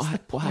 what is the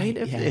point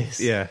of this?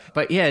 Yeah.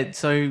 But yeah,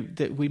 so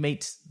we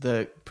meet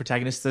the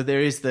protagonist. So there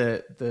is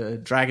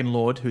the Dragon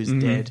Lord who's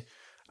dead.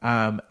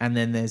 And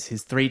then there's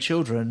his 3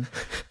 children,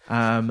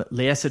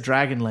 Liesa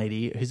Dragon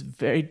Lady, who's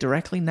very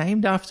directly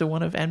named after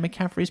one of Anne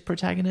McCaffrey's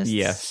protagonists.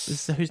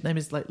 Yes. Whose name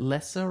is like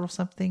Lesser or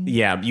something.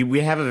 Yeah, we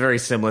have a very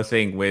similar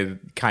thing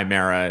with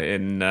Chimera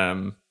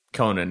in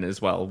Conan as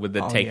well, with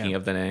the taking yeah.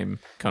 of the name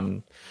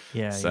Conan.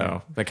 Yeah,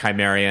 So the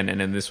Chimerian,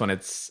 and in this one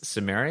it's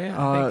Cimmeria,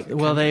 I think.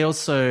 Well, they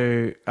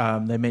also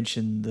they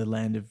mentioned the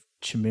land of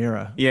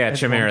Chimera. Yeah, at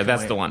Chimera, one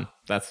that's point. the one.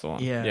 That's the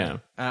one. Yeah,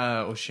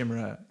 or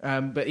Chimera.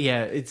 But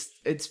yeah,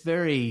 it's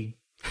very.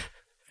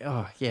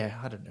 Oh yeah,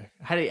 I don't know.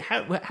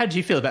 How do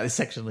you feel about this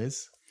section,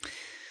 Liz?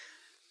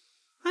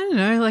 I don't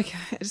know. Like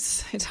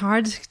it's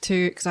hard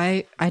to because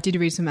I did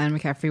read some Anne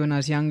McCaffrey when I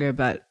was younger,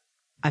 but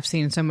I've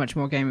seen so much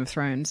more Game of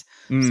Thrones,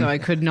 so I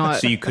could not.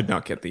 So you could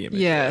not get the image.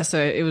 Yeah,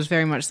 so it was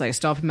very much like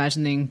stop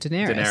imagining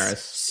Daenerys.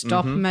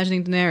 Stop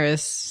imagining Daenerys.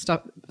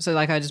 Stop. So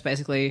like I just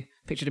basically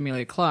pictured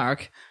Emilia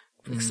Clarke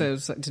because it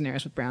was like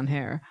Daenerys with brown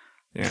hair.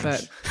 Yeah.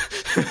 But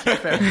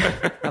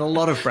And a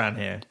lot of brown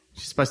hair.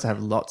 She's supposed to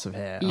have lots of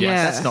hair. I'm like,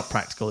 Yeah. that's not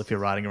practical if you're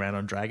riding around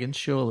on dragons,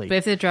 surely.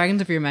 if they're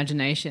dragons of your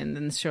imagination,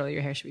 then surely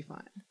your hair should be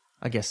fine.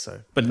 I guess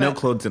so. But no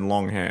clothes and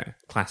long hair.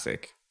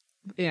 Classic.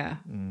 Yeah.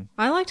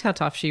 I liked how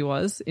tough she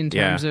was in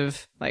terms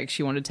of like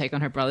she wanted to take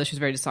on her brother. She was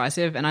very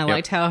decisive, and I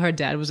liked how her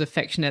dad was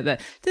affectionate.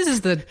 That this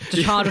is the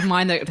child of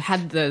mine that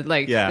had the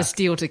the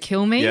steel to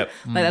kill me. Yep.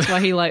 Like that's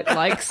why he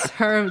likes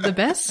her the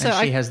best. So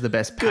And she has the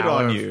best Good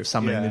power on you. of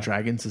summoning Yeah. the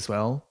dragons as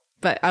well.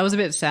 But I was a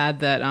bit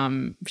sad that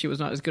she was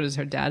not as good as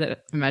her dad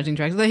at imagining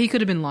dragons. Though he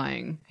could have been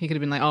lying. He could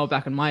have been like, "Oh,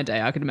 back in my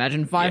day, I could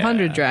imagine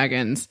 500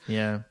 dragons."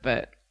 Yeah.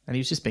 But And he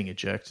was just being a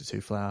jerk to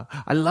Two Flower.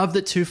 I love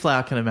that Two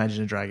Flower can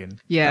imagine a dragon.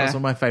 Yeah. That was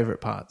one of my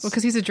favorite parts.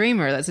 because he's a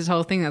dreamer, that's his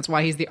whole thing. That's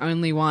why he's the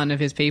only one of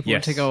his people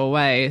Yes. to go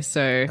away.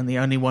 So And the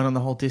only one on the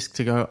whole disc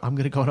to go, I'm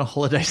going to go on a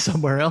holiday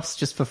somewhere else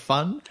just for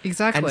fun.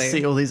 Exactly. And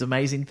see all these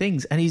amazing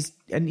things. And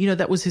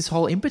that was his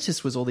whole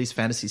impetus, was all these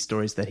fantasy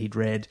stories that he'd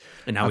read.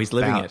 And now he's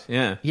living it.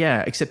 Yeah.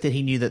 Yeah, except that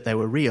he knew that they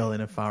were real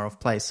in a far off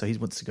place. So he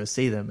wants to go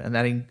see them. And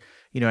and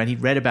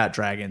he'd read about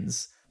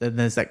dragons. Then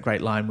there's that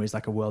great line where he's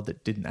like, a world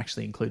that didn't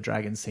actually include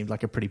dragons seemed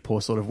like a pretty poor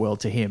sort of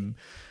world to him.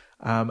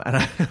 And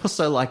I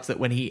also liked that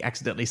when he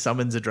accidentally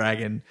summons a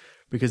dragon,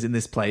 because in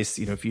this place,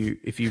 if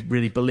you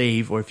really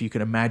believe, or if you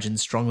can imagine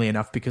strongly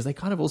enough, because they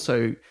kind of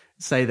also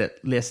say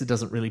that Liesa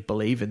doesn't really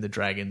believe in the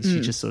dragons. She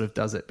just sort of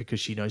does it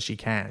because she knows she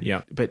can.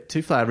 Yeah. But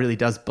Two Flower really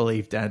does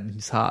believe down in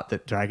his heart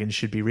that dragons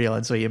should be real.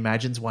 And so he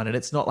imagines one, and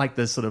it's not like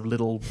the sort of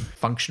little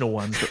functional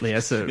ones that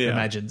Liesa Yeah.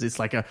 imagines. It's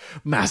like a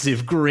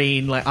massive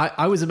green, like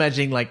I was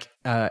imagining like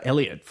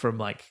Elliot from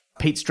like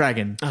Pete's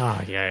Dragon.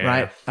 Oh,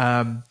 yeah.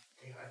 Right.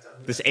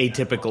 This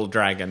atypical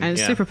dragon. and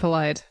it's yeah. super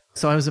polite.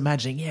 So I was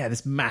imagining,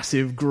 this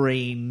massive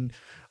green,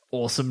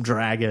 awesome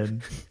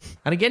dragon.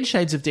 And again,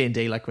 shades of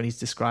D&D, like when he's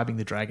describing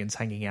the dragons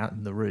hanging out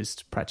in the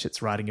roost,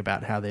 Pratchett's writing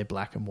about how they're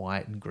black and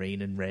white and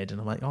green and red.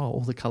 And I'm like,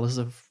 all the colors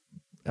of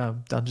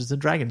Dungeons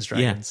and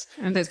Dragons.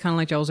 And that's kind of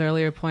like Joel's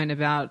earlier point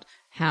about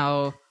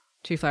how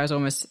Two Flower is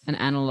almost an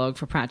analog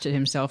for Pratchett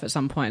himself at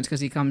some points,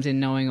 because he comes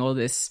in knowing all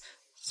this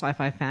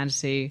sci-fi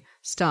fantasy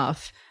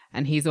stuff.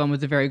 and he's the one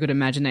with the very good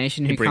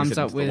imagination who brings comes it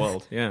up into the with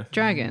world, yeah.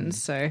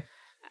 dragons. So,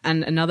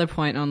 and another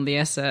point on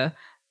Liesa,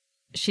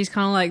 she's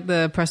kind of like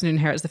the person who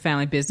inherits the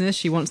family business.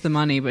 She wants the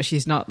money, but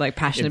she's not like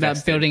passionate about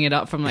Invested. building it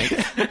up from like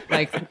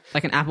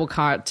like an apple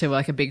cart to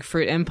like a big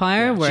fruit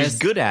empire. Whereas She's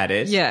good at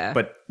it, Yeah.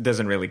 but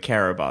doesn't really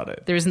care about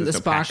it. there isn't There's the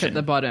no spark passion. at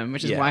the bottom,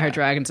 which is why Yeah. her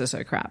dragons are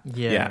so crap.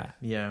 Yeah.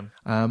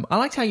 I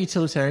liked how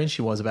utilitarian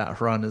she was about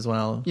Hrun as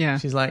well. Yeah.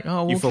 She's like,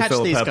 oh, we'll catch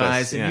fulfill a these purpose,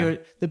 guys, and yeah.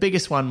 the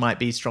biggest one might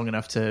be strong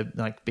enough to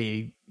like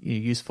be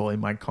useful in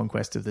my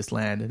conquest of this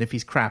land. And if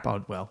he's crap,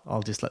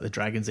 I'll just let the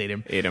dragons eat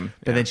him.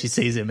 But then she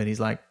sees him, and he's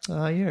like,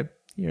 oh,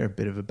 you're a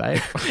bit of a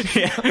babe.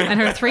 And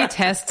her 3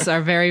 tests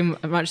are very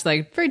much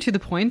like very to the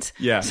point.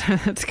 Yeah. So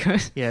that's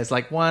good. Yeah, it's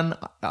like 1,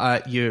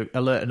 you're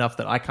alert enough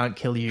that I can't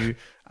kill you.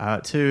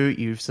 2,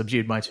 you've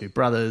subdued my 2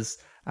 brothers.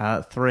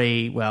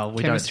 3, well,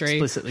 we Chemistry. don't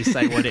explicitly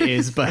say what it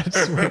is, but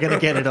we're going to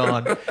get it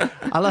on.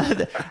 I love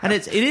it. And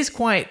it is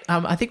quite,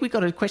 I think we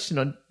got a question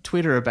on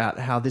Twitter about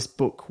how this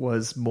book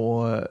was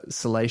more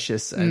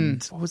salacious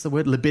and what was the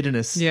word?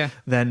 Libidinous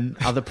than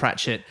other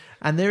Pratchett.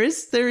 And there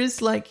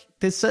is like,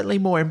 there's certainly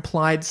more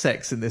implied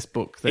sex in this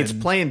book than... It's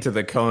playing to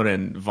the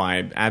Conan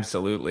vibe,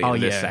 absolutely, in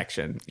this yeah.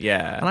 section.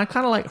 Yeah. And I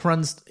kind of like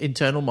Hrun's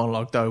internal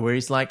monologue, though, where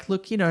he's like,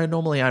 look,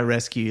 normally I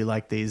rescue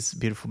like these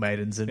beautiful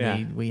maidens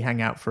and we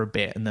hang out for a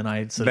bit, and then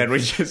I sort Then of we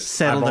just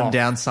settle I'm them off.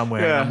 down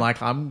somewhere. Yeah. And I'm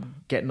like, I'm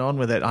getting on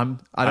with it. I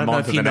don't I'm know on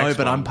if to you the know, next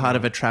but I'm one. part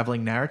of a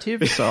traveling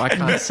narrative, so I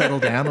can't settle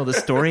down or the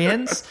story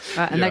ends.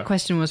 And that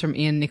question was from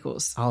Ian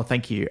Nichols. Oh,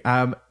 thank you.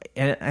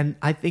 And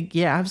I think,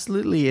 yeah,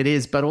 absolutely it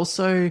is. But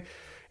also,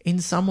 in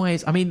some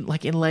ways, I mean,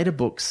 like in later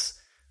books,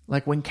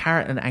 like when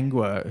Carrot and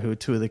Angua, who are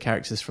 2 of the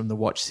characters from the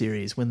Watch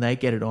series, when they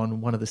get it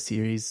on one of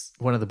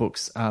the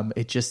books,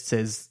 it just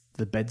says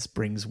the bed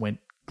springs went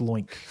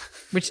gloink.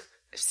 Which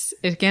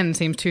again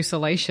seems too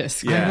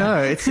salacious. Yeah. I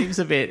know, it seems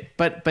a bit,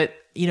 but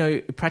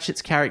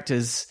Pratchett's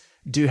characters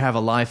do have a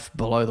life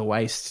below the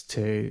waist,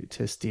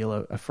 to steal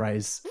a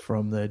phrase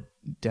from the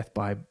Death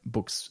by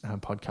Books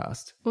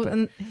podcast. Well,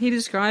 and he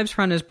describes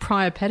Hrun as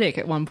priapetic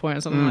at one point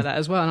or something like that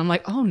as well. And I'm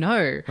like, oh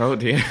no, Oh,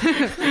 dear.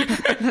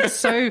 that's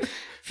so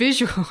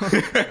visual.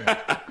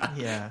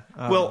 Yeah.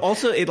 Well,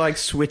 also it like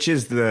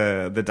switches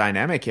the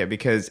dynamic here,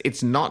 because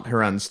it's not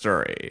Hrun's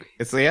story;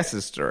 it's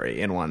Liesa's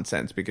story in one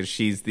sense, because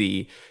she's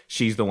the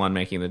one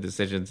making the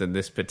decisions in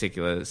this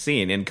particular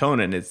scene. In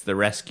Conan, it's the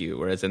rescue,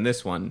 whereas in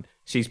this one,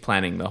 she's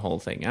planning the whole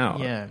thing out.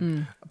 Yeah.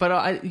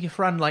 But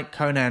Hrun, like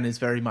Conan, is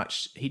very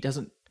much, he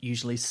doesn't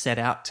usually set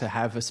out to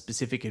have a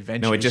specific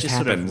adventure. No, it He's just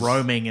sort of happens.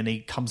 roaming, and he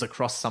comes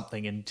across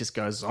something and just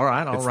goes, all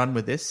right, I'll run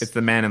with this. It's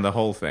the man in the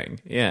whole thing.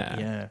 Yeah.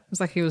 Yeah.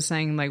 It's like he was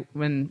saying, like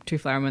when Two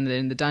Flower, when they're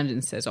in the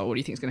dungeon, says, "Oh, what do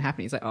you think is going to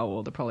happen?" He's like, "Oh,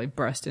 well, they'll probably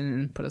burst in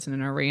and put us in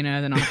an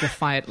arena. Then I'll have to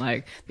fight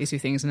like these 2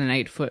 things and an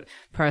 8-foot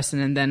person,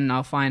 and then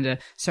I'll find a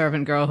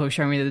servant girl who'll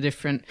show me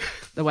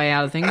the way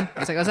out of the thing."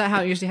 It's like, "Is that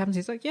how it usually happens?"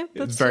 He's like, "Yeah,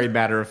 that's It's very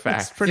matter of fact.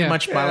 That's pretty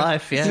much my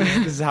life, yeah.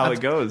 This is how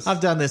it goes.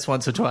 I've done this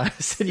once or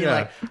twice, and you're Yeah.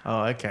 like,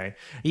 oh, okay.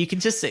 You can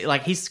just see,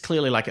 like, he's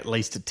clearly like at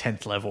least a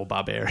 10th level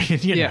barbarian,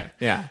 you know?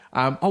 Yeah.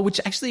 Yeah.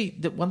 Which actually,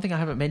 the one thing I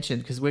haven't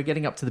mentioned, because we're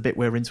getting up to the bit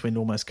where Rincewind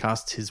almost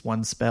casts his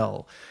one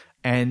spell,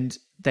 and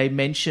they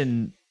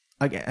mention,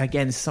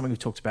 again, this is something we've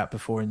talked about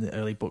before in the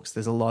early books,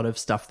 there's a lot of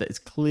stuff that is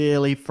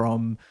clearly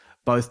from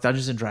both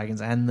Dungeons and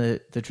Dragons and the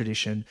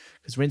tradition,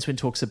 because Rincewind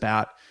talks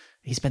about,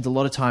 he spends a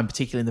lot of time,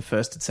 particularly in the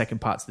first and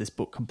second parts of this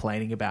book,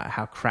 complaining about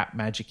how crap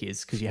magic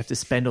is, because you have to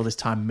spend all this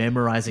time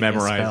memorizing your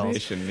spells.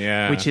 Memorization,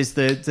 yeah. Which is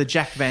the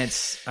Jack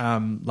Vance,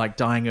 like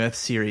Dying Earth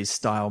series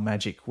style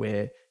magic,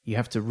 where you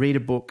have to read a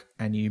book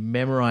and you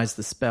memorize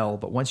the spell,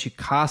 but once you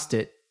cast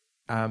it,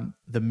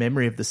 the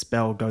memory of the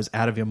spell goes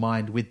out of your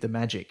mind with the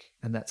magic,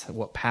 and that's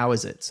what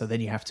powers it. So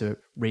then you have to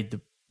read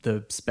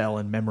the spell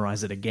and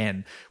memorize it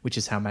again, which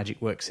is how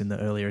magic works in the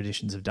earlier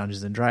editions of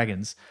Dungeons and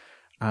Dragons.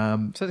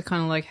 So it's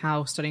kind of like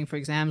how studying for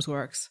exams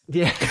works.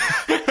 Yeah.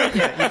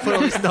 Yeah, you put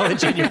all this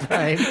knowledge in your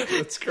brain.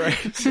 That's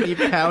great. You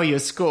power your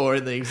score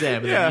in the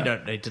exam, and then you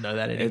don't need to know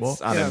that anymore.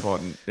 It's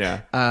unimportant.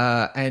 Yeah.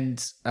 And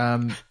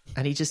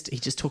he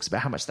just talks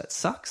about how much that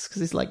sucks,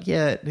 because he's like,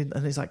 yeah,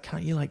 and he's like,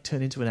 can't you like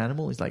turn into an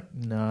animal? He's like,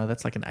 no,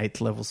 that's like an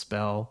 8th level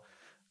spell.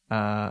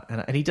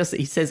 And he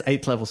says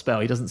 8th level spell.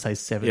 He doesn't say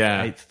 7th,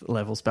 8th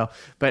level spell.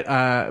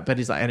 But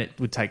he's like, and it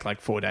would take like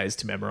 4 days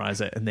to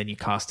memorize it, and then you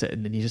cast it,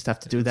 and then you just have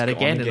to do that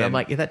again. And I'm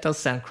like, yeah, that does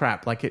sound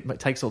crap. Like it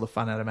takes all the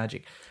fun out of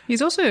magic.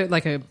 He's also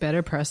like a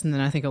better person than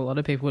I think a lot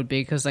of people would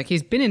be, because like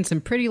he's been in some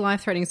pretty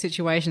life-threatening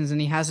situations,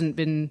 and he hasn't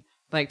been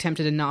like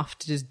tempted enough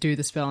to just do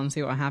the spell and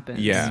see what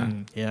happens. Yeah.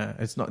 Yeah,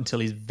 it's not until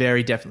he's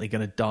very definitely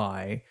going to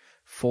die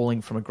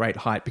falling from a great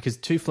height, because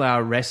Two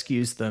Flower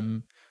rescues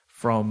them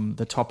from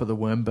the top of the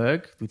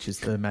Wormberg, which is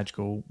the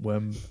magical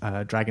worm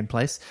dragon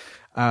place,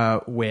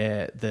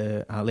 where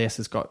the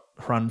Liesa's got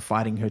Hrun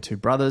fighting her 2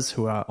 brothers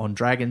who are on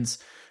dragons.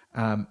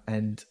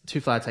 And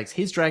Two Flower takes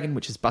his dragon,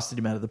 which has busted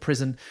him out of the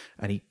prison,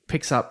 and he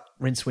picks up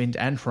Rincewind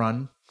and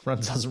Hrun. Hrun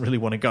doesn't really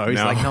want to go. He's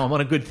like, no, I'm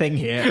on a good thing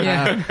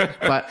here.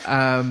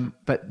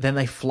 But then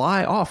they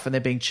fly off, and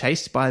they're being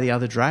chased by the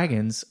other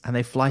dragons, and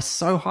they fly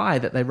so high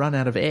that they run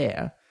out of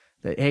air.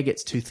 the air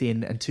gets too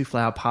thin and Two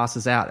Flower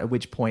passes out, at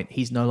which point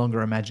he's no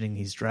longer imagining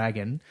his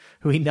dragon,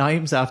 who he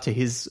names after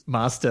his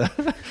master,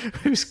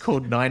 who's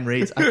called Nine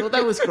Reeds. I thought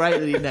that was great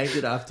that he named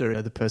it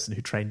after the person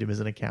who trained him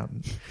as an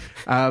accountant.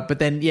 But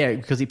then, yeah,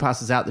 because he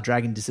passes out, the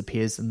dragon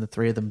disappears and the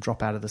three of them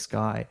drop out of the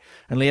sky.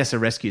 And Liesa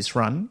rescues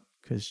Hrun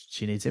because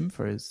she needs him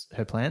for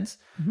her plans.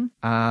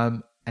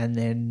 And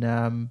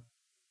then,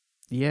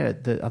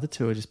 the other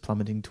two are just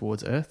plummeting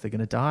towards Earth. They're going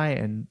to die.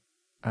 And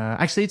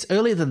actually, it's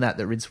earlier than that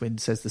Rincewind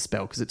says the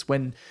spell, because it's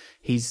when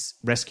he's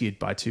rescued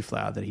by Two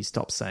Flower that he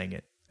stops saying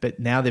it. But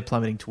now they're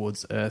plummeting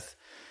towards Earth.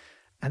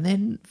 And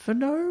then, for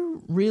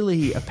no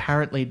really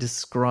apparently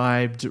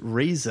described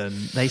reason,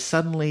 they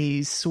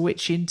suddenly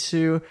switch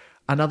into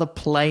another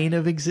plane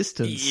of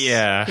existence.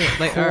 Yeah.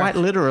 Like Quite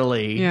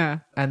literally. Yeah.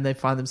 And they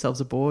find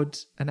themselves aboard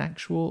an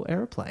actual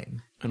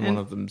aeroplane. And one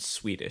of them's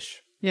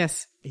Swedish.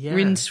 Yes. Yeah.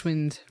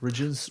 Rincewind.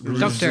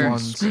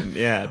 Doctor.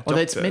 Yeah. Although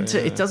it's doctor, meant to,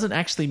 yeah. it doesn't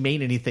actually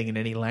mean anything in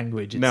any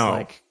language. It's No.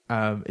 like,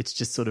 it's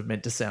just sort of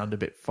meant to sound a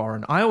bit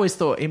foreign. I always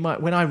thought,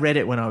 when I read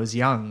it when I was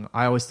young,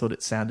 I always thought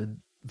it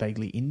sounded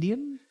vaguely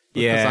Indian.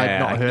 Because I'd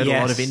not heard a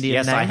lot of Indian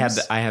yes, names.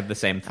 I had the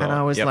same thought. And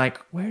I was Yep. like,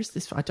 where is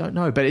this? I don't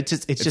know. But it's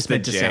just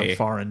meant to sound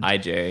foreign.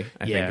 IJ,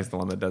 I Yeah. think, is the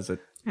one that does it.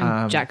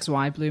 And Jack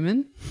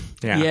Zweiblümen.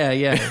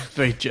 Yeah.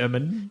 Very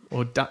German.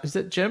 Or is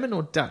it German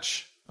or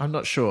Dutch? I'm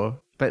not sure.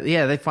 But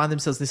yeah, they find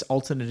themselves in this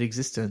alternate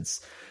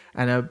existence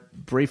and are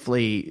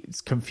briefly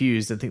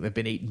confused and think they've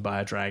been eaten by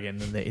a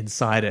dragon and they're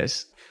inside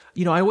it.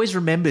 You know, I always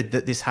remembered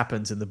that this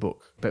happens in the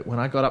book. But when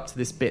I got up to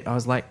this bit, I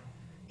was like,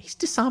 he's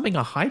disarming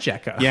a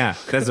hijacker. Yeah,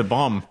 there's a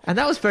bomb. And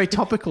that was very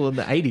topical in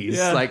the 80s.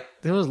 Yeah. Like,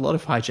 there was a lot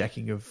of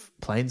hijacking of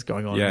planes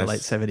going on in Yes. the late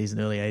 70s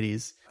and early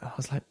 80s. I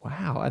was like,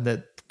 wow. And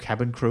the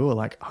cabin crew were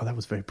like, oh, that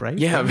was very brave.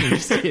 Yeah.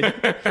 It's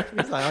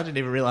like, I didn't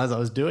even realize I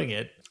was doing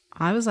it.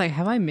 I was like,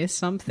 have I missed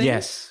something?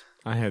 Yes,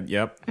 I had.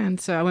 Yep. And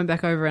so I went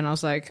back over and I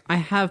was like, I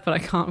have, but I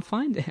can't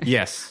find it.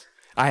 Yes.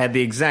 I had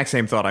the exact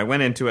same thought. I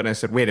went into it and I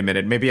said, wait a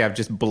minute, maybe I've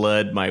just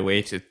blurred my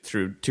way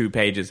through 2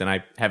 pages and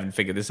I haven't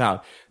figured this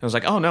out. I was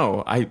like, oh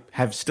no, I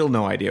have still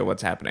no idea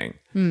what's happening.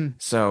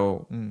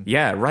 So,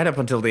 yeah, right up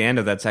until the end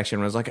of that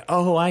section, I was like,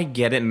 oh, I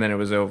get it. And then it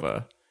was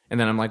over. And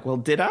then I'm like, well,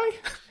 did I?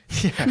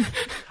 Yeah.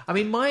 I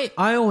mean,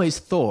 I always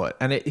thought,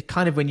 and it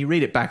kind of, when you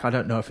read it back, I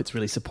don't know if it's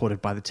really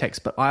supported by the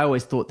text, but I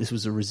always thought this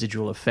was a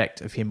residual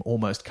effect of him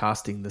almost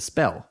casting the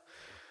spell.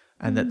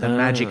 And that the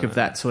magic of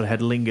that sort of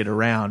had lingered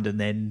around and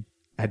then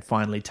had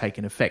finally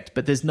taken effect.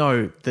 But there's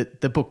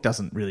the book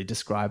doesn't really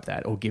describe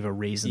that or give a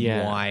reason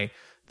why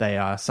they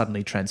are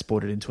suddenly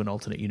transported into an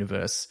alternate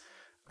universe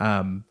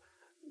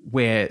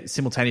where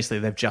simultaneously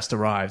they've just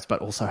arrived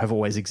but also have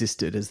always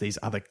existed as these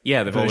other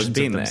they've always versions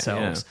been of there,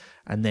 themselves,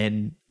 and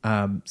then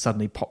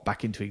suddenly pop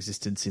back into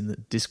existence in the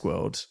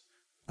Discworld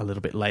a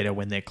little bit later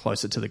when they're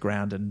closer to the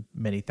ground and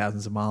many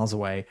thousands of miles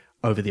away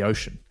over the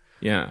ocean.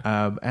 Yeah.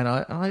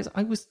 And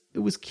it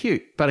was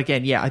cute, but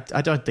again,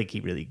 I don't think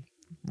he really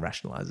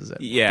rationalizes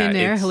it. Yeah. Thin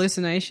air it's-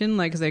 hallucination,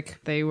 like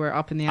they were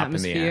up in the Up in the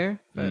atmosphere. air.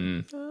 But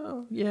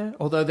Oh, yeah.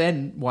 Although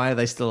then, why are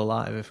they still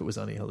alive if it was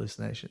only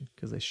hallucination?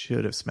 Because they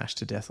should have smashed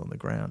to death on the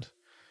ground.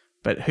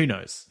 But who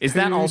knows? Is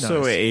that Who also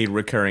knows? a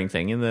recurring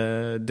thing in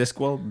the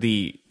Discworld?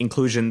 The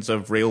inclusions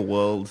of real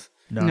world?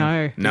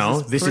 no.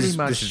 No, this pretty is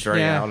much- very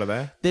yeah. out of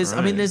there. There's, I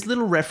Right. mean, there's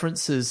little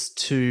references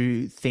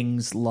to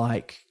things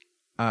like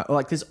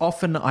there's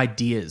often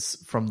ideas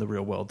from the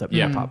real world that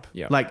pop up.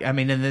 Yeah. Like, I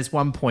mean, and there's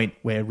one point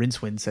where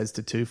Rincewind says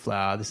to Two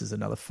Flower, "This is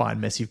another fine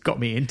mess you've got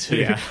me into,"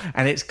 Yeah.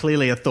 and it's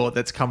clearly a thought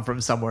that's come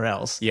from somewhere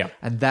else. Yeah.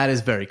 and that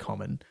is very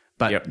common,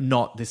 but Yep.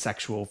 not this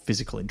actual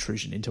physical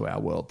intrusion into our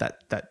world.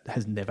 That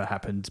has never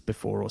happened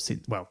before or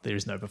since. Well, there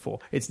is no before.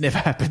 It's never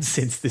happened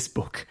since this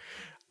book.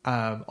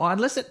 Or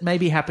unless it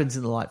maybe happens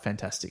in the Light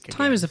Fantastic. Again.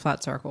 Time is a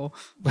flat circle.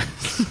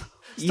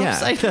 Yeah.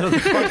 Say that on the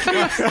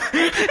podcast.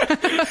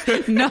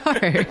 No.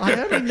 I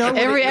only know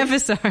what Every it-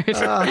 episode.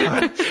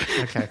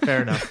 Okay,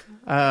 fair enough.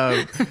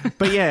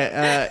 But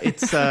yeah,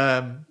 it's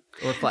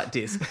or a flat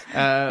disc. You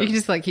can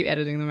just like keep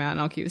editing them out and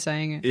I'll keep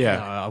saying it. Yeah.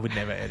 No, I would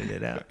never edit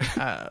it out.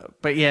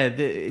 But yeah,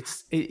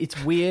 it's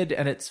weird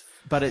and it's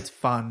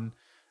fun,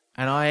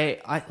 and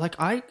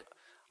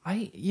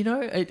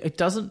it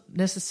doesn't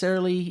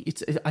necessarily.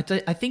 I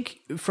think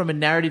from a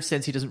narrative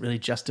sense, he doesn't really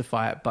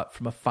justify it, but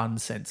from a fun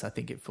sense, I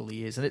think it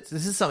fully is. And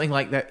this is something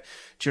like that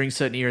during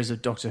certain eras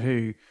of Doctor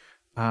Who.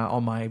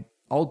 On my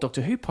old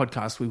Doctor Who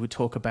podcast, we would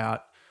talk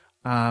about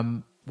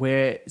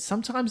where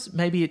sometimes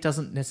maybe it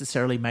doesn't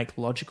necessarily make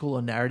logical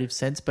or narrative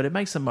sense, but it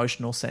makes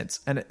emotional sense.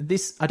 And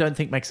this, I don't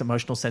think makes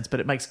emotional sense, but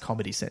it makes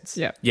comedy sense.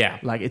 Yeah. Yeah.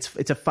 Like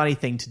it's a funny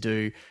thing to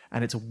do,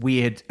 and it's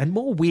weird and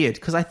more weird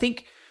because I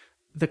think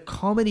the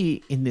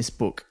comedy in this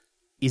book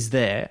is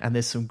there, and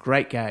there's some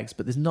great gags,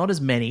 but there's not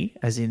as many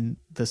as in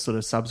the sort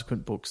of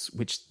subsequent books,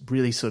 which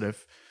really sort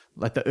of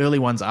like the early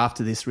ones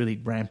after this really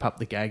ramp up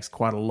the gags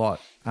quite a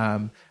lot,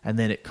 and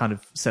then it kind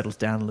of settles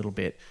down a little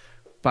bit.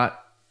 But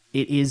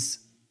it is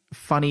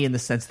funny in the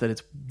sense that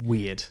it's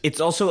weird. It's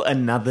also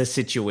another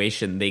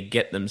situation they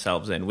get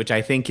themselves in, which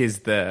I think is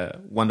the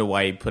wonder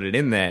why he put it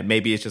in there.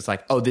 Maybe it's just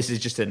like, oh, this is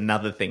just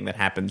another thing that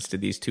happens to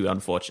these two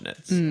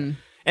unfortunates. And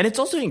it's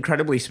also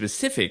incredibly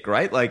specific,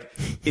 right? Like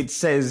it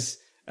says,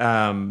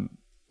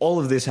 all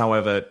of this,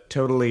 however,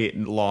 totally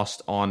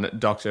lost on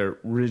Dr.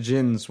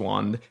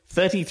 Reginswand,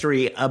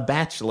 33, a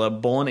bachelor,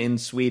 born in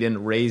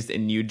Sweden, raised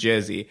in New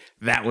Jersey.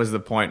 That was the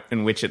point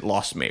in which it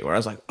lost me, where I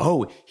was like,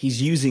 oh,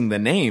 he's using the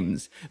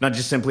names, not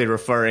just simply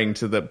referring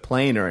to the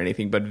plane or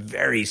anything, but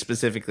very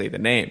specifically the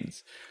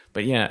names.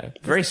 But yeah,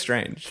 very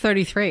strange.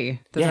 33.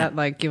 Does Yeah.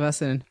 that give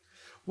us an...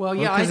 Well,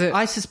 yeah, 'cause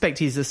I suspect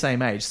he's the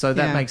same age, so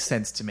that Yeah. makes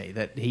sense to me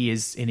that he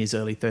is in his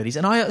early 30s.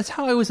 And that's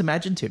how I always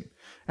imagined him.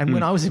 And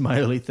when I was in my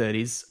early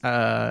 30s,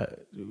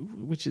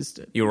 which is...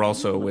 You were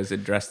also a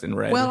wizard dressed in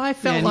red. Well, I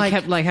felt and like... you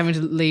kept having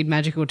to lead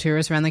magical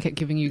tourists around. They kept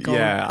giving you gold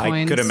yeah,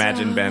 coins. I could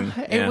imagine Ben.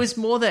 It was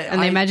more that...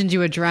 And they imagined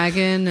you a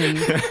dragon and...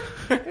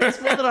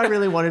 It's more that I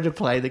really wanted to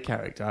play the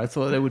character. I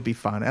thought it would be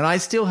fun. And I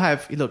still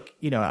have... Look,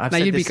 I've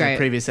said you'd be this in a great.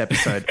 previous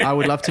episode. I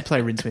would love to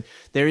play Rinsmith.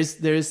 There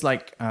is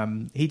like...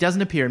 he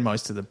doesn't appear in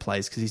most of the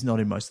plays because he's not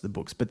in most of the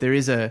books. But there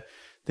is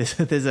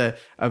there's a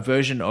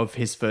version of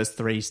his first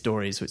 3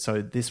 stories.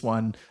 So this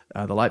one,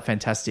 The Light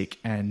Fantastic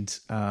and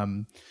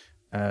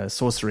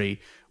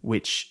Sorcery,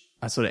 which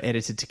I sort of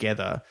edited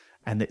together,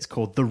 and it's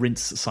called The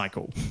Rinse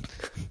Cycle.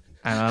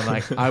 And I'm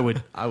like, I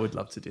would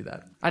love to do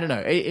that. I don't know.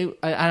 And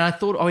I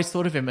always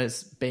thought of him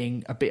as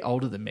being a bit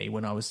older than me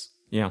when I was,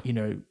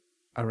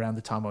 around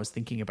the time I was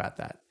thinking about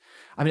that.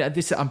 I mean,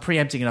 I'm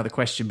preempting another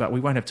question, but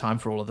we won't have time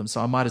for all of them, so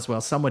I might as well.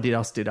 Someone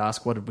else did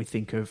ask, what did we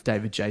think of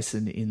David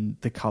Jason in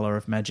the Color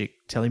of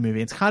Magic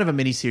telemovie? It's kind of a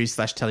miniseries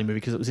 / telemovie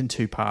because it was in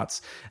 2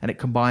 parts, and it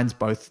combines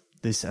both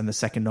this and the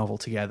second novel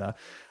together.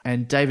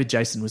 And David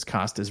Jason was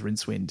cast as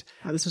Rincewind.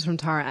 Oh, this was from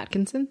Tara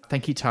Atkinson.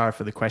 Thank you, Tara,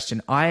 for the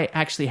question. I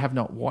actually have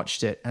not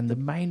watched it, and the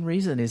main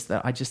reason is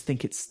that I just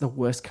think it's the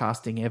worst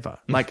casting ever.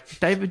 Like,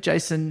 David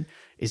Jason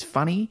is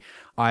funny.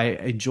 I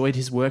enjoyed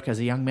his work as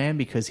a young man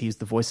because he's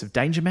the voice of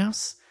Danger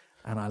Mouse,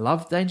 and I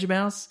love Danger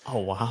Mouse. Oh,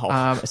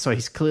 wow. So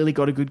he's clearly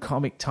got a good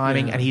comic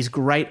timing, and he's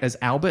great as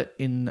Albert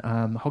in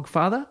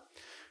Hogfather,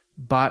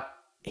 but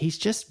he's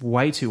just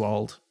way too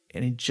old,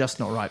 and he's just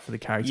not right for the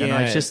character. And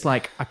I was just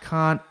like, I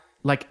can't...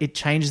 Like, it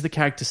changes the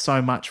character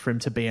so much for him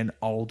to be an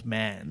old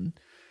man.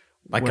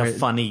 Like a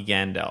funny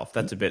Gandalf.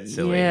 That's a bit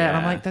silly. Yeah, and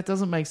I'm like, that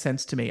doesn't make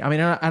sense to me. I mean,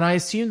 and I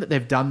assume that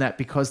they've done that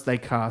because they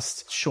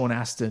cast Sean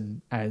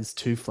Astin as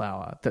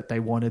Two-Flower, that they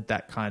wanted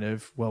that kind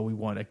of, well, we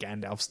want a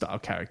Gandalf-style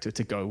character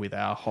to go with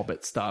our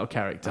Hobbit-style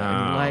character.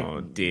 And Oh,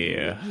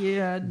 dear.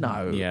 yeah,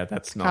 no. Yeah,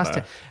 that's not Cast a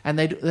it. And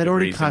they'd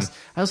already reason. cast...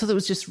 I also thought it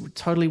was just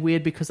totally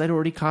weird because they'd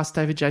already cast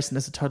David Jason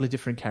as a totally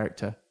different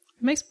character.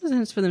 It makes more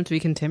sense for them to be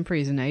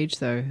contemporaries in age,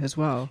 though, as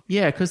well.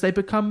 Yeah, because they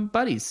become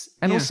buddies.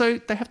 And Yeah. also,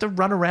 they have to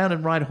run around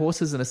and ride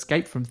horses and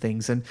escape from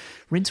things. And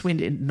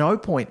Rincewind, at no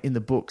point in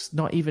the books,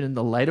 not even in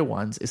the later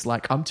ones, is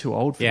like, I'm too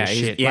old for this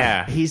shit.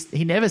 yeah. Like,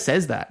 he never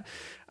says that.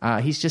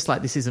 He's just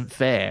like, this isn't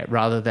fair,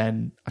 rather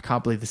than, I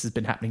can't believe this has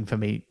been happening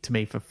to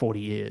me for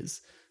 40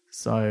 years.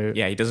 So...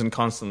 Yeah, he doesn't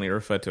constantly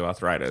refer to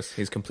arthritis.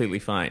 He's completely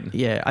fine.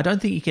 Yeah, I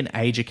don't think you can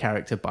age a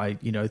character by,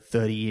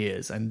 30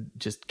 years and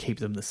just keep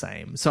them the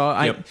same. So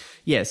I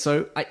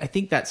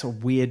think that's a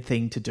weird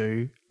thing to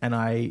do,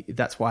 and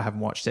that's why I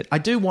haven't watched it. I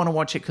do want to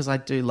watch it because I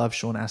do love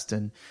Sean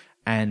Astin,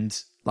 and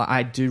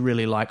I do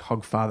really like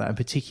Hogfather, and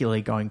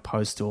particularly Going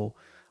Postal.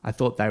 I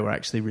thought they were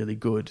actually really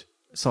good.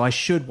 So I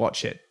should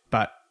watch it,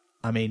 but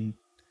I mean,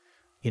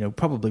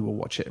 probably we'll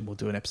watch it and we'll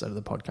do an episode of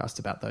the podcast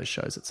about those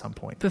shows at some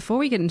point. Before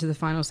we get into the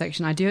final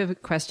section, I do have a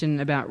question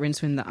about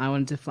Rincewind that I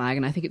wanted to flag,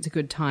 and I think it's a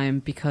good time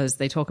because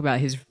they talk about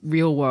his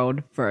real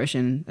world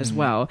version as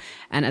well.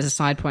 And as a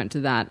side point to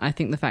that, I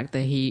think the fact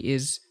that he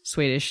is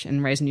Swedish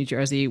and raised in New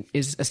Jersey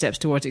is a step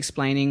towards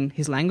explaining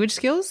his language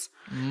skills.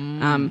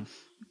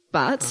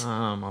 But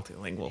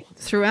Multilingual.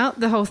 throughout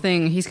the whole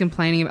thing, he's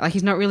complaining about,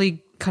 he's not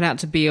really cut out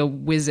to be a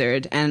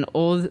wizard, and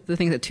all the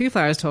things that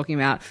Two-Flower is talking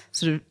about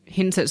sort of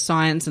hints at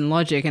science and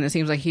logic, and it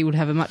seems like he would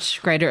have a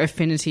much greater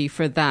affinity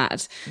for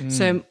that.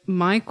 So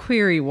my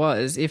query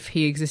was, if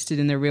he existed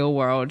in the real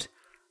world,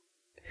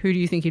 who do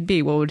you think he'd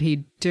be? What would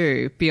he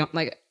do?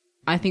 Beyond,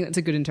 I think that's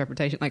a good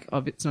interpretation.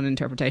 It's not an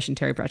interpretation.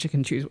 Terry Pratchett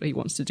can choose what he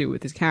wants to do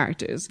with his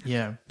characters.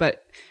 Yeah.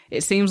 But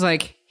it seems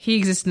like he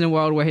exists in a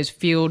world where his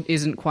field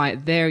isn't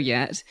quite there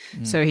yet,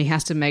 so he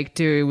has to make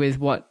do with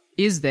what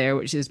is there,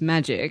 which is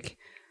magic.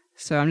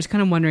 So I'm just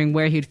kind of wondering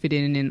where he'd fit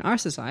in our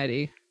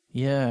society.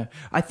 Yeah.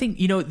 I think,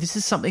 this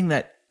is something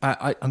that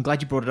I'm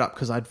glad you brought it up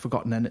because I'd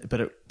forgotten,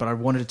 but I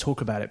wanted to talk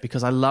about it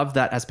because I love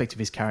that aspect of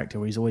his character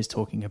where he's always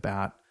talking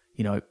about,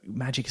 you know,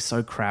 magic is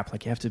so crap.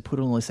 Like, you have to put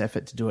all this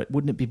effort to do it.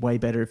 Wouldn't it be way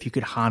better if you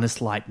could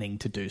harness lightning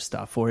to do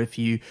stuff? Or if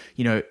you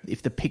know,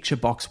 if the picture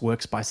box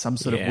works by some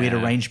sort of weird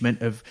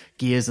arrangement of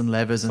gears and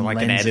levers and like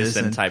lenses. an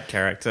Edison type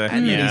character.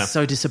 And then he's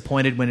so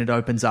disappointed when it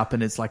opens up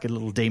and it's like a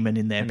little demon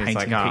in there And it's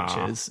painting like,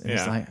 pictures. And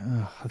it's yeah. like,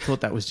 oh, I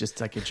thought that was just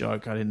like a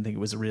joke. I didn't think it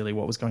was really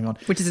what was going on.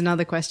 Which is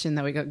another question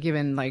that we got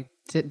given, like,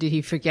 did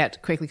he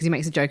forget quickly? Because he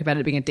makes a joke about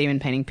it being a demon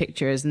painting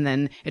pictures, and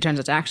then it turns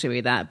out to actually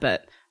be that,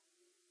 but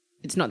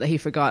it's not that he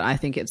forgot. I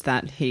think it's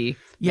that he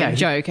made a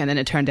joke, and then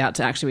it turned out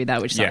to actually be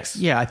that, which sucks.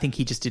 Yeah, I think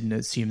he just didn't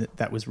assume that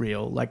that was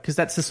real. Like, because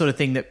that's the sort of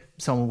thing that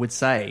someone would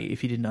say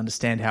if you didn't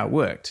understand how it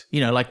worked. You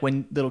know, like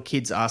when little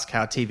kids ask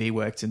how TV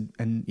worked,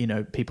 and you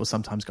know, people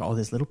sometimes go, "Oh,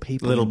 there's little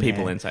people,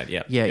 inside."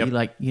 Yeah, yeah. You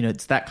like, you know,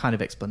 it's that kind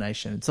of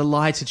explanation. It's a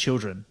lie to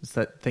children. It's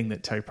that thing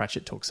that Terry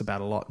Pratchett talks about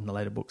a lot in the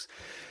later books,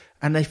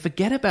 and they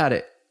forget about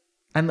it.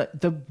 And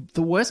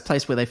the worst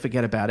place where they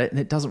forget about it, and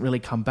it doesn't really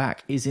come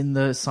back, is in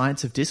the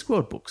Science of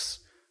Discworld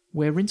books,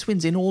 where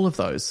Rincewind's in all of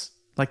those.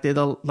 Like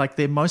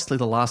they're mostly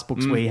the last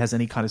books where he has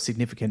any kind of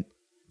significant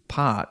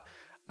part.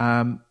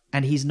 And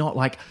he's not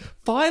like,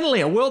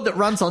 finally, a world that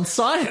runs on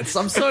science.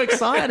 I'm so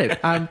excited.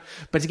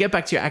 But to get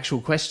back to your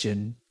actual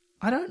question,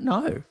 I don't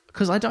know,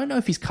 because I don't know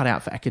if he's cut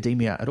out for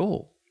academia at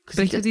all.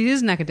 But he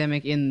is an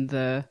academic in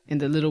the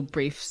little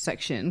brief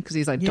section, because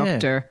he's like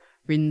Dr.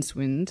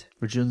 Rincewind.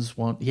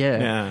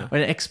 An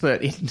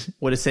expert in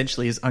what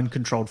essentially is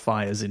uncontrolled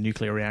fires in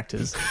nuclear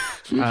reactors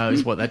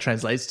is what that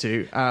translates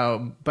to.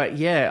 But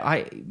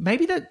yeah,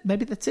 maybe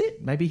that's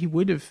it. Maybe he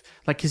would have,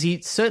 like, because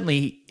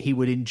he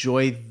would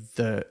enjoy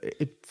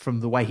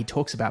from the way he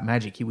talks about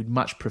magic. He would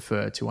much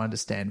prefer to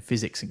understand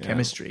physics and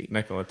chemistry.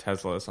 Nikola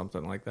Tesla or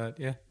something like that.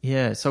 Yeah.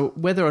 Yeah. So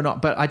whether or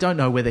not, but I don't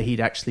know whether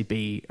he'd actually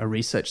be a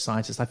research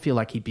scientist. I feel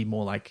like he'd be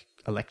more like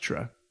a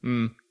lecturer.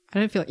 I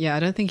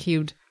don't think he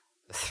would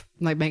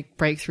like make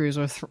breakthroughs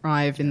or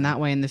thrive in that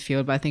way in the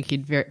field, but I think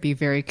he'd be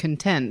very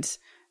content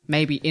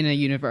maybe in a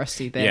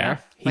university there,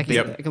 like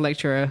a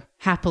lecturer,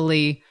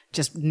 happily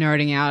just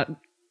nerding out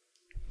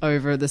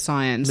over the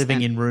science,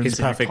 living in rooms his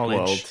in perfect a college.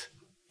 world.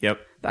 Yep.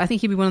 I think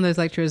he'd be one of those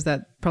lecturers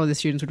that probably the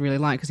students would really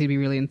like, because he'd be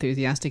really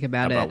enthusiastic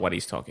about it, what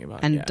he's talking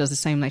about, and does the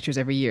same lectures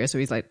every year, so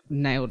he's like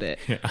nailed it.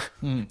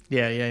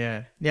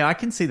 Yeah, I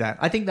can see that.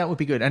 I think that would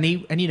be good. And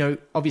you know,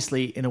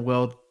 obviously in a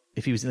world,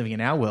 if he was living in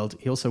our world,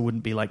 he also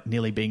wouldn't be like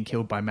nearly being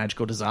killed by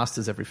magical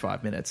disasters every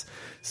 5 minutes.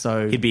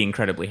 So he'd be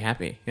incredibly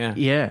happy. Yeah.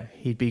 Yeah,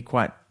 he'd be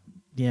quite.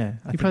 Yeah,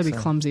 he'd probably be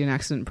clumsy and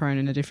accident prone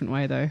in a different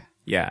way, though.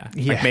 Yeah.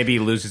 Like maybe he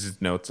loses his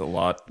notes a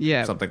lot.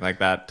 Yeah, something like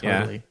that.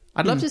 Totally. Yeah.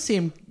 I'd love to see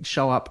him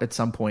show up at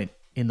some point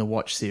in the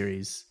Watch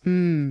series.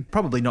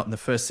 Probably not in the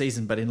first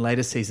season, but in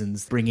later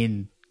seasons, bring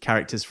in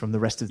characters from the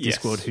rest of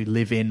Discworld who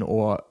live in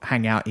or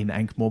hang out in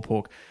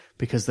Ankh-Morpork,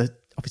 because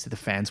obviously the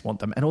fans want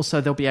them. And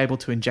also they'll be able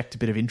to inject a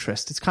bit of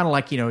interest. It's kind of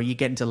like, you know, you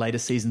get into later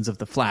seasons of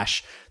The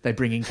Flash, they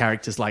bring in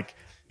characters like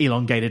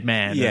Elongated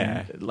Man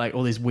and like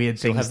all these weird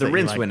things. Have the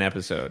Rincewind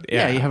episode.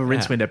 Yeah, you have a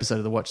Rincewind episode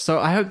of The Watch. So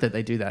I hope that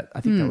they do that.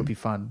 I think that would be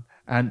fun.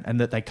 And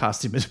that they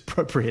cast him at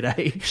appropriate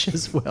age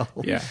as well.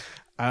 Yeah.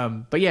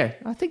 But yeah,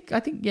 I think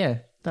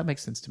that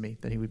makes sense to me,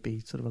 that he would be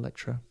sort of a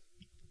lecturer.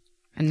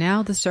 And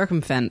now the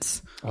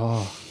circumfence.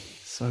 Oh,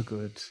 so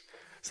good.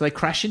 So they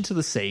crash into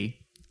the sea,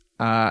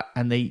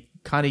 and they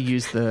kind of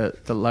use the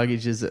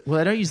luggage as well,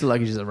 they don't use the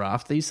luggage as a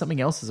raft. They use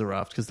something else as a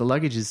raft, because the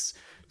luggage is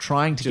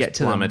trying to get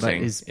to them, but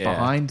is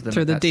behind them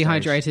through the at that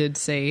dehydrated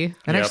sea.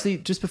 And actually,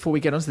 just before we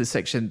get onto this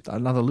section,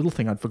 another little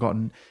thing I'd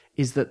forgotten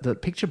is that the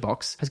picture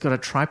box has got a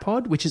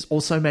tripod, which is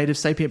also made of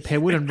sapient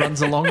pearwood and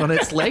runs along on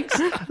its legs.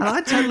 And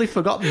I'd totally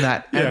forgotten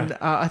that. And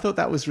I thought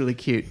that was really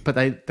cute, but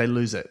they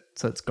lose it,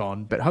 so it's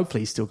gone. But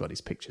hopefully he's still got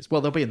his pictures.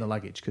 Well, they'll be in the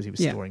luggage because he was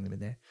storing them in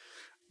there.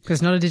 Because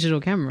it's not a digital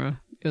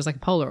camera. It was like a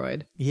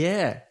Polaroid.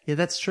 Yeah,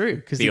 that's true.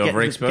 Because the you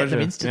overexposure. get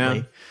them instantly.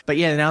 Yeah. But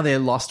yeah, now they're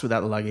lost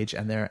without the luggage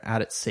and they're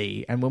out at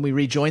sea. And when we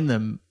rejoin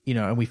them, you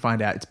know, and we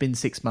find out it's been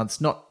 6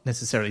 months, not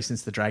necessarily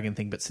since the dragon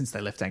thing, but since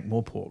they left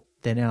Ankh-Morpork,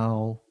 they're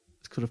now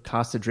sort of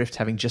cast adrift,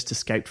 having just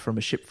escaped from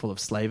a ship full of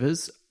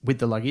slavers with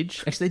the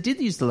luggage. Actually, they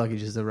did use the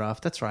luggage as a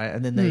raft. That's right.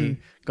 And then they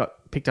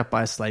got picked up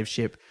by a slave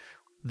ship.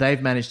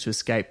 They've managed to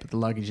escape, but the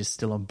luggage is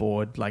still on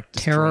board, like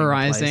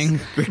terrorizing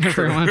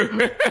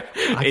everyone.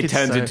 It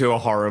turns into a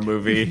horror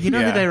movie. You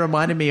know who they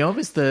reminded me of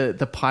is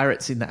the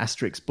pirates in the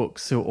Asterix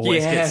books who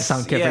always get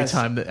sunk every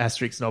time that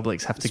Asterix and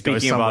Obelix have to go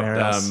somewhere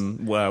else.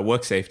 Speaking about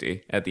work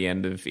safety at the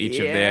end of each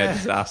of their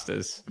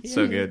disasters.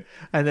 So good.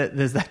 And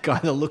there's that guy,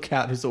 the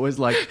lookout, who's always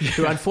like,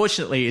 who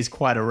unfortunately is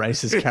quite a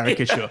racist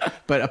caricature,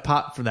 but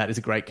apart from that is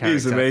a great character.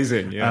 He's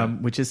amazing,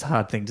 which is a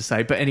hard thing to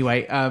say. But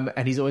anyway,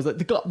 and he's always like,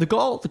 the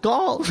goal,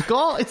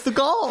 it's the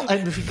goal.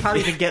 And if you can't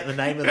even get the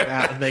name of them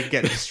out, and they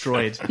get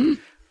destroyed.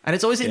 And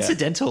it's always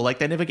incidental. Like,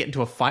 they never get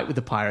into a fight with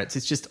the pirates.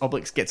 It's just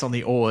Obelix gets on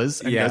the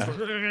oars and goes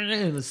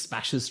and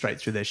smashes straight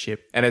through their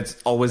ship. And it's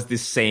always the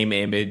same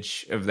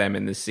image of them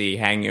in the sea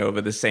hanging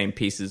over the same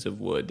pieces of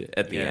wood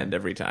at the end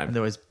every time. And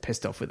they're always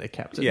pissed off with their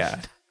captain.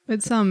 Yeah.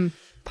 It's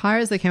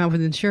pirates that came up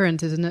with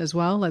insurance, isn't it, as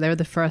well? Like they were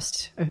the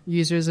first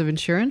users of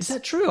insurance. Is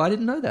that true? I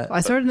didn't know that.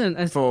 I saw it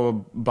in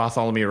For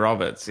Bartholomew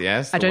Roberts,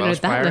 yes. I the don't know Welsh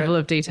that pirate. level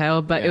of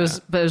detail, but it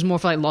was more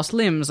for like lost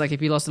limbs. Like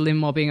if you lost a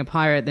limb while being a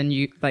pirate, then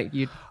you get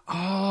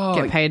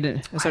paid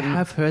a I certain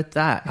have heard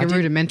that. a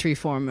rudimentary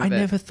form of I it.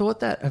 never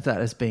thought of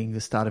that as being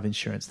the start of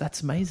insurance.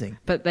 That's amazing.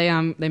 But they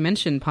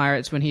mention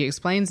pirates when he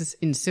explains this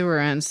in Sewer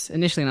Ants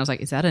initially, and I was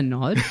like, is that a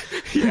nod?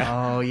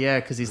 Oh, yeah,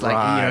 because he's like,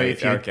 Right,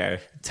 if you're okay.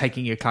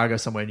 taking your cargo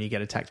somewhere and you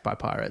get attacked by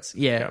pirates.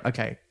 Yeah,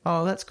 okay.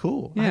 Oh, that's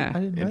cool. Yeah. I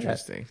didn't know that.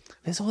 Interesting.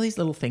 There's all these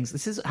little things.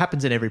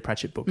 Happens in every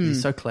Pratchett book.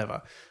 He's so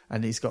clever,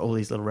 and he's got all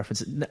these little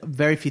references.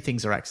 Very few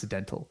things are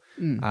accidental.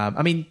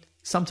 I mean,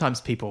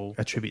 sometimes people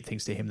attribute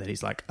things to him that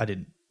he's like, I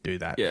didn't do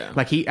that. Yeah.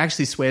 Like he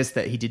actually swears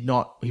that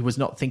he was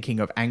not thinking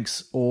of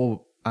Anks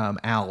or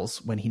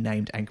owls when he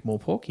named Ankh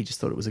Morpork. He just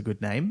thought it was a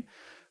good name.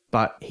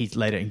 But he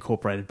later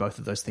incorporated both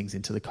of those things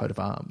into the coat of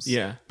arms.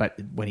 Yeah. But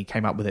when he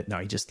came up with it, no,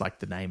 he just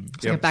liked the name.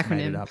 like a Just made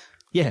it backronym. up.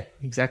 Yeah,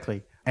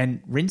 exactly.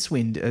 And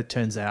Rincewind, it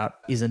turns out,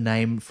 is a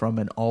name from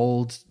an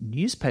old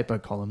newspaper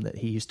column that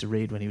he used to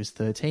read when he was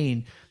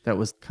 13 that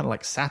was kind of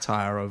like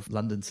satire of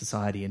London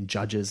society and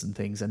judges and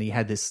things. And he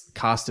had this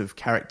cast of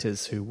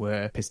characters who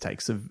were piss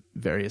takes of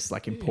various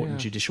like important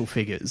judicial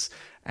figures.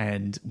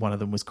 And one of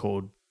them was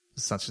called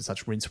such and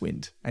such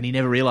Rincewind. And he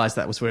never realized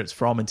that was where it's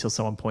from until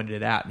someone pointed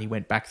it out. And he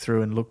went back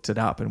through and looked it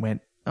up and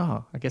went,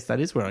 oh, I guess that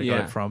is where I got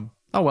Yeah. it from.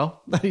 Oh,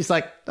 well. He's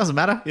like, doesn't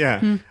matter.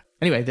 Yeah.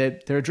 Anyway,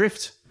 they're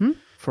adrift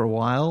for a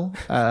while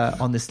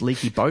on this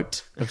leaky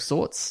boat of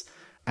sorts.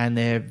 And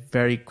they're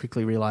very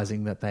quickly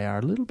realizing that they are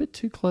a little bit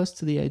too close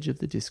to the edge of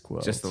the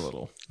Discworld. Just a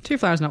little. Two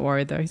Flower's not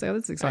worried though. He's like, oh,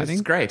 that's exciting.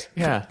 That's great.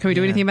 Yeah. Can we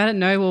do anything about it?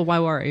 No. Well, why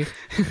worry?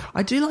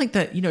 I do like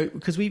that,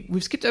 because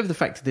we've skipped over the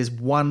fact that there's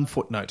one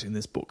footnote in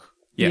this book.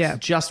 Yes. Yeah.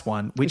 Just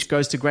one, which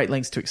goes to great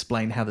lengths to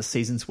explain how the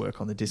seasons work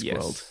on the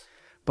Discworld. Yes.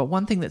 But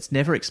one thing that's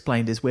never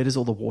explained is where does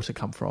all the water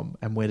come from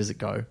and where does it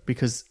go?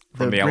 Because the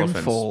From the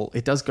elephants. rimfall,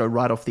 it does go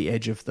right off the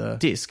edge of the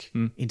disc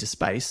into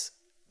space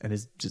and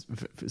is just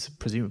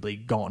presumably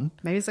gone.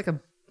 Maybe it's like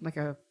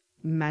a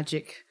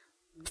magic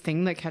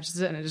thing that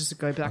catches it and it just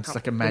goes back It's up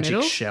like a the magic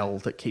middle. shell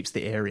that keeps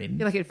the air in.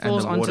 Yeah, like it and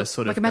falls the water onto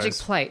sort like of a magic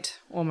goes- plate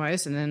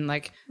almost, and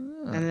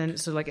then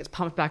so like it's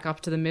pumped back up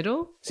to the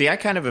middle. See, I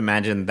kind of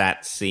imagine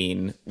that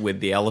scene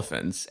with the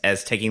elephants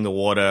as taking the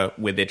water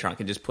with their trunk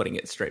and just putting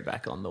it straight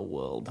back on the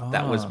world.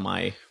 That was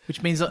my...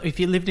 Which means that if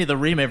you live near the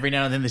rim, every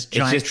now and then this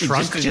giant just- it's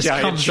trunk just a just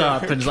giant comes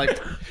trunk. up and is like...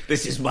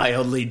 This is my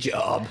only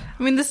job.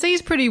 I mean, the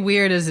sea's pretty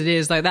weird as it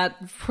is. Like that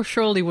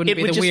surely wouldn't It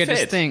be would the just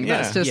weirdest fit. thing. Yeah.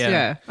 That's just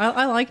Yeah.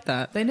 I like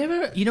that. They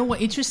never, you know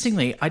what,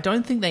 interestingly, I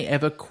don't think they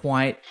ever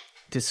quite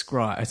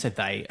describe, I said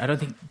they, I don't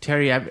think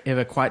Terry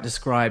ever quite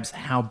describes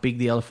how big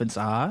the elephants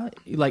are.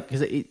 Like,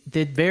 because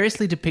they're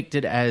variously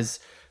depicted as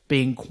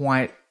being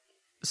quite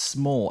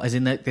small, as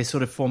in that they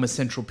sort of form a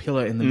central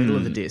pillar in the middle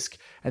of the disc.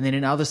 And then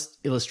in other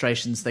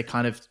illustrations, they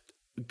kind of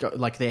go,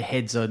 like their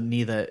heads are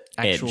near the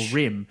actual Edge.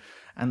 rim.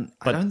 And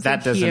I But don't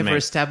that think he doesn't ever make-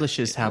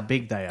 establishes how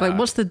big they are. Like,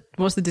 what's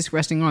the disc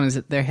resting on? Is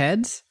it their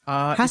heads?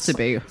 Has to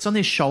be. It's on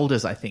their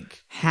shoulders, I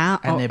think. How?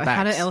 and their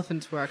How do backs.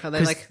 elephants work? Are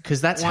they like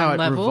Because that's one how it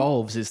level?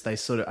 revolves. Is they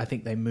sort of, I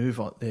think they move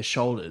on their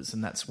shoulders,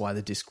 and that's why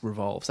the disc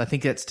revolves. I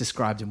think that's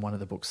described in one of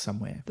the books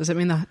somewhere. Does it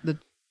mean the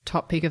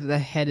top peak of the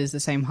head is the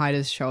same height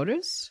as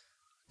shoulders,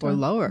 or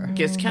lower?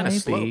 It's kind of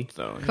Maybe. sloped,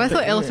 though. 'Cause I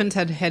thought elephants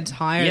had heads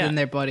higher Yeah. than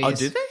their bodies. Oh,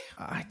 did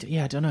they?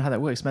 I don't know how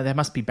that works. But they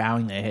must be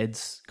bowing their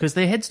heads because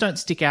their heads don't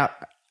stick out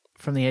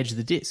from the edge of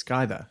the disc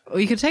either.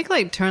 Or you could take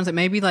like turns. Like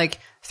maybe like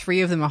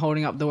three of them are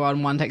holding up the world,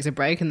 and one takes a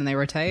break, and then they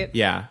rotate.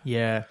 Yeah.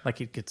 Yeah,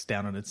 like it gets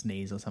down on its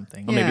knees or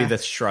something. Or Yeah. maybe the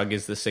shrug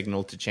is the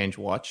signal to change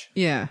watch.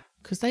 Yeah.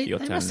 Because they Your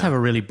turn must now. have a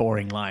really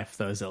boring life,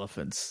 those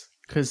elephants.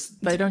 Because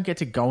they don't get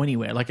to go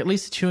anywhere. Like, at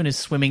least Chewin is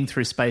swimming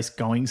through space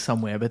going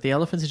somewhere, but the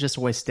elephants are just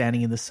always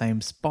standing in the same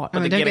spot.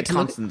 And They they don't get a get to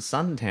look- constant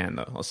suntan,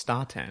 though, or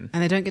startan.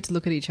 And they don't get to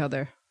look at each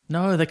other.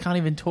 No, they can't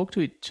even talk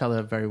to each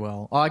other very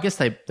well. Oh, I guess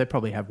they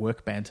probably have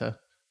work banter.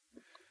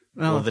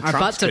 Well, the our trunks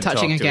butts are could talk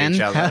touching to again.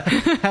 each other.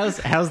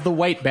 How's the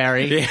weight,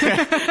 Barry? It's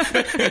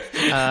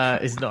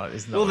not.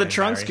 Well, the weight,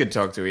 trunks Barry. could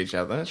talk to each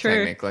other,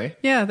 True. technically.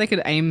 Yeah, they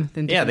could aim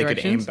in different Yeah, they could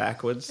aim directions.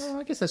 backwards. Oh,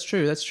 I guess that's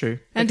true. That's true. And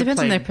it They could depends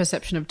on play- their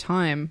perception of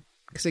time,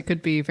 because it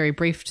could be very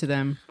brief to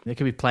them. They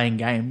could be playing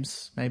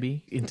games,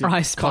 maybe. Into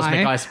I Spy.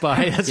 Cosmic I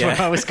Spy. That's Yeah. what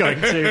I was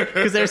going to.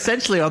 Because they're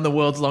essentially on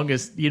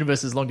the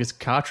universe's longest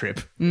car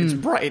trip. It's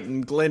bright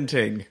and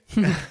glinting.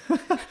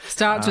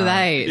 Starts with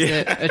A. Is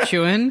it a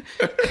chewin?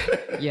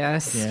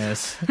 Yes.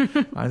 Yes.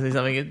 I see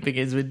something that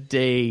begins with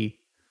D.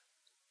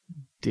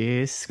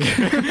 Disc.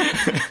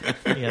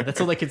 Yeah,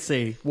 that's all they could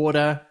see.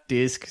 Water,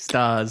 disc,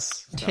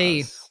 stars.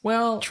 T.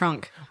 Well,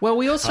 Trunk. Well,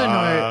 we also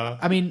know,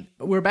 I mean,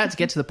 we're about to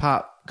get to the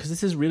part, because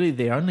this is really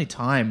the only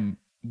time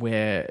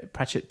where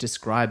Pratchett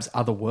describes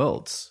other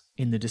worlds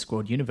in the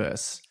Discworld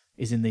universe,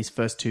 is in these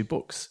first two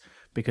books.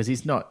 Because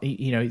he's not,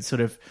 it's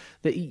sort of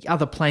the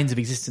other planes of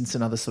existence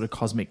and other sort of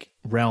cosmic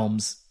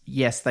realms.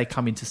 Yes, they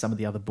come into some of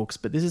the other books,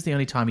 but this is the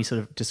only time he sort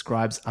of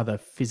describes other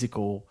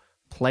physical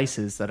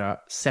places that are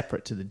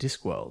separate to the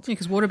Discworld. Yeah,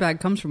 because Waterbag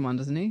comes from one,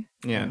 doesn't he?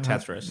 Yeah,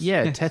 Tethys.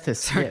 Yeah, Tethys.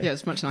 Sorry, yeah,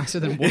 it's much nicer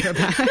than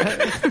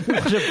Waterbag.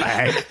 What a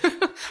bag.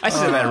 I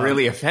said that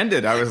really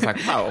offended. I was like,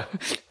 wow.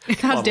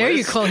 How dare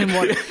you call him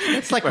Water?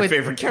 It's like My when,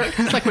 favorite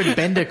character. it's like when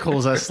Bender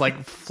calls us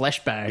like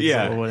flesh bags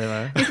Yeah. or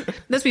whatever.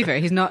 Let's be fair.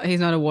 He's not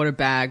a water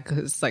bag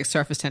because like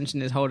surface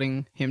tension is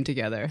holding him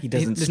together. He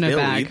doesn't There's spill no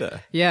bag.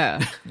 either.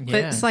 Yeah. But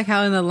Yeah. it's like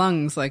how in the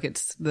lungs, like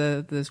it's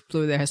the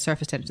fluid there has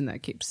surface tension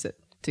that keeps it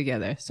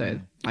together. So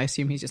I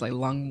assume he's just like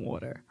lung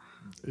water.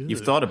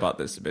 You've thought about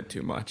this a bit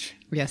too much.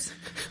 Yes.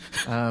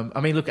 I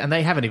mean, look, and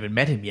they haven't even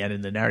met him yet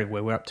in the narrative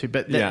where we're up to,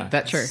 but Yeah.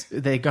 that's True.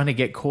 they're going to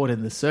get caught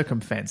in the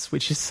circumfence,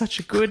 which is such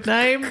a good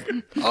name.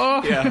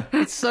 Oh, Yeah.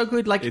 it's so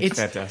good. Like It's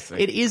fantastic.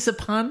 It is a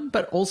pun,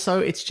 but also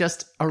it's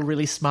just a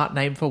really smart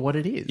name for what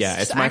it is. Yeah,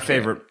 it's Just my accurate.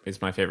 favorite.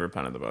 It's my favorite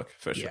pun of the book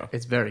for Yeah, sure.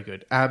 it's very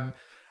good.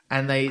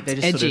 And they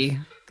just Edgy.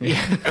 sort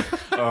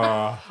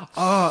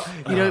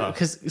of,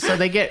 because so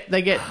they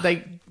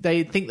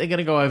think they're going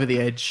to go over the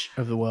edge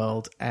of the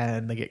world,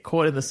 and they get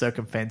caught in the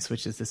circumfence,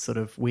 which is this sort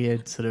of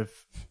weird sort of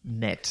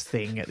net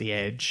thing at the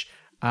edge.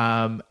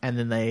 And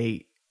then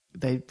they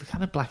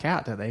kind of black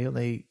out, don't they?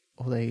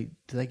 Or do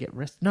they get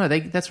rest? No,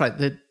 that's right.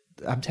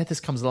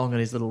 Tethys comes along on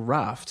his little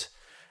raft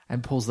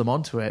and pulls them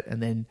onto it,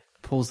 and then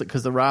pulls it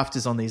because the raft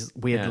is on these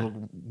weird little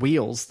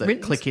wheels that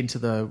Rinse. click into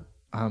the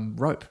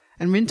rope.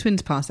 And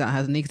Rincewind passed out,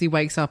 hasn't he? Because he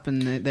wakes up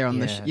and they're on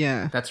the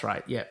yeah. That's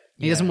right. Yeah.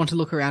 He doesn't want to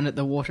look around at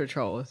the water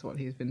troll, is what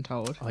he's been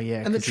told. Oh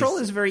yeah. And the 'cause troll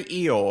he's- is very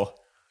Eeyore.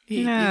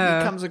 He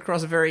Yeah. comes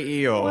across very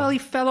Eeyore. well, he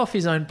fell off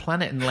his own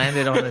planet and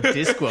landed on a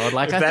Discworld.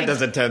 Like if I that think,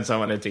 doesn't turn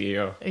someone into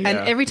Eeyore. And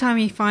every time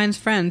he finds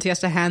friends, he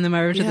has to hand them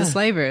over to Yeah. the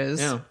slavers.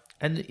 Yeah.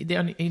 and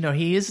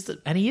he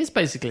is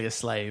basically a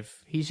slave.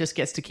 He just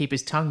gets to keep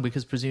his tongue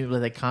because presumably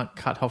they can't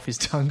cut off his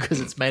tongue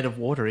because it's made of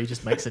water. He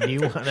just makes a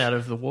new one out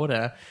of the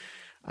water.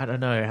 I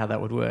don't know how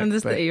that would work. And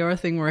there's but- the Eeyore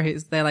thing where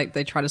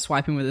they try to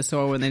swipe him with a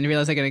sword and then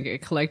realize they're going to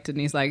get collected,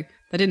 and he's like,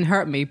 "That didn't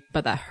hurt me,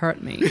 but that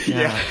hurt me."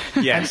 Yeah.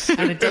 Yes.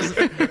 and it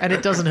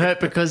doesn't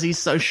hurt because he's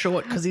so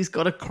short because he's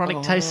got a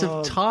chronic taste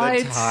of The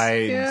tides.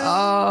 tides.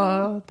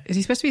 Oh, Is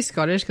he supposed to be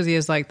Scottish because he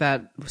has like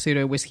that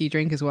pseudo whiskey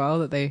drink as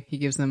well that he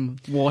gives them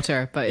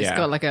water, but it's Yeah.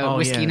 got like a Oh,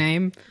 whiskey yeah.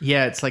 name.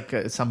 yeah, it's like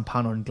some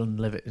pun on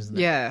Glenlivet, isn't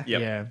it? Yeah.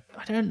 Yep. Yeah,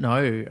 I don't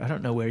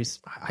know where he's.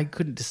 I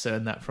couldn't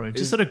discern that from him.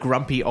 Just sort of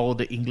grumpy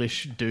old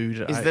English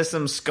dude. Is there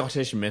some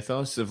Scottish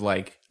mythos of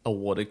like a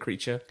water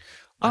creature?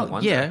 I Oh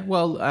wonder. yeah.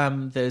 Well,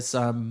 there's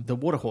the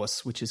water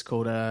horse, which is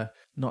called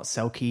not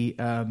Selkie.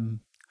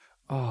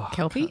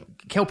 Kelpie?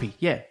 Kelpie.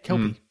 Yeah,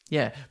 Kelpie.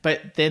 Yeah,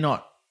 but they're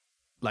not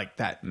like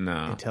that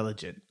No.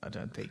 intelligent. I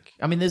don't think.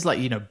 I mean, there's like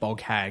bog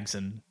hags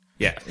and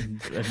Yeah.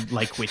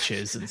 lake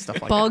witches and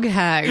stuff like Bog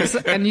hags.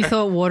 And you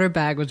thought water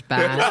bag was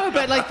bad. that. No,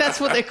 but like that's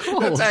what they're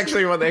called. That's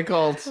actually what they're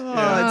called.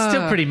 Oh, it's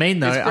still pretty mean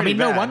though. It's I pretty mean,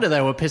 no bad. wonder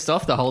they were pissed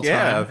off the whole time.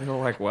 Yeah. They're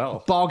like,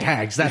 well. Bog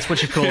hags, that's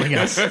what you're calling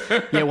us.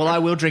 Yeah, well, I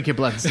will drink your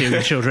blood and steal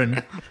your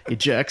children, you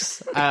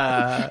jerks.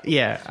 I'll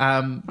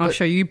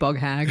show you bog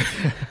hag.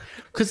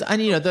 Because,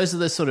 those are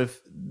the sort of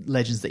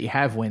legends that you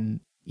have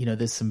when,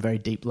 there's some very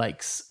deep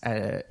lakes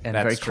and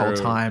very cold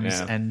true, times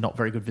yeah. and not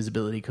very good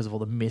visibility because of all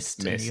the mist.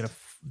 And Mist. you're going to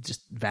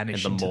just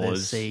vanish And the into the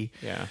moors. sea.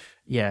 Yeah.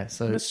 Yeah,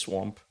 so The it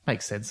swamp.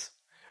 makes sense.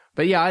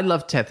 But yeah, I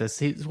love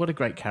Tethys. What a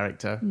great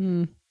character.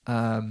 And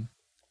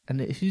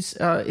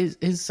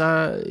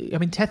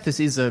Tethys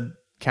is a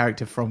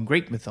character from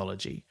Greek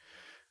mythology.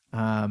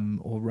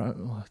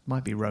 It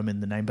might be Roman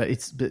the name, but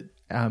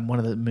one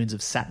of the moons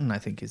of Saturn, I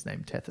think, is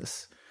named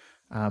Tethys.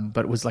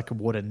 But it was like a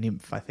water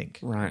nymph, I think,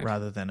 Right.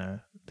 rather than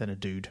a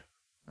dude.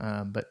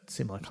 But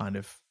similar kind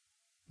of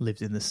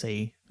lived in the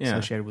sea, Yeah.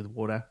 associated with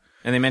water.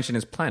 And they mention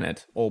his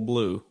planet, all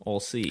blue, all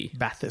sea.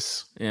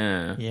 Bathys.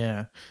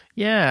 Yeah.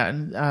 Yeah,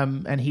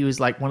 and he was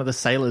like one of the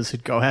sailors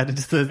who'd go out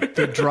into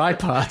the dry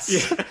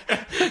parts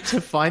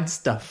to find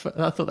stuff.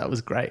 I thought that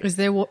was great. Is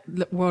their world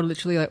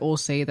literally like all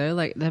sea though?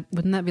 Like,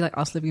 wouldn't that be like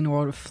us living in a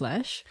world of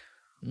flesh?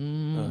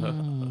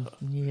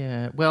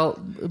 Yeah, well,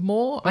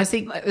 more I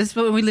think. Like,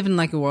 we live in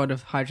like a world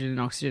of hydrogen and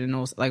oxygen, and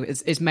also like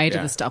it's made of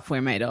Yeah. the stuff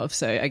we're made of.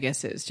 So I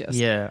guess it's just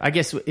Yeah, I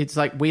guess it's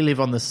like we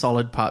live on the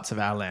solid parts of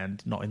our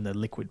land, not in the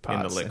liquid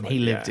parts. liquid, and he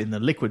lived yeah. in the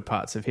liquid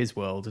parts of his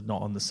world,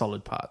 not on the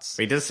solid parts.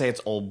 But he does say it's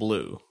all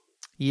blue.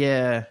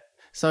 Yeah.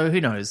 So who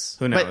knows?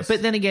 Who knows?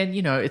 But then again,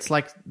 it's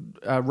like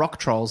rock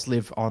trolls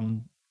live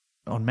on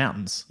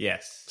mountains.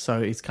 Yes. So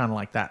it's kind of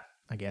like that,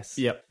 I guess.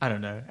 Yep. I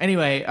don't know.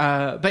 Anyway,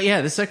 but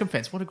yeah, the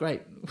circumfence. What a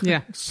great,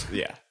 yeah.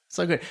 Yeah.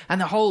 so good. And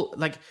the whole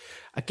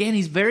again,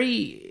 he's very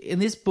in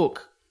this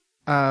book.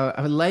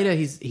 Later,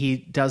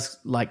 he does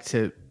like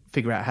to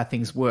figure out how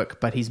things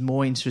work, but he's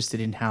more interested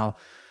in how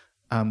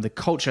the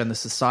culture and the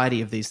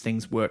society of these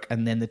things work,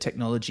 and then the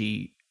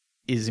technology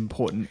is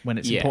important when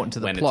it's Yeah, important to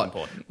the when it's plot.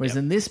 important, Whereas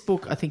yep. in this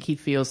book, I think he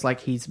feels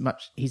like he's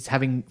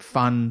having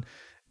fun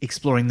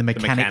exploring the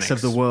mechanics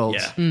of the world,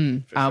 Yeah.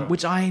 For sure.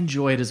 which I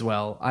enjoyed as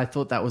well. I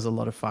thought that was a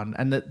lot of fun,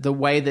 and the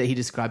way that he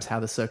describes how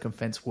the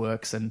circumfence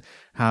works and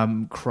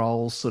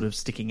Kroll's sort of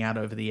sticking out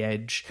over the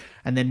edge,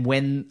 and then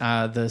when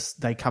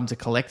they come to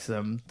collect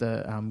them,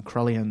 the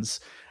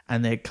Krollians.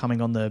 and they're coming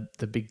on the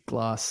big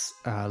glass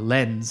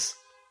lens.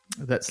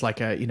 That's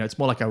like it's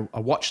more like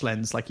a watch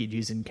lens, like you'd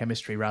use in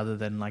chemistry, rather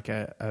than like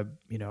a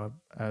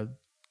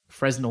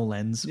Fresnel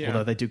lens. Yeah.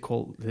 Although they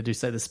do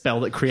say the spell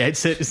that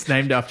creates it is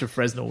named after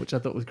Fresnel, which I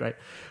thought was great.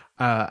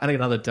 And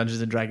another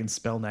Dungeons and Dragons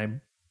spell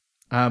name.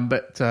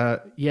 But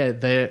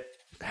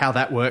how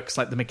that works,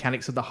 like the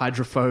mechanics of the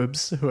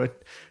hydrophobes, who are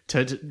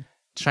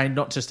trained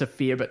not just to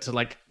fear, but to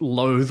like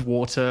loathe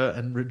water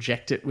and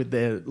reject it with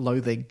their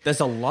loathing. There's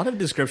a lot of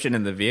description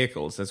in the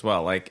vehicles as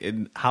well, like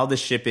in how the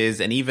ship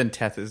is, and even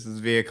Tethys'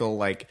 vehicle,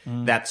 like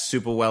that's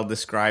super well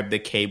described. The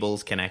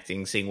cables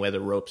connecting, seeing where the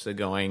ropes are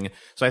going.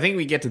 So I think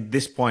we get to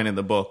this point in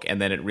the book,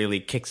 and then it really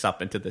kicks up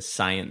into the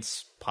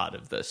science part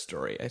of the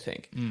story. I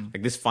think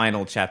like this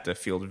final chapter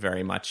feels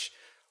very much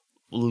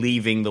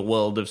leaving the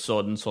world of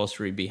sword and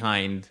sorcery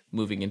behind,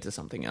 moving into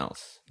something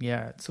else.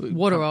 Yeah. So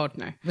Waterworld,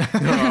 no.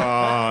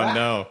 Oh,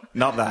 no.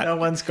 Not that. no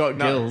one's got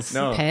gills.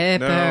 No.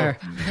 Paper.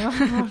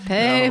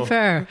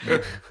 Paper.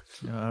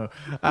 No.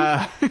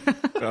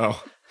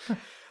 Oh.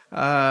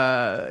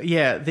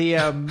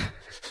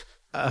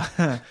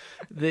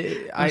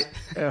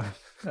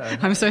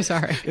 I'm so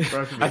sorry.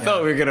 I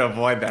thought we were going to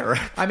avoid that,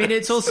 right? I mean,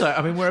 it's also,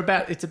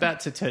 it's about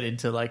to turn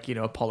into like,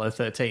 Apollo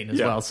 13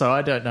 as well. So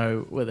I don't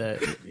know whether,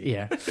 but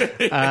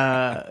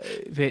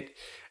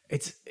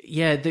it's,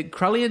 the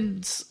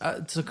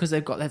Krullians, because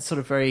they've got that sort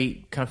of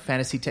very kind of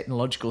fantasy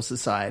technological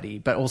society,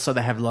 but also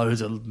they have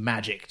loads of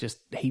magic, just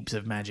heaps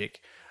of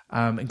magic,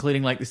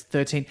 including like this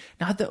 13.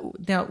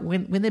 Now,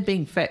 when they're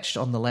being fetched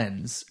on the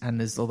lens and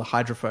there's all the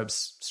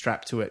hydrophobes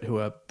strapped to it who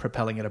are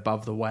propelling it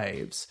above the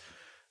waves,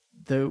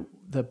 the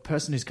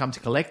person who's come to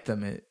collect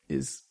them I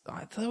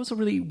thought it was a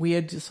really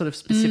weird sort of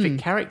specific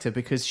character,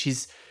 because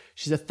she's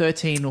a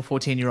 13 or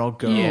 14-year-old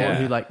girl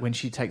who, like, when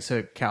she takes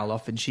her cowl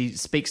off and she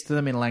speaks to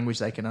them in a language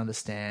they can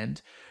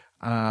understand,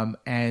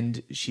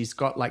 and she's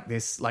got like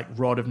this like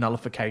rod of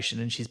nullification,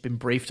 and she's been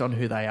briefed on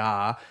who they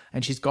are,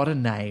 and she's got a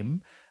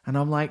name, and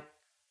I'm like,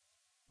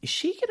 is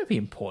she going to be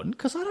important?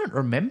 Because I don't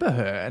remember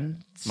her,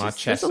 and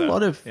there's a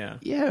lot of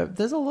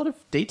there's a lot of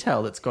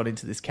detail that's got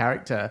into this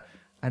character,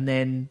 and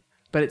then.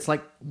 But it's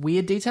like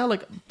weird detail.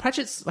 Like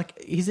Pratchett's, like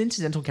his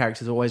incidental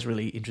characters are always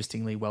really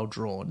interestingly well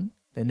drawn.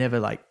 They're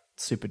never like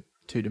super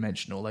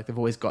two-dimensional. Like they've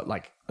always got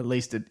like at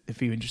least a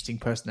few interesting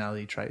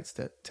personality traits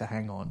to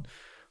hang on.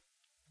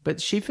 But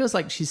she feels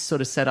like she's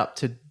sort of set up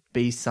to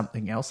be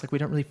something else. Like we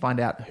don't really find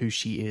out who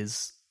she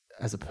is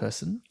as a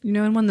person.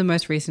 In one of the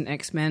most recent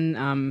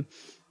X-Men,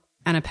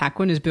 Anna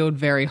Paquin is billed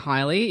very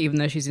highly, even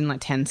though she's in like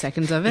 10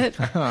 seconds of it.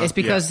 It's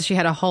because she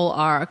had a whole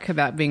arc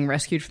about being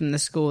rescued from the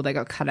school that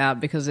got cut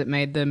out because it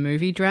made the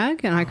movie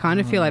drag. And I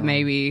kind of feel like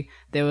maybe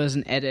there was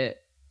an edit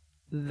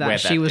that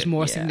she was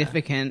more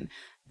significant.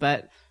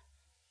 But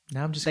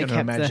now I'm just going to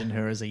imagine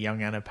her as a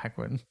young Anna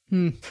Paquin.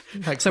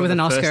 Like so with an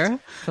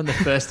Oscar? From the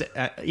first,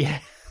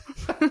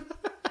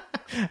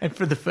 and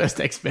for the first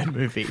X-Men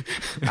movie,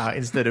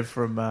 instead of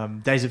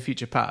from Days of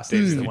Future Past,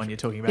 is the one you're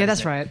talking about. Yeah,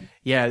 that's right.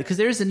 Yeah, because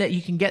there is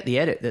you can get the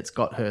edit that's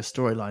got her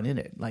storyline in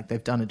it. Like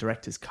they've done a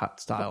director's cut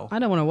style. I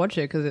don't want to watch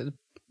it because it's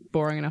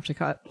boring enough to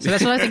cut. So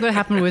that's what I think would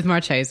happen with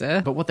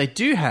Marchesa. But what they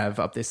do have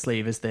up their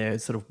sleeve is they're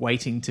sort of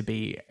waiting to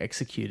be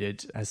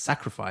executed as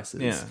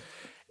sacrifices.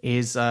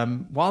 Is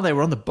while they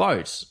were on the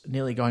boat,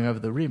 nearly going over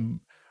the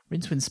rim,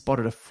 Rincewind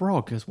spotted a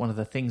frog as one of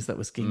the things that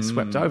was getting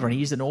swept over, and he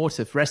used an oar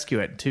to rescue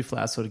it. And Two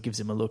Flowers sort of gives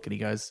him a look, and he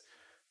goes,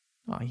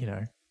 "Oh,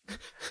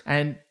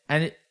 and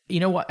it,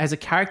 you know what? As a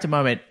character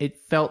moment, it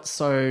felt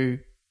so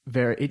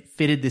it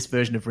fitted this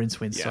version of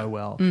Rincewind so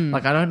well.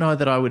 Like I don't know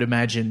that I would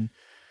imagine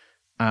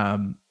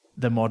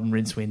the modern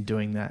Rincewind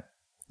doing that.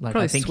 Like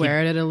Probably I think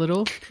swear at it a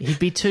little. He'd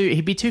be too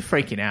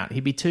freaking out.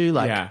 He'd be too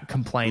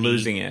complaining,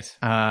 losing it,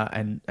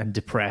 and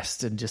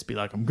depressed, and just be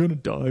like, "I'm gonna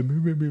die,"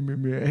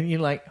 and you're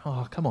like,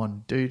 "Oh, come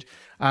on, dude!"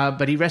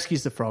 But he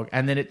rescues the frog,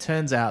 and then it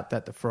turns out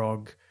that the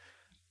frog,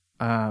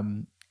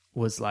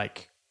 was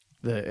like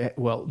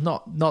was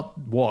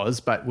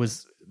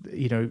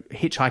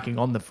hitchhiking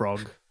on the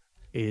frog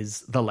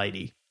is the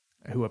lady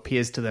who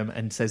appears to them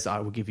and says, "I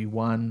will give you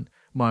one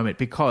moment,"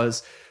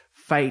 because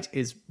Fate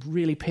is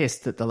really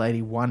pissed that the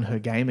lady won her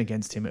game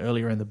against him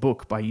earlier in the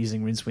book by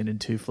using Rincewind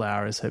and Two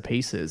Flower as her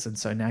pieces, and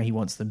so now he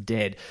wants them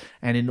dead.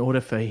 And in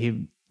order for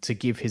him to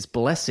give his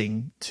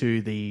blessing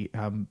to the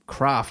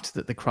craft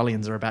that the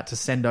Krullians are about to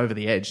send over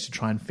the edge to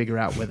try and figure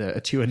out whether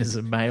Atuan is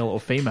a male or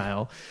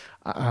female,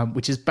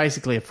 which is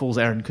basically a fool's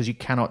errand because you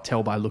cannot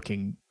tell by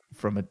looking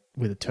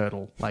with a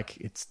turtle. Like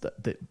it's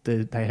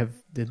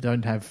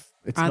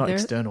it's not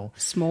external.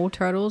 Small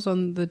turtles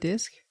on the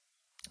disc?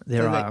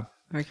 There are.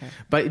 Okay.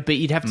 But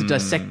you'd have to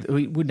dissect.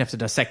 We wouldn't have to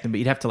dissect them, but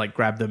you'd have to like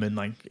grab them and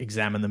like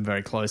examine them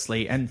very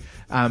closely. And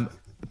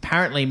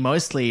apparently,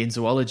 mostly in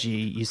zoology,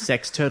 you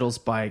sex turtles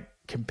by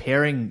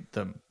comparing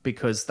them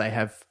because they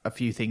have a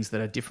few things that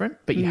are different,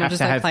 but you Not have just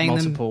to like have playing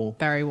multiple. them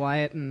Barry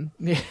White and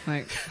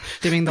like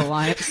dimming the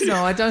lights.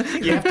 No, I don't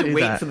think You have to do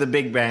wait that. for the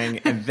Big Bang,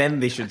 and then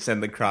they should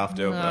send the craft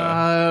over.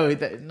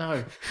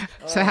 No.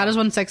 So how does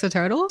one sex a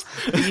turtle?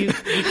 You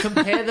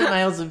compare the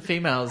males and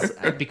females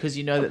because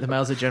you know that the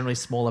males are generally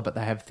smaller, but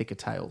they have thicker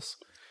tails.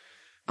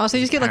 Oh, so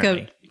you just get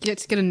Apparently.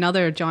 get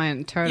another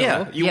giant turtle.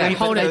 Yeah, you Yeah, wait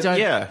but for they the- don't.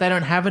 yeah. They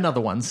don't have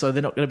another one, so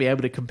they're not going to be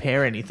able to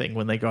compare anything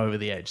when they go over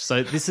the edge.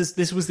 So this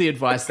was the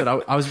advice that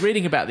I was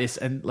reading about this,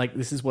 and like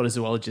this is what a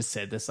zoologist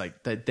said. That's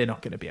like they're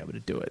not going to be able to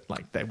do it.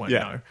 Like they won't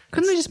know.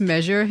 Couldn't they just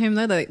measure him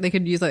though? Like they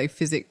could use like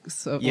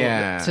physics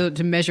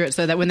to measure it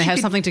so that when they have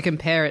something to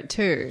compare it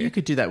to. You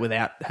could do that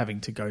without having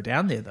to go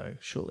down there, though.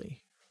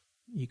 Surely,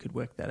 you could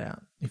work that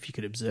out if you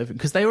could observe it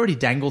because they already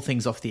dangle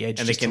things off the edge,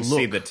 And they just to can look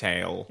see the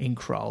tail. in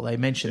Krull. They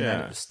mentioned that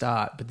Yeah. at the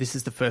start, but this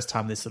is the first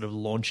time they're sort of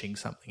launching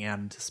something out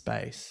into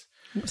space.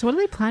 So what are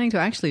they planning to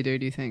actually do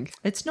you think?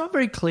 It's not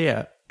very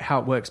clear how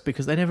it works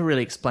because they never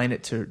really explain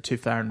it to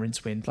Farron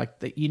Rincewind. Like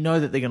you know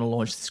that they're going to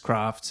launch this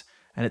craft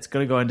and it's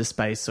going to go into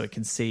space so it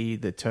can see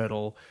the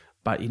turtle,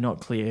 but you're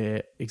not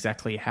clear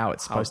exactly how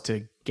it's supposed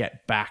to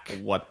get back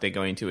What they're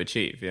going to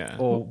achieve, yeah.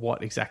 or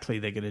what exactly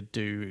they're going to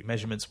do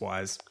measurements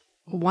wise.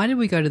 Why did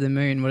we go to the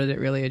moon? What did it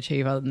really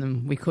achieve other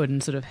than we could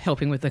in sort of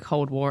helping with the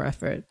Cold War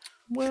effort?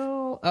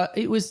 Well,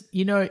 it was,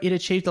 it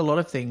achieved a lot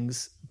of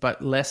things,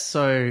 but less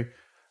so.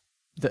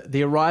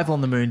 The arrival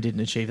on the moon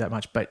didn't achieve that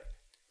much, but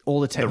all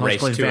the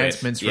technological race to it,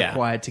 advancements yeah.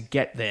 required to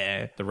get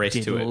there, The race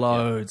did to it,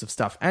 loads of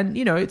stuff. And,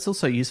 it's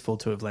also useful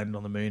to have landed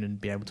on the moon and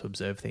be able to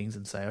observe things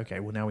and say, okay,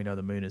 well, now we know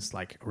the moon is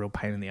like a real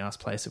pain in the ass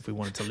place if we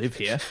wanted to live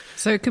here.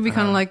 So it could be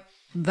kind of like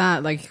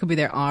that. Like it could be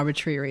their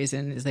arbitrary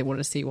reason is they want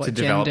to see what To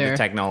develop gender the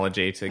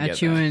technology to a get that.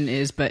 human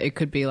is, but it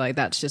could be like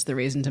that's just the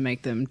reason to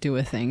make them do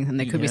a thing, and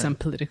there could be some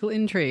political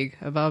intrigue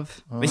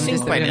above. They seem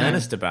this quite that we don't know.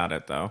 earnest about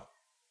it, though.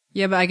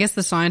 Yeah, but I guess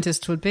the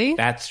scientists would be.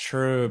 That's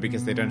true,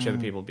 because they don't show the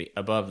people be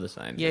above the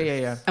scientists.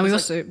 Yeah. And we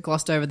also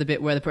glossed over the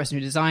bit where the person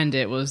who designed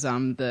it was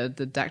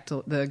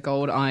the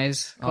gold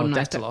eyes, golden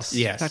eyes Dactylos.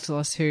 Yes.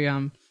 Dactylos,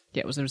 who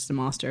was just a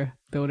master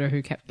builder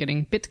who kept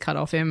getting bits cut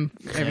off him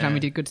every time he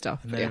did good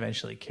stuff. And But then yeah.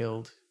 eventually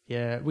killed.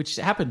 Yeah, which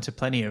happened to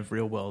plenty of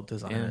real world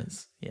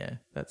designers. Yeah,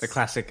 that's The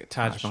classic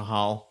Taj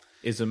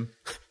Mahal-ism.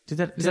 Did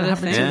that that a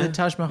happen thing? to Yeah. the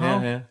Taj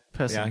Mahal Yeah.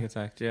 person? The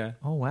architect, yeah.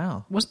 Oh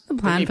wow. Wasn't the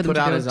plan He for them put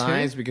to out go his to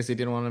eyes because he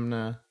didn't want him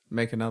to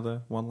make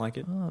another one like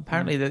it.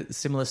 Apparently, the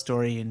similar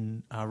story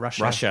in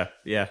Russia. Russia,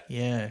 yeah.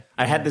 Yeah.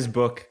 I had this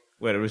book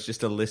where it was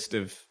just a list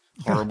of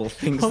horrible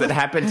things that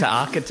happened to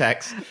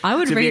architects. I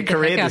would to be a read the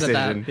career heck out of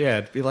that. decision.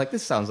 Yeah, to be like,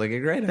 this sounds like a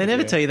great They idea.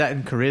 never tell you that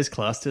in careers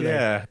class, do they?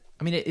 Yeah.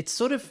 I mean, it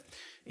sort of,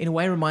 in a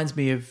way, reminds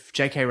me of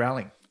J.K.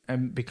 Rowling,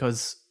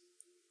 because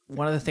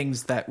one of the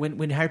things that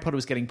when Harry Potter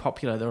was getting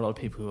popular, there were a lot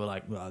of people who were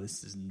like, "Well,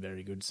 this isn't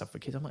very good stuff for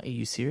kids." I'm like, "Are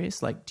you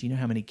serious? Like, do you know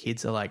how many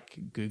kids are like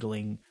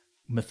Googling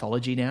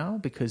mythology now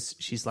because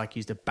she's like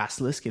used a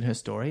basilisk in her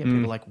story and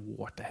people are like,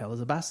 what the hell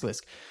is a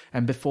basilisk?"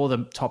 And before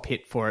the top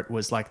hit for it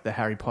was like the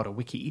Harry Potter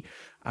wiki,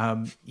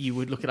 you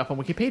would look it up on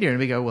Wikipedia and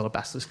we go, well, a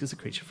basilisk is a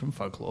creature from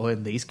folklore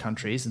in these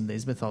countries and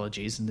these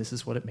mythologies and this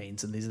is what it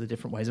means and these are the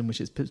different ways in which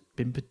it's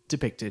been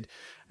depicted.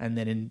 And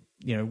then in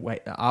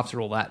after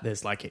all that,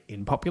 there's like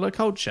in popular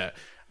culture.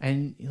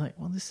 And you're like,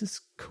 well, this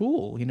is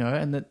cool,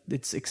 and that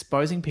it's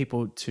exposing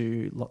people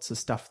to lots of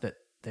stuff that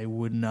they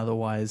wouldn't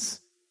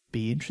otherwise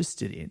be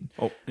interested in.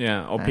 Oh,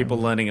 yeah. Or people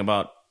learning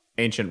about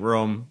ancient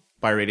Rome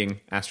by reading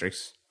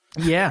Asterix.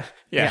 Yeah.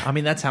 Yeah. I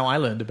mean, that's how I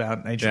learned about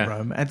ancient Yeah.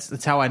 Rome.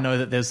 That's how I know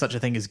that there's such a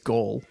thing as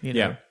Gaul,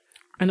 Yeah.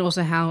 And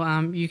also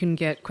how you can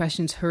get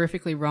questions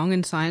horrifically wrong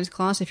in science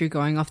class if you're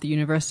going off the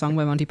Universe song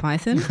by Monty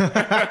Python.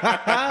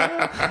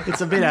 It's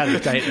a bit out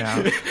of date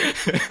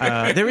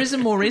now. There is a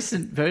more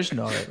recent version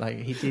of it.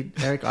 Like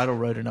Eric Idle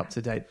wrote an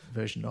up-to-date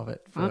version of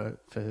it for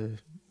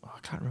I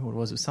can't remember what it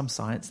was. It was some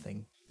science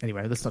thing.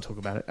 Anyway, let's not talk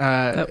about it.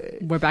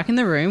 But we're back in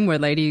the room where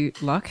Lady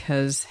Luck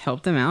has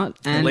helped them out.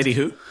 And Lady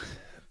who?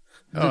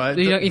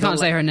 you can't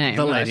say her name.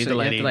 The Well, lady, actually, the yeah,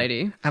 lady. the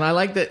lady. And I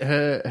like that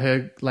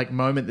her like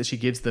moment that she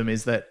gives them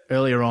is that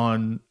earlier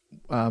on,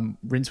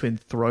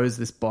 Rincewind throws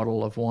this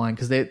bottle of wine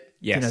because they're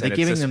Yes, and they're it's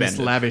giving them this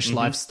suspended. lavish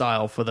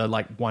lifestyle for the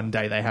like one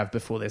day they have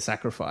before they're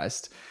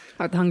sacrificed.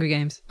 Like the Hunger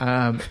Games,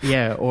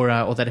 Or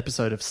that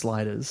episode of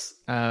Sliders.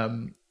 which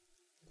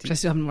I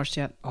still haven't watched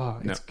yet. Oh,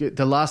 it's good.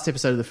 The last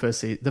episode of the first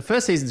season. The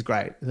first season's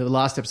great. The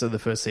last episode of the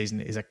first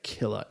season is a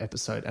killer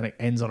episode, and it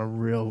ends on a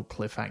real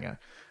cliffhanger,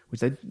 which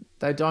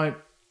they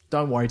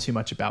don't worry too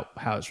much about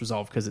how it's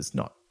resolved because it's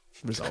not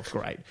resolved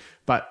great.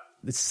 But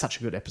it's such a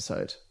good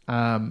episode,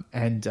 and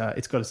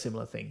it's got a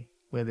similar thing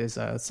where there's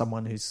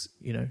someone who's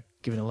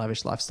given a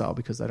lavish lifestyle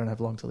because they don't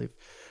have long to live.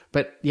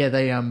 But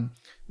yeah,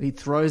 he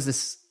throws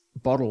this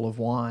bottle of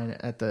wine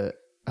at the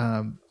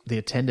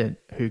attendant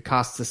who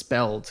casts a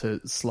spell to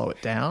slow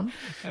it down.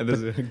 And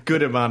there's a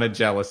good amount of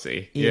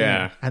jealousy.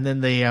 Yeah. And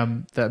then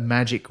the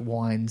magic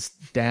winds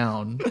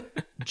down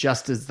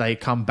just as they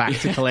come back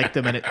to collect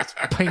them and it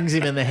pings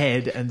him in the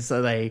head. And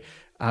so they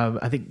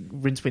I think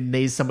Rincewind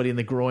knees somebody in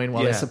the groin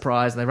while they're Yeah.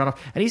 surprised and they run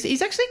off. And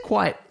he's actually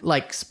quite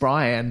like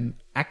spry and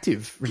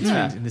active,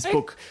 Rincewind, in this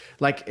book.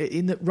 Like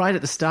right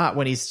at the start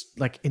when he's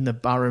like in the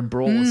barroom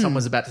brawl and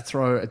someone's about to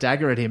throw a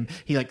dagger at him,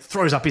 he like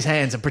throws up his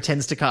hands and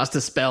pretends to cast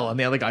a spell and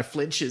the other guy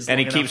flinches. And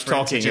he long enough keeps for him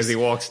to talking as just he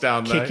walks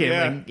down kick the...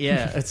 him.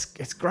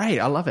 It's great.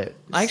 I love it.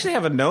 I actually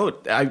have a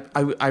note.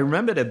 I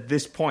remembered at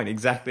this point,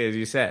 exactly as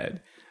you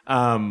said,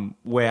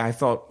 where I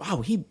thought,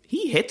 wow, he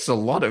hits a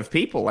lot of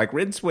people. Like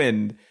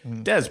Rincewind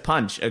does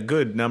punch a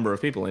good number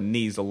of people and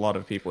knees a lot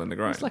of people in the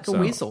groin. It's like a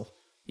weasel.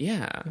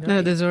 Yeah.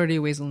 No, there's already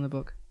a weasel in the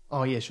book.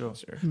 Oh, yeah, sure.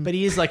 But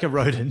he is like a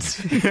rodent. So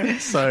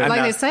Like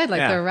that- they said, like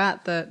yeah. the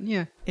rat that,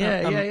 yeah.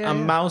 A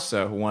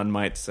mouser, one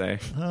might say.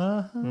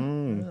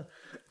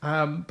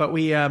 But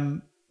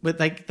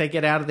they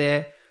get out of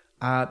there.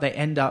 They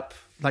end up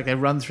like they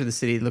run through the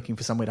city looking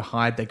for somewhere to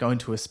hide. They go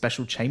into a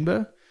special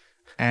chamber,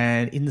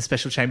 and in the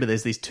special chamber,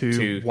 there's these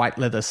two white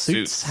leather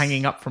suits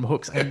hanging up from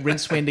hooks. And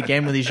Rincewind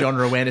again with his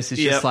genre awareness is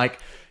just like,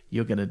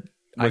 "You're gonna."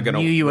 I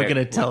knew you were going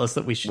to tell us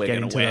that we should get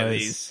into those.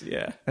 These.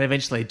 Yeah. And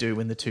eventually do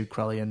when the two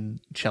Krullian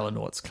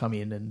Chelonauts come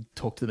in and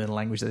talk to them in a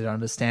language they don't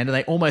understand. And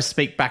they almost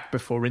speak back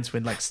before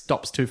Rincewind like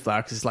stops Twoflower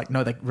because it's like,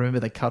 no, remember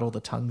they cut all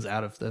the tongues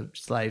out of the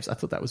slaves. I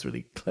thought that was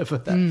really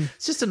clever.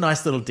 It's just a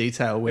nice little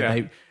detail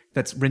where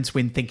that's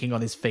Rincewind thinking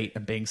on his feet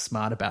and being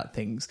smart about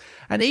things.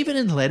 And even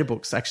in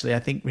Letterbooks, actually, I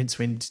think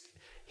Rincewind,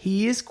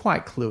 he is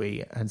quite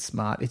cluey and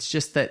smart. It's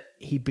just that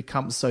he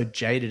becomes so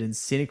jaded and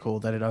cynical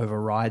that it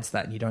overrides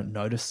that and you don't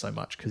notice so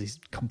much because he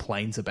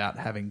complains about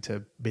having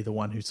to be the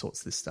one who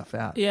sorts this stuff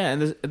out. Yeah,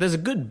 and there's a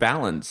good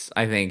balance,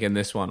 I think, in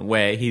this one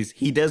where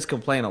he does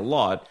complain a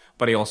lot,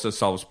 but he also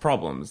solves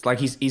problems. Like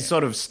he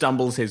sort of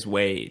stumbles his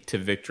way to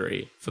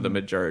victory for the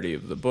majority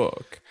of the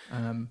book.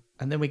 And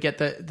then we get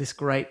this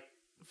great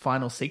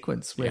final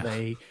sequence where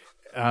they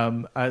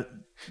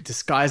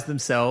disguise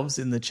themselves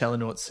in the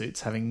Chelonauts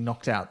suits, having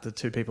knocked out the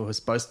two people who are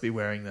supposed to be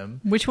wearing them.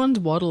 Which one's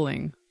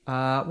waddling?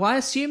 Well, I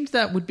assumed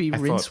that would be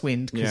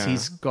Rincewind because yeah.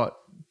 he's got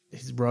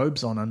his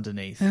robes on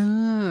underneath. But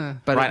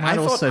Right, it might I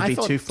also thought be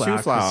Twoflower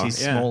because Twoflower,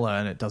 he's yeah. smaller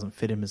and it doesn't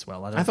fit him as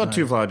well. I I thought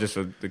know. Twoflower just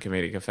for the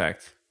comedic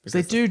effect.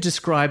 They do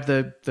describe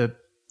the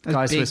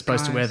guys who big are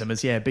supposed to wear guys. them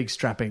as big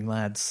strapping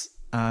lads.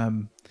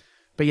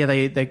 But yeah,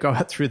 they go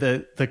out through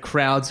the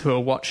crowds who are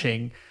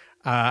watching,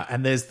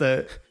 and there's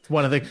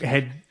one of the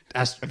head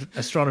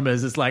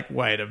astronomers is like,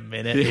 wait a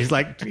minute,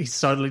 he's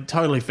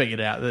totally figured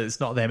out that it's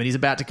not them, and he's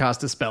about to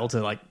cast a spell to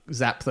like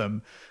zap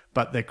them,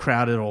 but the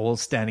crowd are all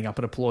standing up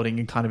and applauding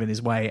and kind of in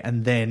his way,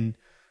 and then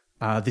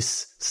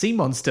this sea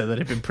monster that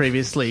had been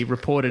previously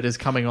reported as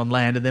coming on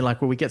land, and they're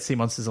like, well, we get sea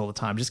monsters all the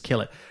time, just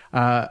kill it,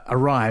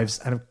 arrives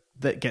and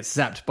that gets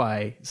zapped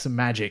by some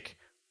magic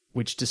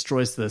which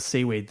destroys the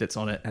seaweed that's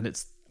on it, and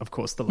it's of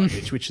course the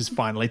luggage which has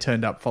finally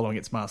turned up following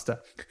its master.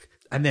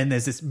 And then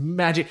there's this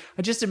magic.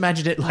 I just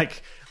imagine it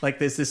like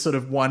there's this sort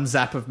of one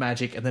zap of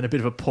magic and then a bit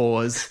of a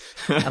pause.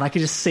 And I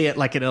can just see it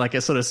like in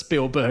a sort of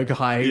Spielberg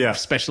high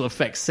special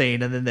effects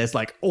scene. And then there's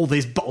like all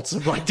these bolts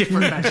of like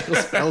different magical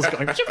spells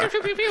going.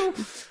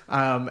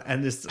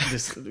 And this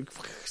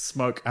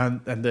smoke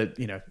and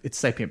the, it's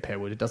sapient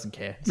pearwood. It doesn't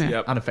care. It's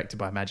unaffected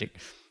by magic.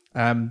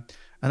 And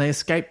they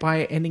escape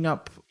by ending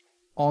up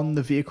on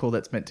the vehicle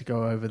that's meant to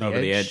go over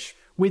the edge.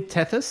 With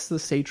Tethys, the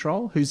sea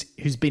troll, who's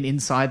been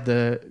inside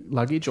the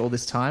luggage all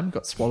this time,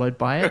 got swallowed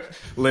by it.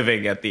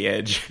 Living at the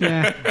edge.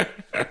 Yeah.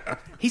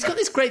 He's got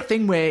this great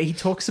thing where he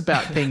talks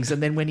about things,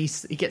 and then when he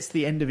gets to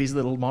the end of his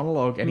little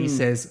monologue and he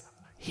says,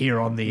 here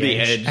on the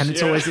edge, and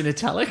it's always in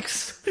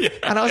italics.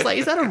 And I was like,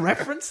 is that a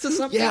reference to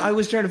something? Yeah, I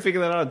was trying to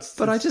figure that out.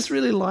 But I just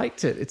really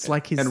liked it. It's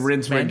like his And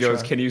Rincewind mantra.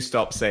 goes, can you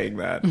stop saying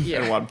that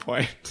at one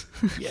point?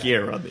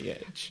 Here on the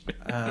edge.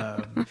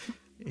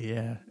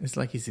 Yeah, it's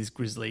like his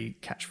grisly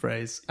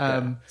catchphrase.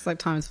 It's like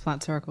time's a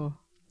flat circle.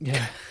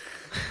 Yeah.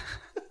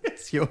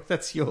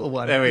 That's your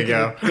one. There we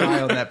go.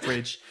 Guy on that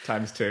bridge.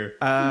 Times two.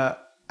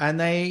 And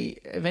they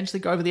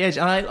eventually go over the edge.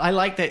 And I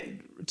like that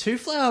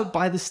Twoflower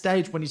by this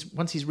stage,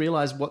 once he's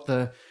realized what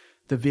the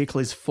vehicle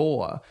is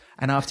for,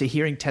 and after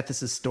hearing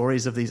Tethys'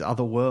 stories of these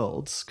other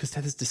worlds, because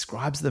Tethys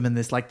describes them, and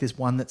there's like this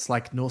one that's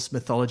like Norse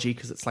mythology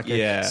because it's like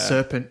a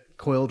serpent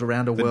coiled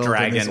around a world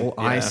dragon, and there's all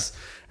ice,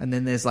 and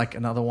then there's like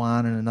another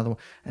one and another one,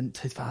 and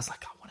Twoflower's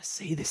like, I want to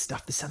see this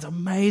stuff, this sounds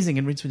amazing,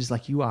 and Rincewind is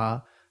like, you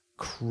are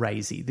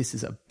crazy, this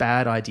is a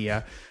bad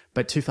idea,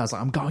 but Twoflower's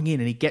like, I'm going in,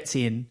 and he gets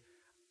in.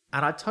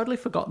 And I'd totally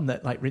forgotten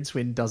that like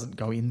Rincewind doesn't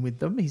go in with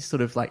them. He's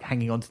sort of like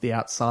hanging on to the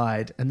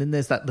outside. And then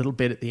there's that little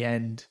bit at the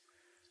end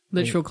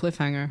Literal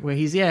cliffhanger. where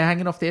he's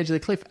hanging off the edge of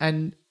the cliff,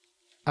 and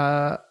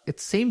it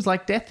seems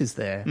like death is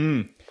there.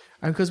 And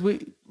because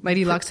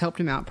Lady Luck's helped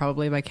him out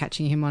probably by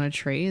catching him on a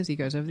tree as he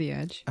goes over the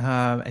edge.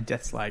 and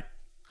Death's like,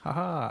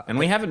 haha. And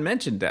we haven't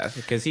mentioned Death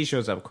because he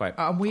shows up quite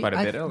a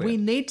bit earlier. We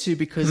need to,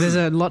 because There's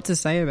a lot to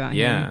say about him.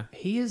 yeah.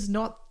 he is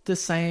not the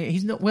same.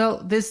 He's not,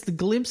 well, there's the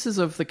glimpses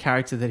of the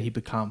character that he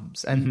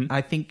becomes. And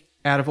I think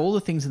out of all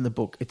the things in the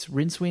book, it's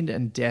Rincewind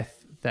and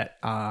Death that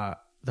are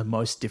the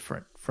most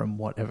different from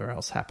whatever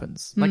else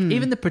happens. Like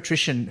even the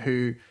patrician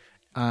who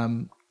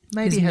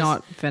maybe He's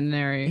not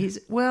veterinary. He's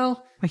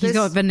well, like he's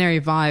got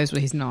veterinary vibes, but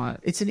he's not.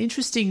 It's an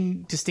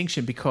interesting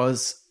distinction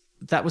because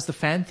that was the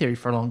fan theory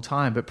for a long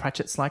time, but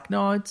Pratchett's like,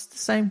 no, it's the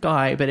same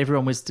guy, but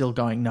everyone was still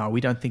going, no, we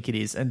don't think it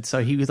is. And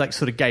so he was like,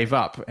 sort of gave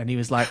up, and he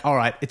was like, all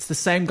right, it's the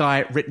same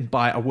guy written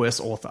by a worse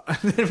author.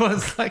 And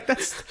everyone's like,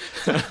 that's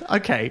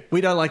okay.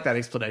 We don't like that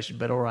explanation,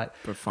 but all right.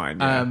 But fine.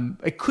 Yeah.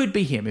 It could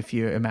be him if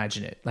you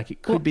imagine it. Like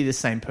it could be the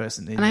same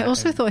person. And I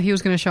also thought he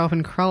was going to show up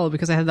in Krull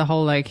because I had the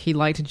whole like he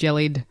liked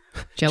jellifish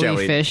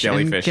jellyfish,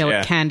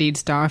 and candied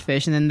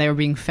starfish, and then they were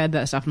being fed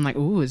that stuff. I'm like,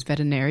 ooh, is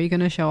veterinary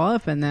going to show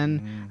up? And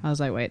then I was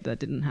like, wait, that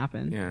didn't happen.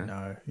 Yeah.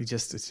 No, it's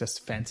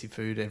just fancy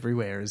food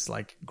everywhere is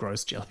like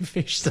gross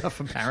jellyfish stuff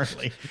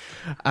apparently.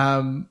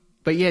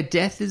 But yeah,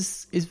 death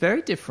is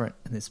very different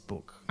in this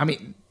book. I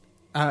mean,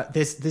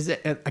 there's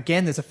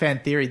a fan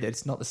theory that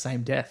it's not the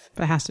same death.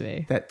 But it has to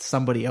be. That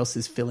somebody else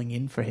is filling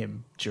in for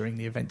him during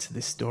the events of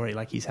this story,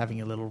 like he's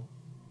having a little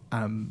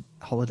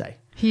holiday.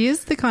 He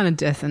is the kind of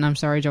death, and I'm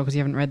sorry, Joel, because you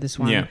haven't read this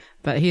one,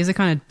 but he is the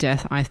kind of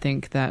death I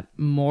think that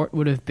Mort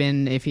would have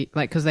been if he,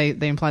 like, because they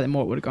imply that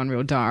Mort would have gone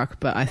real dark,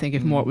 but I think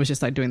if Mort was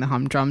just like doing the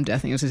humdrum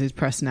death, and it was just his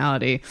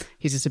personality,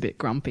 he's just a bit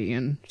grumpy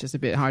and just a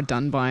bit hard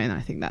done by, and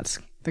I think that's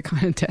the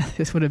kind of death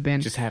this would have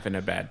been. Just having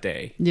a bad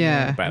day.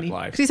 Yeah. Bad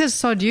life. Because he says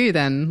sod you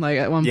then, like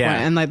at one point,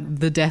 and like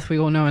the death we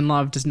all know and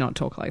love does not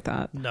talk like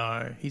that.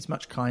 No, he's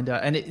much kinder.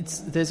 And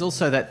there's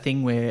also that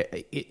thing where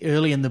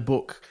early in the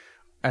book,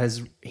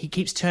 as he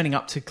keeps turning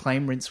up to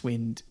claim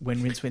Rincewind when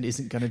Rincewind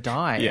isn't going to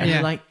die. Yeah. And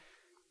you're like,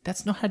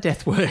 that's not how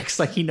death works.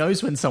 Like, he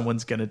knows when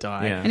someone's going to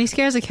die. Yeah. And he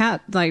scares a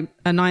cat like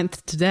a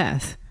ninth to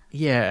death.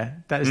 Yeah,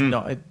 that is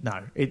not...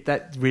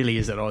 that really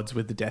is at odds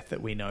with the death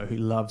that we know, who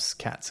loves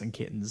cats and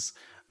kittens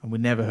and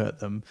would never hurt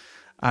them.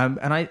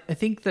 And I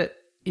think that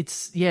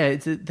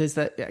there's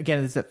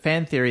that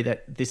fan theory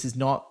that this is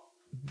not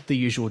the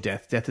usual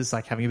death. Death is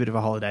like having a bit of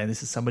a holiday, and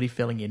this is somebody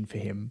filling in for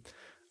him.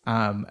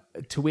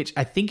 To which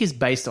I think is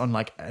based on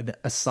like an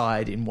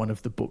aside in one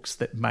of the books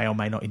that may or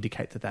may not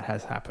indicate that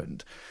has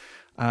happened.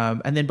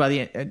 And then by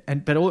the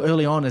end, but all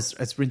early on, as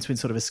Rincewind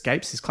sort of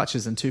escapes his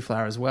clutches, and Two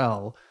Flower as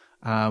well,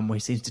 where he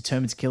seems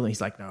determined to kill him, he's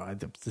like, no,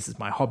 this is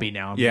my hobby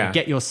now. I'm gonna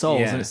get your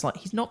souls. And it's like,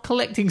 he's not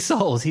collecting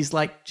souls. He's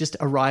like just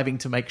arriving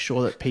to make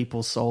sure that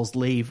people's souls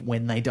leave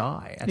when they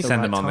die.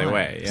 Send them on their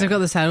way. Because they've got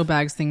the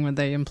saddlebags thing where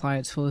they imply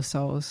it's full of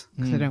souls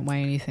because they don't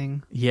weigh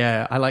anything.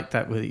 Yeah, I like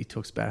that where he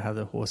talks about how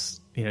the horse,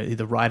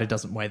 the rider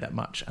doesn't weigh that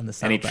much, and the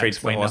saddlebags and he treats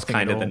the horse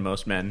kinder than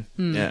most men.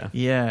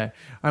 Yeah.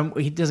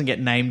 He doesn't get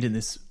named in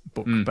this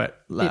book,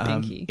 but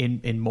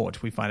in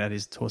Mort we find out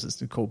his horse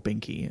is called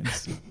Binky, and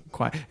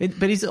it's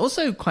but he's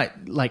also quite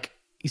like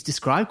he's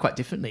described quite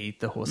differently,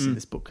 the horse in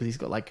this book, because he's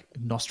got like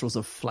nostrils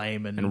of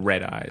flame and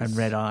red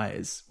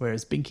eyes,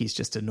 whereas Binky's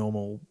just a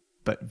normal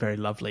but very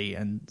lovely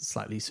and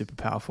slightly super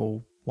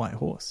powerful white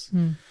horse.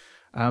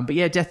 But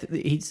yeah, death,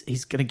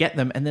 he's going to get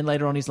them, and then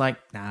later on he's like,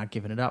 nah,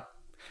 giving it up.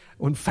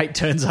 When Fate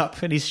turns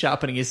up and he's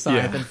sharpening his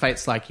scythe, and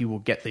Fate's like, you will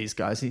get these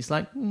guys. And he's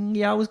like,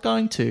 yeah, I was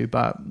going to,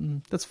 but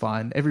that's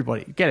fine.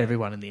 Get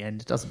everyone in the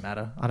end. It doesn't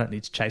matter. I don't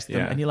need to chase them.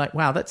 Yeah. And you're like,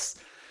 wow,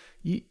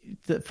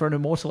 for an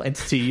immortal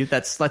entity,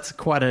 that's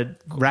quite a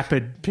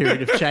rapid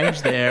period of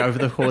change there over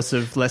the course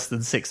of less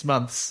than 6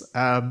 months.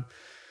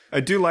 I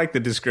do like the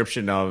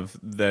description of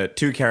the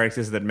two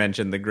characters that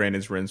mentioned the grain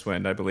is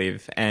Rincewind, I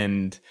believe,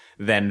 and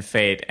then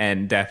Fate,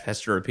 and Death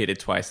has to repeat it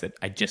twice that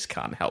I just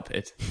can't help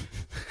it.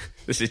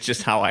 This is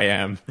just how I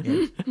am.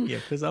 Yeah,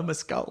 because I'm a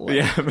skull.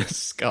 Yeah, I'm a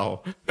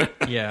skull.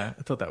 Yeah,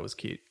 I thought that was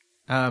cute.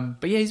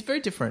 But yeah, he's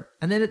very different.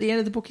 And then at the end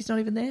of the book, he's not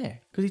even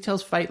there because he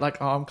tells Fate, like,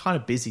 oh, I'm kind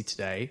of busy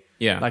today.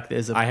 Yeah. Like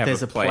there's a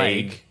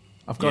plague.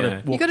 I've got to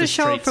walk You got to the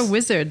show up streets. for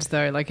wizards,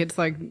 though. Like, it's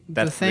like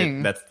the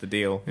thing. That's the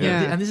deal.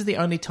 Yeah. And this is the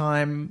only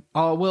time...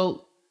 Oh,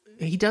 well,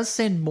 he does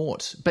send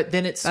Mort, but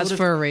then it's That's sort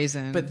of, for a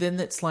reason. But then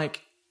it's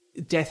like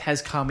Death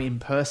has come in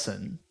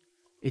person.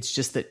 It's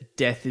just that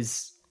Death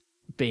is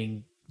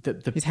being...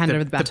 He's handed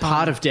over the baton.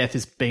 part of Death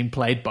is being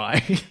played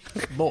by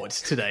Mort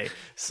today.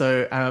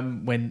 So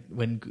when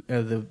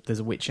there's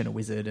a witch and a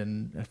wizard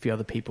and a few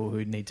other people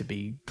who need to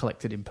be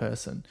collected in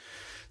person.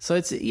 So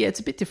it's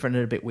a bit different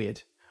and a bit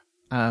weird.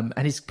 And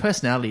his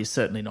personality is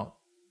certainly not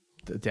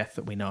the Death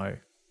that we know.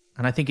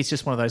 And I think it's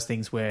just one of those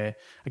things where,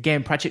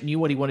 again, Pratchett knew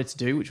what he wanted to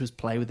do, which was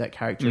play with that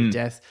character of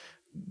Death,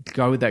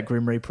 go with that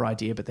Grim Reaper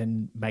idea, but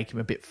then make him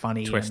a bit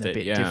funny and a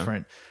bit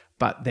different.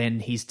 But then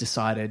he's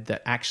decided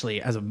that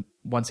actually,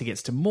 once he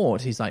gets to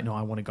Mort, he's like, no,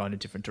 I want to go in a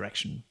different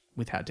direction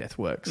with how Death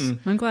works.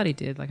 I'm glad he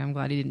did. Like, I'm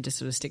glad he didn't just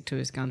sort of stick to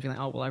his guns, being like,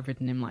 oh, well, I've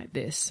written him like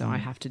this, so I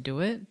have to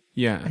do it.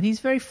 Yeah. And he's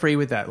very free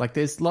with that. Like,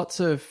 there's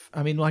lots of,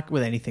 I mean, like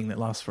with anything that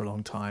lasts for a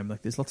long time,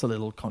 like there's lots of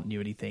little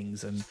continuity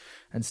things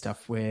and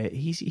stuff where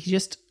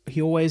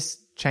he always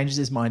changes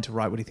his mind to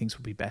write what he thinks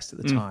would be best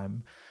at the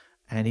time.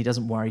 And he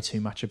doesn't worry too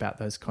much about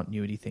those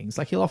continuity things.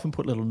 Like, he'll often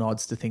put little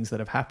nods to things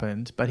that have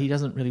happened, but he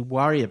doesn't really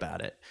worry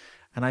about it.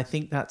 And I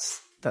think that's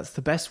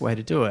the best way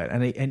to do it.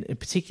 And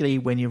particularly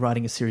when you're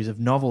writing a series of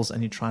novels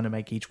and you're trying to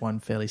make each one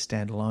fairly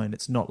standalone,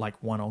 it's not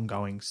like one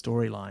ongoing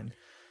storyline.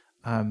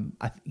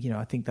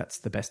 I think that's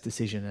the best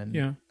decision, and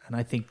Yeah. and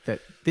I think that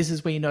this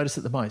is where you notice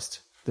it the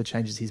most, the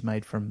changes he's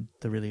made from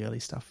the really early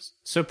stuff.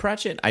 So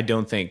Pratchett, I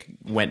don't think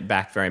went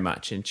back very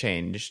much and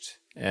changed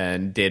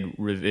and did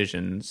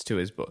revisions to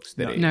his books.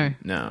 Did he?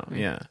 No.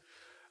 Yeah.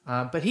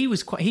 But he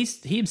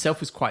himself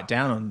was quite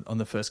down on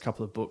the first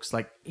couple of books.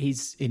 Like,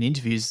 he's in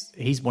interviews,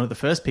 he's one of the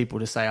first people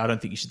to say, I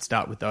don't think you should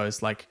start with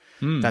those. Like,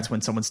 that's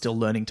when someone's still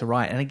learning to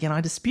write. And again,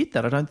 I dispute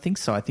that. I don't think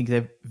so. I think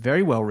they're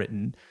very well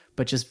written,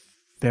 but just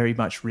very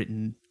much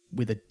written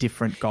with a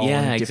different goal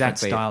and a different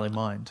style in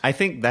mind. I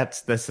think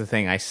that's the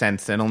thing I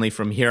sensed, and only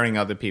from hearing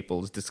other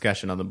people's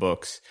discussion on the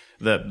books,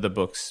 the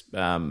books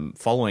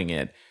following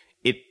it.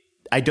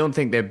 I don't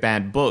think they're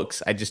bad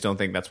books. I just don't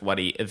think that's what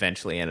he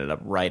eventually ended up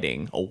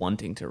writing or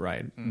wanting to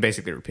write.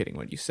 Basically repeating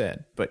what you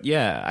said. But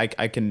yeah,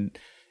 I can,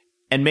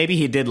 and maybe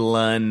he did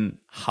learn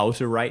how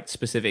to write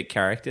specific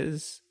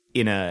characters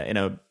in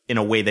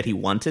a way that he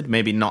wanted.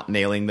 Maybe not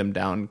nailing them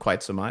down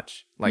quite so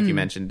much, like you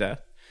mentioned,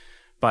 Death.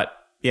 But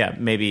yeah,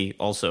 maybe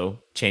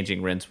also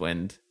changing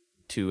Rincewind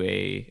to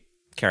a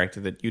character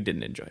that you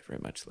didn't enjoy very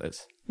much,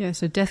 Liz. Yeah,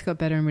 so Death got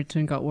better and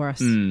Rincewind got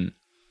worse.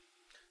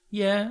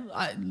 Yeah,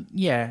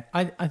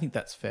 I think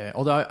that's fair.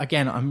 Although,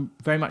 again, I'm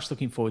very much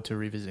looking forward to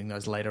revisiting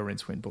those later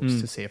Rincewind books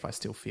to see if I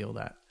still feel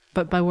that.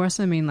 But by worse,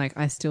 I mean, like,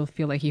 I still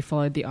feel like he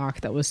followed the arc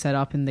that was set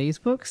up in these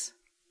books.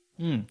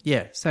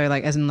 Yeah. So,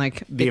 like, as in,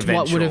 like, The it's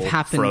what would have eventual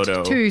happened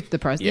Frodo. to the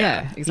person.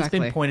 Yeah. Yeah, exactly.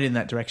 He's been pointed in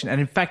that direction.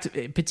 And in fact,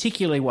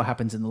 particularly what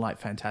happens in the Light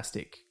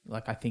Fantastic.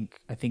 Like, I think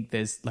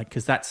there's, like,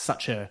 because that's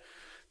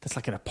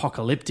like an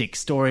apocalyptic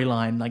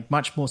storyline, like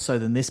much more so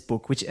than this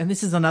book, and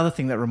this is another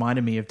thing that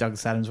reminded me of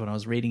Douglas Adams when I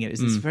was reading it,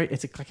 is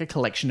it's like a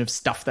collection of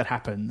stuff that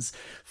happens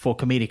for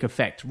comedic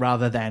effect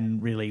rather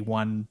than really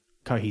one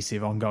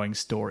cohesive ongoing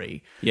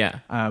story. Yeah.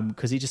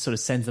 Because he just sort of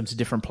sends them to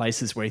different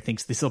places where he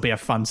thinks this will be a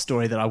fun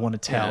story that I want to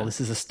tell. Yeah. This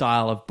is a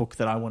style of book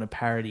that I want to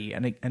parody.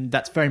 And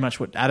that's very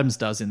much what Adams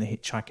does in the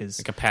Hitchhikers.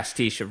 Like a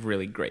pastiche of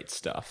really great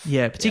stuff.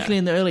 Yeah, particularly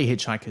in the early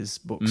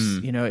Hitchhikers books.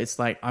 You know, it's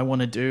like, I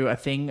want to do a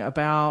thing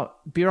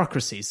about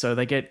bureaucracy. So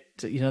they get,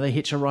 they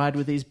hitch a ride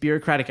with these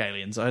bureaucratic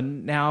aliens.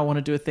 And now I want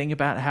to do a thing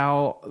about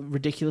how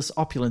ridiculous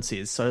opulence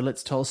is. So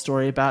let's tell a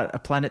story about a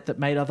planet that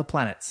made other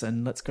planets.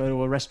 And let's go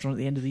to a restaurant at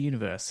the end of the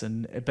universe.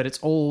 But it's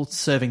all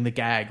serving the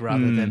gag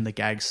rather than the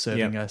gag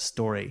serving a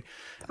story.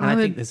 And I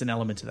think there's an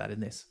element to that in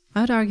this.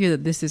 I would argue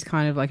that this is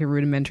kind of like a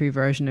rudimentary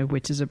version of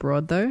Witches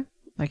Abroad, though.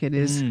 Like, it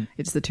is,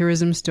 it's the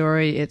tourism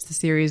story. It's the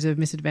series of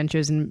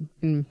misadventures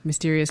in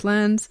mysterious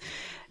lands.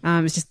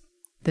 It's just,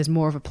 there's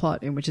more of a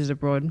plot in Witches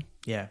Abroad.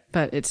 Yeah.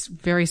 But it's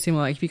very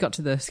similar. Like, if you got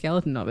to the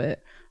skeleton of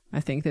it,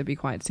 I think they'd be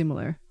quite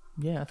similar.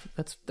 Yeah,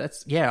 that's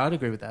I'd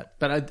agree with that.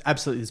 But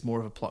absolutely, there's more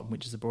of a plot in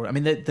Witches Abroad. I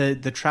mean,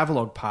 the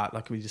travelogue part,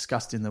 like we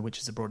discussed in the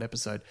Witches Abroad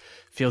episode,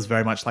 feels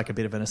very much like a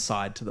bit of an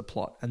aside to the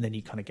plot, and then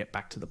you kind of get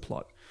back to the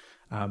plot.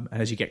 And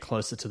as you get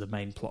closer to the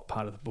main plot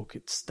part of the book,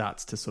 it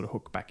starts to sort of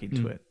hook back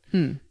into it.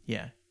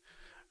 Yeah.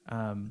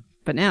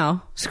 But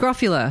now,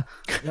 Scrofula.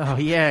 Oh,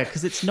 yeah,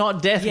 because it's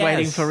not Death Yes.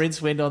 waiting for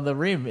Rincewind on the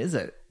rim, is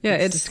it? Yeah,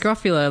 it's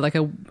Scrofula, like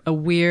a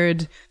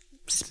weird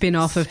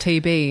spin-off of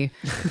TB,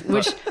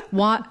 which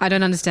I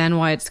don't understand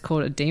why it's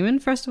called a demon,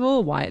 first of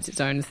all, why it's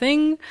its own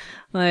thing.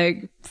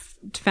 Like,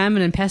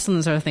 famine and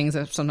pestilence are things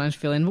that sometimes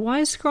fill in. But why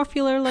is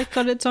Scrofula, like,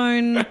 got its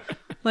own,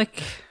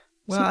 like...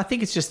 Well, I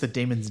think it's just the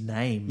demon's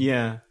name.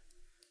 Yeah.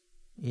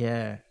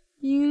 Yeah.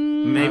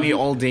 Maybe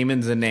all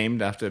demons are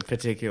named after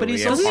particularly. But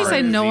he's Doesn't he foreign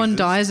say no one diseases.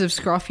 dies of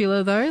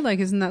Scrofula, though? Like,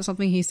 isn't that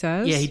something he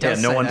says? Yeah, he Yeah,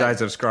 does no say one that.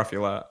 dies of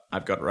Scrofula.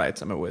 I've got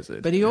rights. I'm a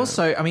wizard. But he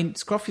also, I mean,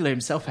 Scrofula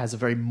himself has a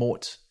very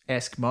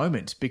Mort-esque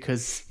moment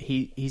because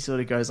he sort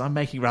of goes, I'm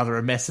making rather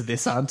a mess of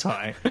this, aren't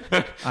I?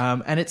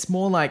 And it's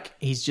more like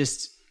he's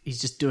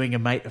just doing a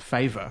mate a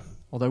favour.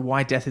 Although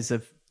why Death is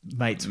a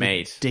mate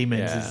with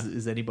demons yeah.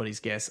 is anybody's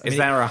guess. I Is mean,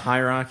 there a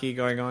hierarchy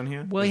going on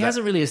here? well, he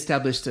hasn't really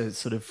established a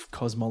sort of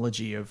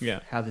cosmology of Yeah.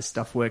 how this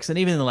stuff works. And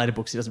even in the later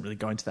books, he doesn't really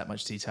go into that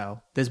much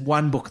detail. There's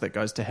one book that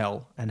goes to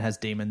hell and has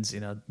demons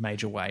in a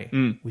major way,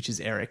 which is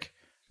Eric.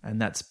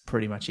 And that's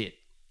pretty much it.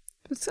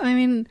 I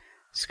mean,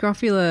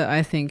 Scrofula,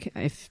 I think,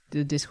 if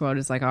the Discworld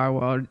is like our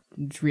world,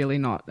 it's really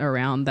not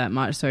around that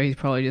much. So he's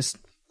probably just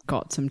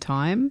got some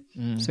time.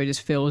 So he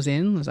just fills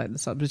in as like the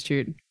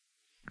substitute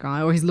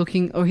guy. Or he's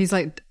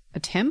like a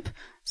temp.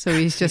 So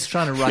he's He's just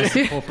trying to rise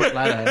the corporate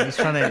ladder. He's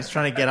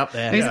trying to get up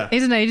there.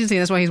 He's an agency.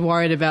 That's why he's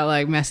worried about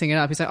like messing it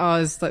up. He's like,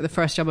 oh, it's like the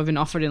first job I've been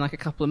offered in like a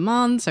couple of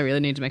months. I really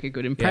need to make a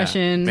good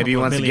impression. Maybe he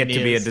wants to million get to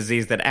be a years.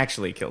 disease that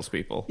actually kills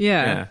people.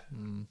 Yeah.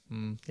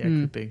 Yeah, it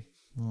could be.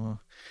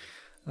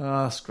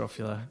 Oh,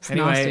 Scrofula.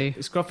 Anyway,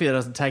 nasty. Scrofula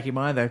doesn't take him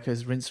either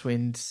because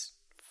Rincewind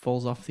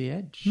falls off the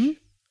edge,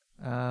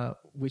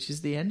 which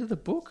is the end of the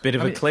book. Bit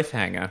of I a mean,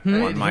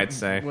 cliffhanger, one might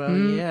say. Well,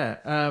 yeah.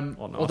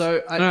 not.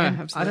 Although I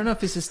absolutely. don't know if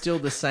this is still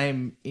the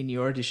same in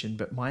your edition,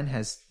 but mine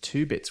has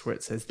two bits where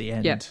it says the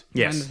end. Yeah.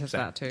 Yes, Mine has so-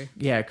 that too.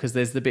 Yeah, because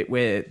there's the bit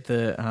where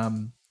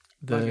the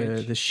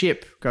the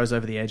ship goes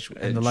over the edge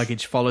and the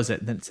luggage follows it,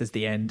 and then it says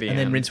the end. And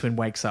then Rincewind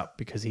wakes up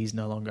because he's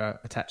no longer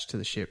attached to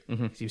the ship.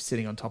 He was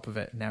sitting on top of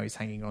it, and now he's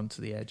hanging on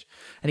to the edge.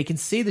 And he can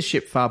see the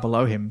ship far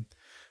below him.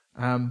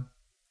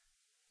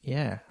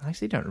 Yeah, I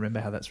actually don't remember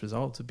how that's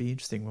resolved. It'd be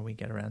interesting when we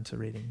get around to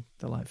reading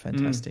The Light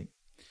Fantastic,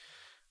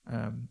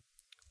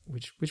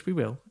 which we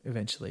will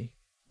eventually.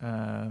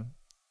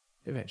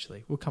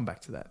 Eventually, we'll come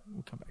back to that.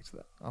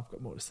 I've got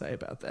more to say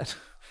about that.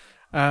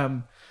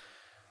 But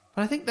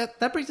I think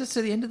that brings us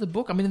to the end of the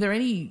book. I mean, are there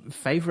any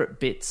favourite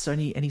bits,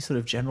 any sort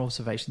of general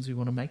observations we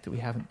want to make that we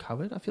haven't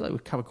covered? I feel like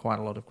we've covered quite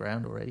a lot of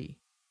ground already.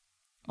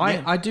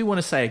 Yeah. I do want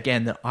to say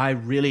again that I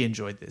really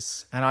enjoyed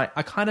this, and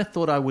I kind of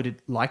thought I would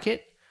like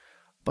it.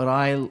 But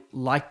I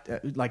liked,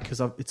 because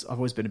I've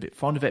always been a bit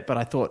fond of it, but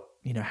I thought,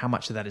 how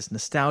much of that is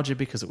nostalgia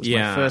because it was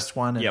my first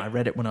one and I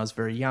read it when I was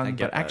very young.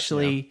 But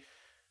actually,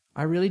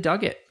 I really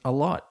dug it a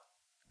lot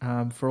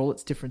for all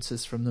its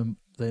differences from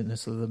the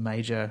sort of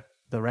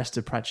the rest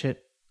of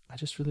Pratchett. I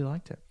just really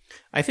liked it.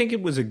 I think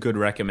it was a good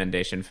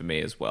recommendation for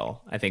me as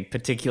well. I think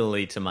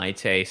particularly to my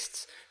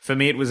tastes. For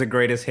me, it was a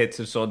greatest hits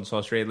of Sword and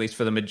Sorcery, at least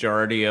for the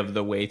majority of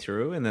the way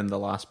through. And then the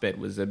last bit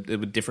was a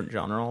different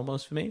genre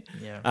almost for me.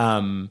 Yeah.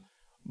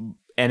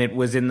 And it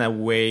was in the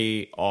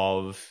way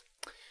of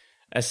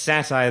a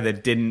satire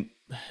that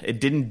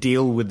didn't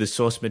deal with the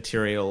source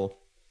material.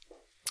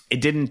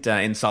 It didn't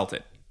insult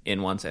it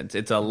in one sense.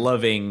 It's a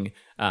loving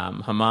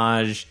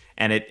homage,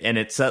 and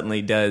it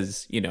certainly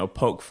does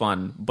poke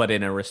fun, but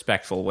in a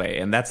respectful way.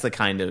 And that's the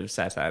kind of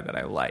satire that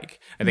I like.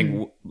 I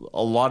think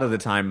a lot of the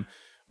time,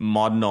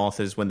 modern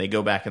authors, when they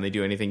go back and they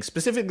do anything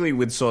specifically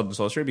with Sword and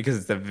Sorcery, because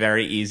it's a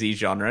very easy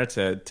genre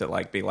to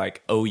like be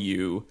like, oh,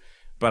 you.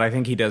 But I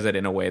think he does it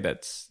in a way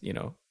that's,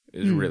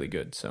 is really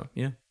good. So,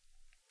 yeah.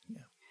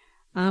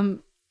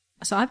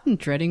 So I've been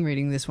dreading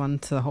reading this one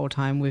the whole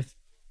time we've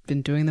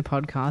been doing the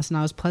podcast, and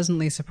I was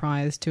pleasantly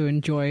surprised to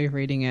enjoy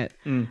reading it.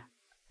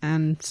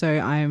 And so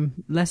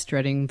I'm less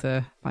dreading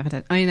the... I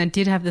mean, I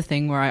did have the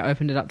thing where I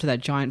opened it up to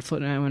that giant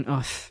footnote and I went,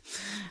 oh...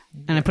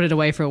 And I put it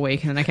away for a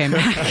week and then I came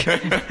back.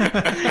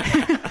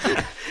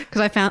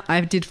 Because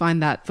I did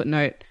find that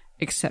footnote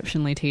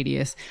exceptionally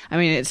tedious. I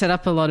mean, it set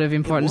up a lot of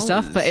important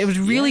stuff, but it was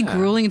really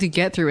grueling to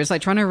get through. It's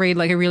like trying to read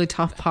like a really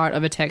tough part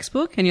of a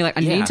textbook, and you're like,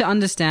 I need to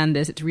understand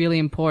this. It's really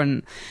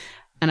important,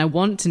 and I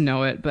want to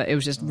know it, but it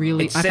was just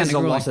really... It says a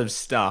lot of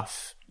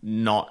stuff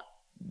not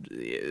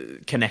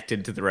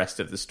connected to the rest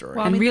of the story.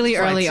 Well, and really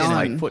early on,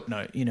 like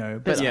footnote,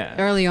 but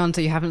early on,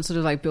 so you haven't sort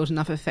of like built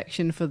enough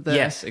affection for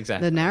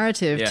the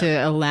narrative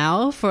to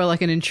allow for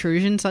like an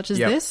intrusion such as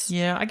this.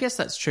 Yeah, I guess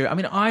that's true. I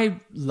mean,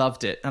 I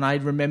loved it, and I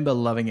remember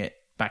loving it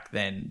back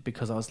then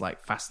because I was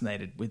like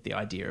fascinated with the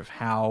idea of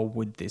how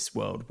would this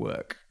world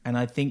work. And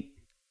I think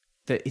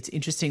that it's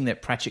interesting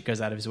that Pratchett goes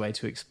out of his way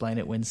to explain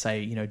it when,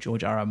 say,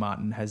 George R.R.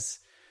 Martin has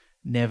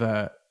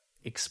never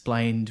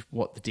explained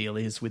what the deal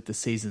is with the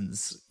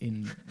seasons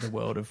in the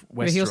world of Westeros.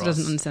 But he also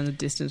doesn't understand the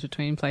distance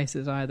between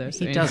places either.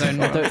 So he doesn't,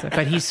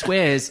 but he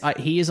swears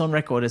he is on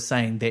record as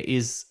saying there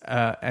is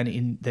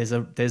there's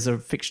a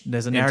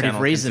narrative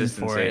reason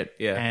for it,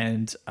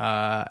 and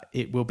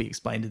it will be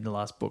explained in the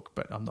last book,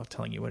 but I'm not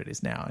telling you what it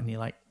is now. And you're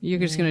like, you're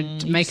just going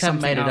to make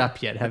something made it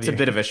up yet? Have it's you? A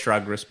bit of a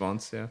shrug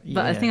response,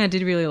 But I think I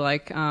did really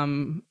like.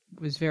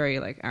 Was very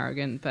like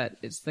arrogant, but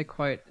it's the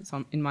quote. It's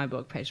in my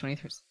book, page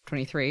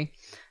 23.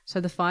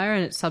 So the fire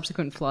and its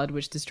subsequent flood,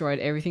 which destroyed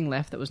everything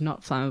left that was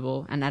not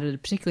flammable and added a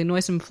particularly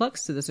noisome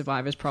flux to the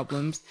survivors'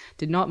 problems,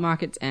 did not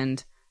mark its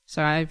end.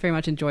 So I very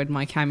much enjoyed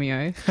my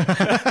cameo.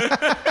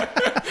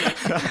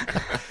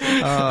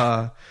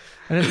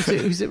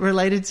 Is it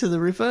related to the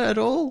river at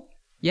all?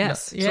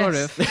 Yes, no, sort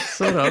of.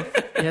 Sort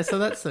of. Yeah, so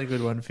that's a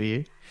good one for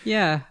you.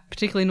 Yeah,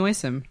 particularly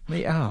noisome.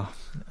 No,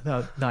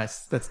 nice.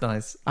 That's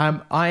nice. I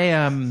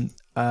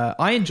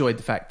enjoyed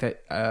the fact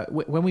that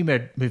when we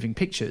made Moving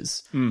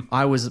Pictures,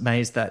 I was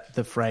amazed that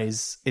the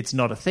phrase "it's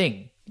not a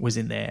thing" was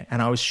in there,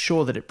 and I was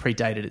sure that it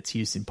predated its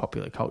use in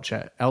popular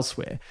culture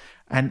elsewhere.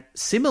 And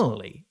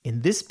similarly,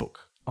 in this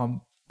book,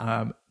 in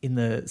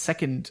the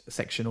second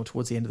section or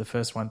towards the end of the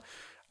first one,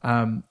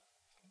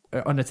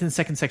 it's in the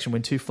second section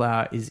when Two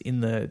Flower is in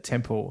the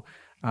temple,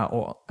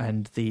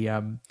 and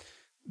the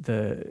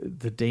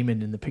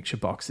demon in the picture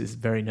box is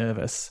very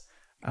nervous.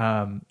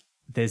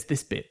 There's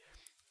this bit.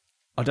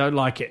 "I don't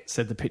like it,"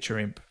 said the picture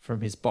imp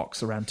from his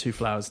box around Two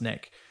Flower's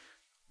neck.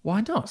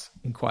 "Why not?"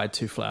 inquired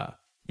Two Flower.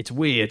 "It's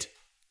weird."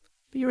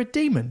 "But you're a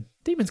demon.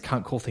 Demons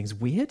can't call things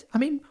weird. I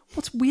mean,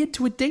 what's weird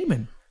to a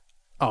demon?"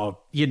 "Oh,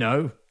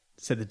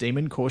 said the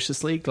demon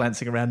cautiously,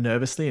 glancing around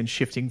nervously and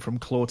shifting from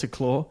claw to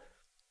claw.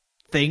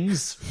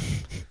 "Things.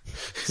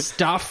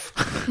 Stuff."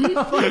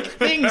 Like,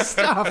 things,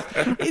 stuff.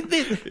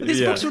 This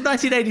book's from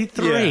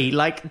 1983. Yeah.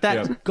 Like,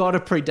 that's got to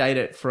predate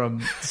it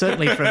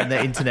certainly from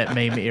the internet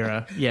meme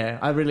era. Yeah,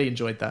 I really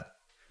enjoyed that.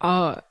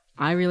 Oh,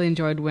 I really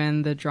enjoyed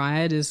when the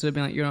Dryad is sort of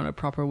being like, "You're not a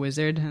proper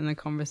wizard," and the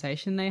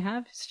conversation they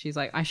have. She's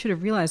like, "I should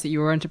have realized that you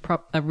weren't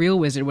a real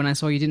wizard when I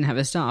saw you didn't have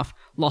a staff.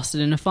 Lost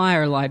it in a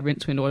fire," lied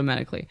Rincewind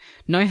automatically.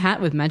 "No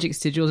hat with magic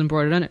sigils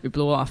embroidered on it. It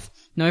blew off.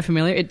 No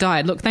familiar. It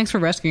died. Look, thanks for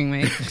rescuing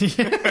me. He's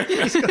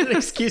got an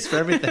excuse for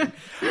everything.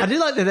 I do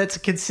like that that's a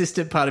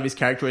consistent part of his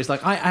character. He's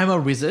like, I am a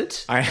wizard.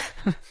 I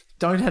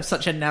Don't have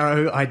such a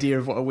narrow idea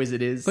of what a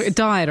wizard is. Look, it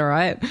died, all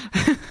right?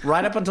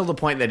 right up until the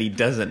point that he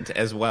doesn't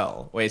as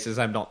well, where he says,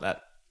 I'm not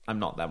that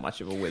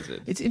much of a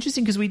wizard. It's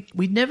interesting because we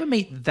never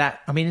meet that.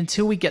 I mean,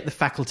 until we get the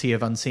faculty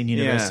of Unseen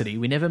University,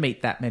 we never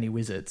meet that many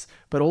wizards.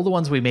 But all the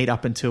ones we meet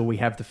up until we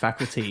have the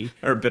faculty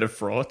Are a bit of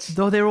frauds.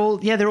 though they're all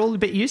a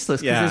bit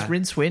useless because Yeah. there's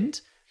Rincewind,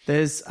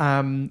 there's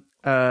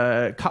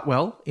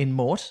Cutwell in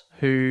Mort,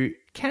 who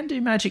can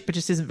do magic but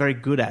just isn't very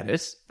good at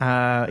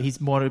it. He's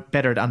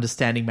better at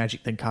understanding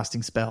magic than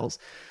casting spells.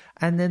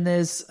 And then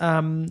there's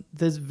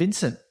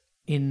Vincent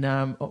in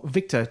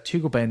Victor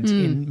Tugelbend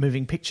in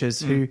Moving Pictures,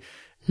 who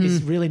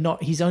is really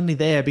not. He's only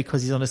there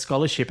because he's on a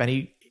scholarship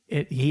and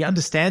he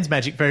understands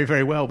magic very,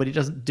 very well, but he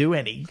doesn't do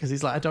any because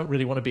he's like, I don't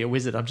really want to be a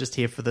wizard. I'm just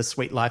here for the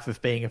sweet life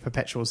of being a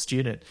perpetual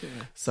student. Yeah.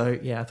 So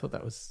yeah, I thought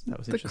that was The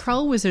interesting.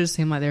 Krull wizards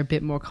seem like they're a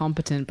bit more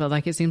competent, but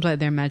like it seems like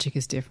their magic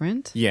is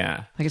different.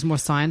 Yeah. Like it's more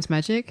science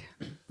magic.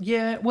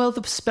 Yeah, well,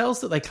 the spells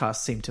that they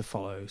cast seem to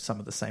follow some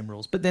of the same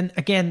rules. But then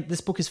again,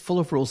 this book is full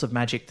of rules of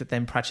magic that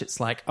then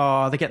Pratchett's like,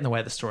 oh, they get in the way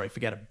of the story.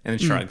 Forget them. And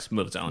then shrugs,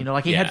 moves on. You know,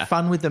 like he had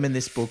fun with them in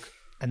this book,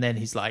 and then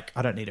he's like,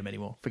 I don't need them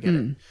anymore. Forget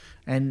it.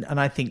 And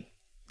I think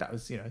that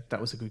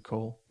was a good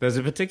call. There's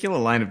a particular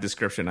line of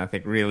description I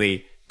think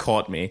really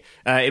caught me.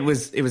 It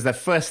was that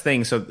first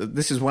thing. So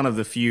this is one of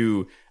the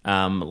few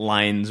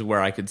lines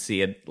where I could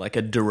see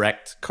a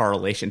direct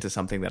correlation to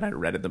something that I'd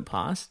read in the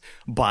past,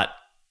 but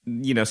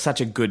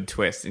such a good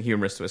twist and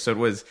humorous twist. So it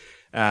was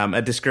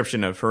a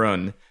description of her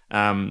own.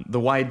 The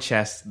wide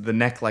chest, the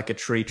neck like a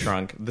tree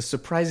trunk, the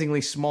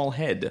surprisingly small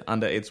head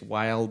under its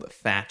wild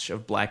thatch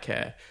of black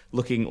hair,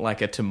 looking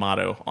like a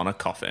tomato on a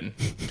coffin.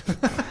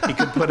 He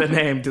could put a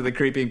name to the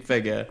creeping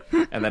figure,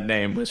 and that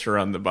name was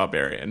Sharon the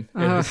Barbarian. It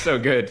was so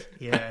good.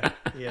 Yeah,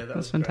 that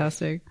That's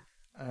fantastic.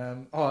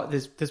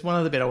 There's one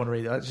other bit I want to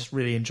read. I just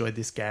really enjoyed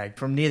this gag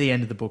from near the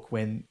end of the book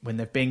when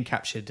they've been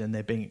captured and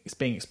it's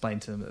being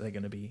explained to them that they're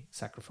going to be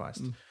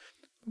sacrificed.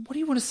 What do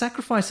you want to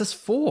sacrifice us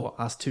for?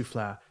 Asked Two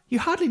Flower. You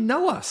hardly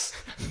know us.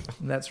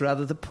 And that's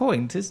rather the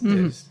point, isn't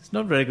it? It's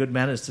not very good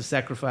manners to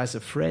sacrifice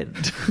a friend.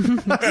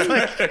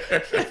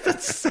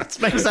 That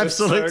makes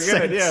absolute so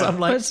good, sense. yeah. I'm But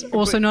like, it's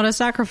also not a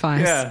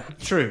sacrifice. yeah,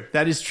 true.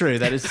 That is true.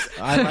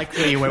 I like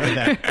where you went with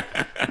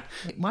that.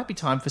 It might be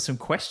time for some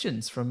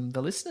questions from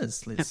the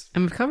listeners, Liz.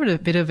 And we've covered a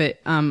bit of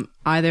it,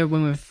 either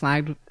when we've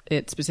flagged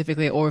it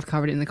specifically or we've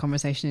covered it in the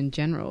conversation in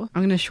general.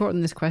 I'm going to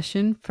shorten this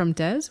question from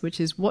Des, which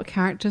is, what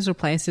characters or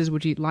places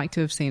would you like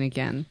to have seen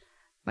again?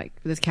 Like,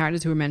 there's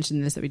characters who were mentioned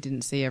in this that we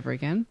didn't see ever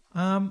again.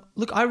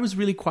 Look, I was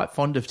really quite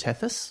fond of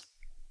Tethys.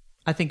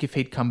 I think if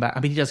he'd come back, I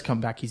mean, he does come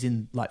back. He's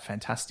in like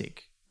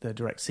Fantastic, the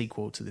direct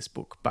sequel to this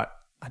book, but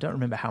I don't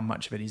remember how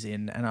much of it he's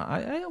in, and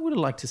I would have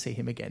liked to see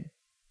him again.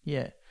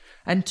 Yeah,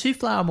 and Two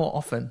Flower more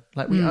often.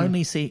 Like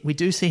we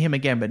do see him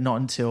again, but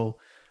not until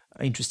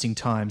Interesting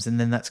Times, and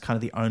then that's kind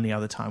of the only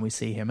other time we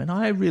see him. And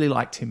I really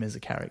liked him as a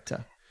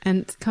character.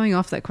 And coming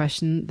off that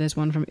question, there's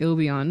one from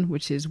Ilbion,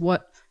 which is,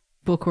 what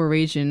book or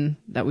region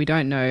that we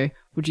don't know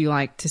would you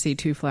like to see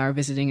Two Flower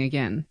visiting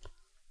again?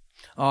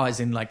 Oh,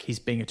 as in like he's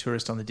being a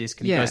tourist on the disc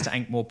and he goes to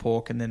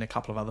Ankh-Morpork and then a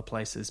couple of other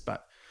places.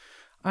 But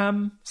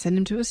Send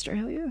him to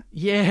Australia?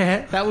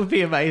 yeah, that would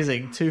be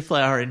amazing. Two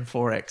Flower in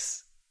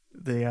 4X.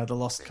 The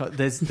lost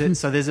there's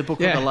a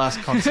book on the last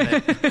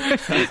continent,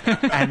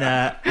 and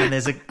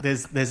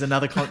there's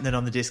another continent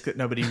on the disc that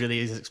nobody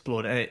really has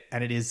explored,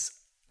 and it is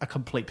a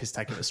complete piss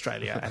take of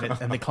Australia,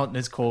 and the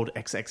continent's called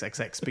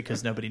XXXX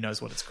because nobody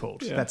knows what it's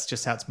called. Yeah. That's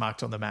just how it's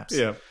marked on the maps.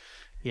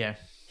 Yeah.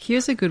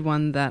 Here's a good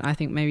one that I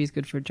think maybe is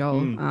good for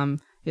Joel.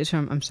 It's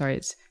from,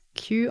 it's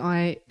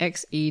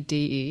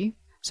QIXEDE.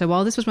 So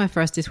while this was my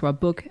first Discworld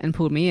book and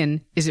pulled me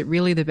in, is it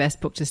really the best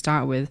book to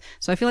start with?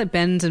 So I feel like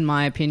Ben's and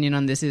my opinion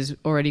on this is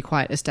already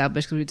quite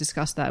established because we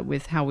discussed that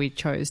with how we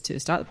chose to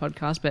start the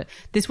podcast. But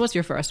this was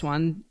your first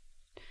one.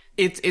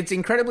 It's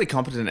incredibly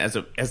competent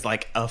as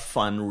like a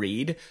fun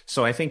read.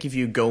 So I think if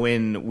you go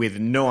in with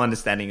no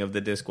understanding of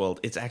the Discworld,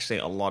 it's actually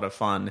a lot of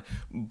fun.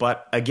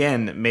 But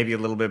again, maybe a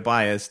little bit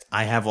biased.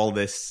 I have all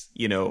this,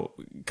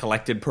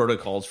 collected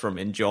protocols from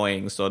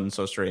enjoying sword and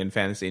sorcery and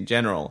fantasy in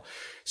general.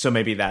 So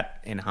maybe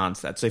that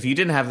enhanced that. So if you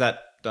didn't have that,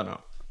 don't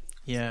know.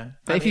 Yeah.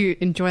 But if you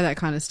enjoy that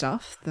kind of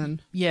stuff,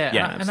 then...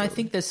 Yeah, and I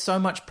think there's so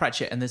much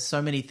Pratchett and there's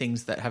so many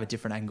things that have a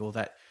different angle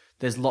that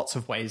there's lots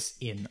of ways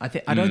in.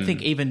 I don't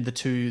think even the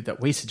two that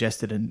we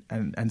suggested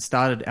and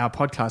started our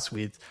podcast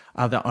with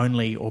are the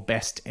only or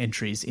best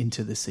entries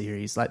into the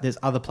series. Like there's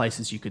other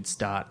places you could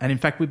start. And in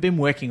fact, we've been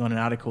working on an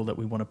article that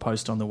we want to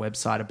post on the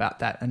website about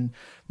that. And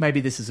maybe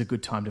this is a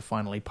good time to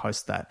finally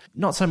post that.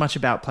 Not so much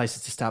about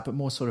places to start, but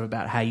more sort of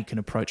about how you can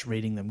approach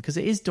reading them. Because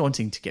it is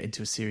daunting to get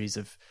into a series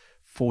of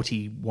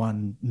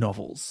 41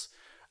 novels.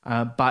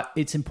 But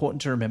it's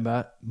important to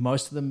remember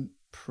most of them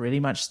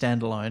pretty much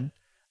stand alone.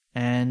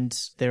 And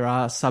there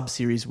are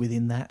sub-series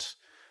within that.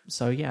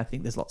 So, yeah, I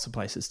think there's lots of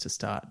places to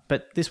start.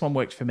 But this one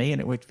worked for me and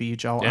it worked for you,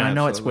 Joel. Yeah, and I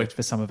know absolutely. it's worked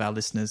for some of our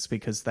listeners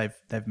because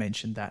they've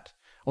mentioned that.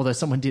 Although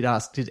someone did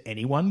ask, did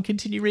anyone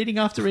continue reading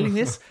after reading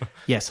this?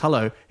 Yes,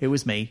 hello, it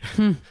was me.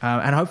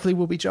 And hopefully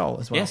will be Joel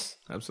as well. Yes,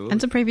 absolutely.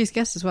 And some previous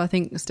guests as well. I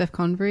think Steph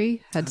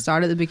Convery had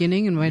started at the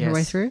beginning and made her way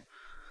Yes. through.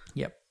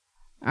 Yep.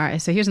 All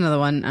right, so here's another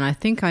one, and I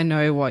think I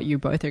know what you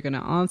both are going to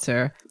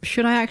answer.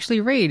 Should I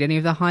actually read any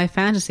of the high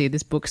fantasy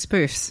this book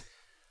spoofs?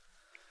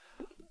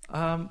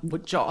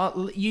 But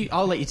Joel,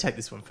 I'll let you take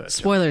this one first.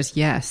 Spoilers,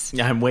 yes.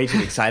 Yeah, I'm way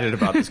too excited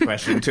about this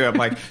question too. I'm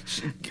like,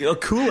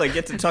 cool, I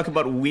get to talk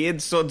about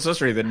weird sword and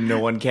sorcery that no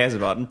one cares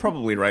about and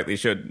probably rightly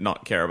should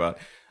not care about.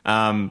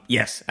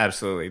 Yes,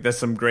 absolutely. There's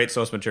some great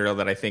source material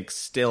that I think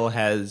still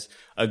has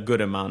a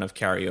good amount of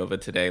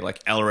carryover today.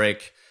 Like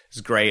Elric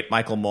is great.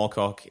 Michael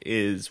Moorcock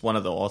is one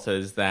of the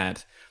authors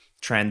that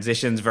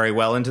transitions very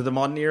well into the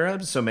modern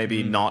era. So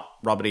maybe not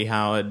Robert E.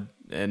 Howard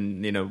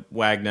and,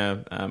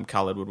 Wagner,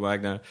 Carl Edward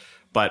Wagner.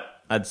 But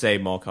I'd say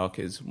Moorcock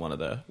is one of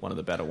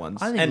the better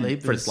ones. I think and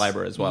Lieber's- Fritz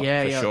Leiber as well,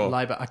 Yeah, for yeah, sure.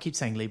 Leiber. I keep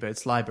saying Lieber.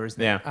 It's Leiber,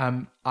 isn't it?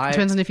 Yeah.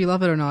 Depends on if you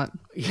love it or not.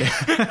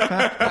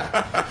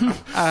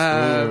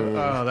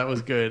 Oh, that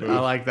was good. I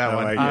like that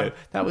one. like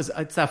it.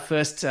 It's our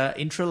first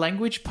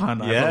intra-language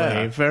pun, I Yeah.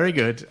 believe. Very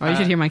good. Oh, you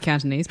should hear my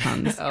Cantonese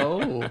puns.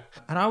 Oh.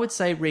 And I would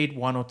say read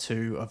one or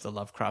two of the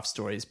Lovecraft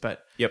stories,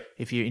 but Yep.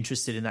 if you're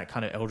interested in that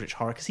kind of eldritch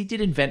horror, because he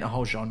did invent a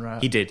whole genre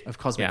He did. of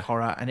cosmic Yeah.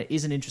 horror, and it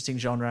is an interesting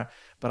genre,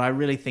 but I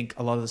really think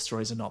a lot of the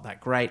stories are not that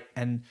great.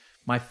 And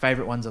my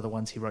favorite ones are the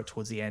ones he wrote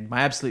towards the end.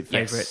 My absolute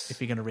favorite, Yes. if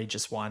you're going to read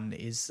just one,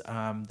 is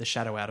The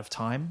Shadow Out of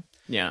Time.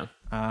 Yeah.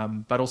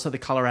 But also The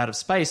Color Out of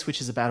Space, which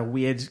is about a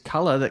weird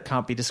color that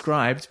can't be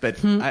described,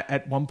 but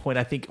at one point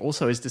I think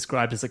also is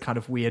described as a kind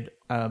of weird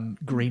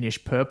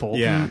greenish purple.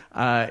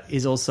 Yeah.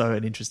 Is also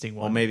an interesting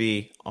Or one.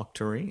 maybe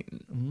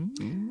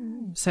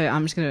Octarine. So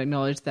I'm just going to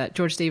acknowledge that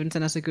George Stephen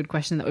sent us a good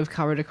question that we've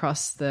covered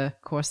across the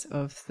course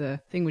of the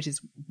thing, which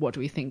is what do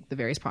we think the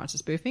various parts are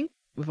spoofing?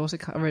 We've also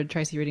covered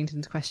Tracy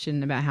Reddington's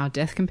question about how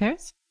death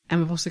compares. And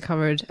we've also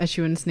covered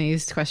Eshu and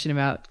Sneeze's question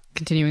about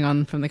continuing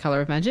on from The Color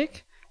of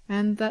Magic.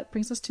 And that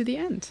brings us to the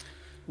end.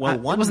 Well,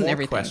 it one wasn't more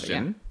everything, but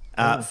question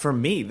for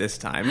me this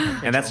time,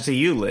 and that's to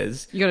you,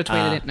 Liz. You got to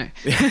tweet it in.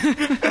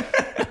 No.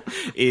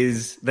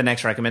 Is the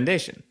next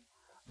recommendation.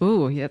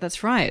 Ooh, yeah,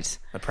 that's right.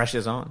 The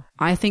pressure's on.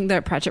 I think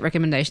that Pratchett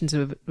recommendations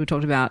we've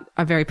talked about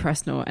are very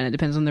personal and it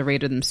depends on the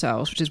reader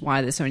themselves, which is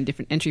why there's so many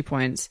different entry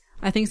points.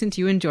 I think since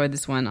you enjoyed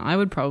this one, I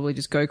would probably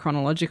just go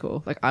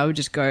chronological. Like I would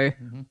just go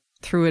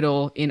through it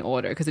all in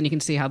order because then you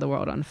can see how the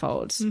world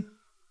unfolds.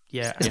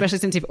 Yeah. Especially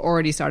since you've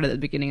already started at the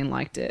beginning and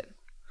liked it.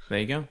 There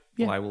you go.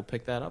 Yeah. Well, I will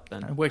pick that up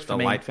then. It worked for the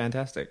me. light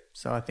fantastic.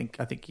 So I think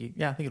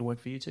it'll work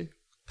for you too.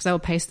 Because they'll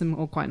pace them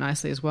all quite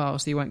nicely as well.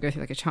 So you won't go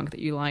through like a chunk that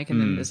you like and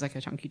then there's like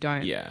a chunk you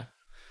don't. Yeah.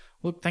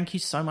 Well, thank you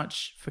so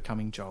much for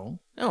coming,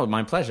 Joel. Oh,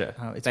 my pleasure.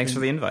 Thanks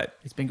for the invite.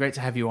 It's been great to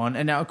have you on.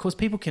 And now, of course,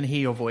 people can hear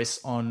your voice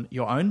on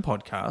your own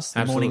podcast, The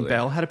Morning Absolutely.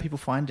 Bell. How do people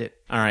find it?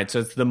 All right, so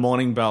it's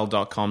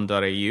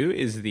themorningbell.com.au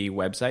is the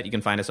website. You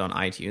can find us on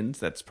iTunes.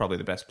 That's probably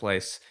the best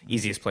place,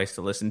 easiest place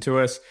to listen to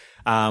us.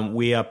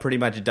 We are pretty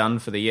much done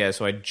for the year.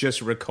 So I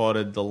just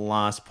recorded the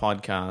last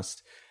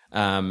podcast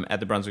at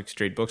the Brunswick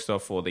Street Bookstore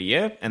for the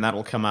year, and that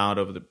will come out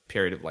over the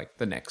period of like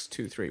the next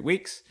 2-3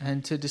 weeks.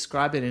 And to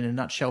describe it in a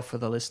nutshell for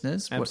the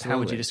listeners, how would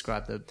Absolutely. you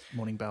describe The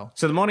Morning Bell?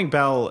 So the Morning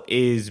Bell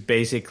is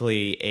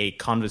basically a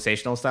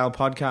conversational style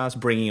podcast,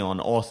 bringing on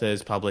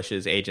authors,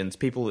 publishers, agents,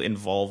 people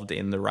involved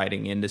in the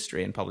writing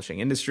industry and publishing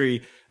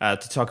industry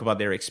to talk about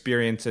their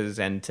experiences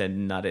and to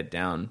nut it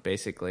down,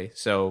 basically.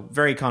 So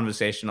very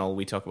conversational.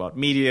 We talk about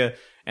media,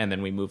 and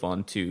then we move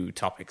on to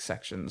topic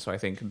sections. So I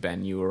think,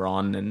 Ben, you were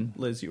on, and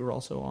Liz, you were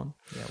also on.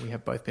 Yeah, we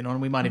have both been on.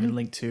 We might even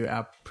link to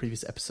our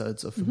previous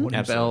episodes of The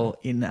Morning Bell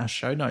in our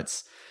show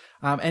notes.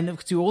 And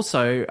to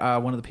also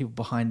one of the people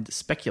behind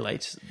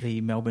Speculate, the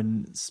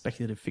Melbourne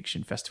Speculative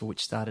Fiction Festival,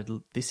 which started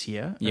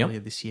earlier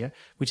this year,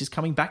 which is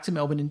coming back to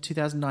Melbourne in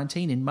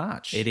 2019 in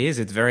March. It is.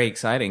 It's very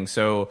exciting.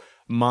 So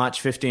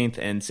March 15th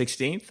and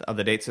 16th are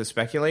the dates of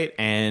Speculate,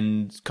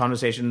 and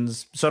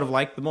conversations sort of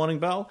like the Morning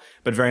Bell,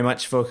 but very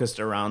much focused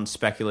around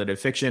speculative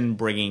fiction,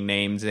 bringing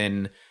names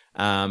in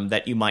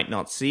that you might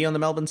not see on the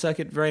Melbourne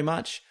circuit very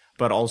much,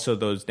 but also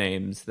those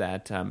names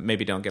that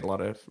maybe don't get a lot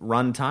of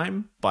run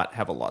time, but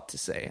have a lot to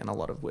say and a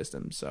lot of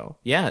wisdom. So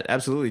yeah,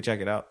 absolutely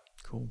check it out.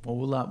 Cool. Well,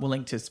 we'll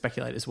link to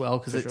Speculate as well,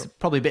 because it's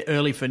probably a bit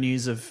early for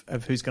news of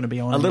who's going to be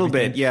on. A and little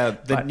everything. bit, yeah.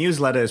 The But-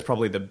 newsletter is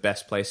probably the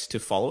best place to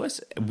follow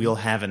us. We'll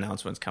have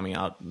announcements coming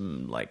out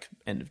like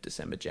end of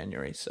December,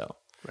 January. So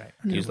Right.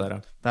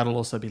 newsletter. That'll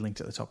also be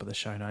linked at the top of the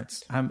show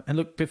notes. And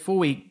look, before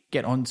we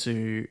get on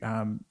to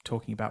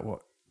talking about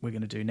what we're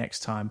going to do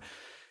next time,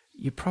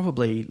 you're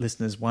probably,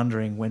 listeners,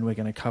 wondering when we're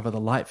going to cover The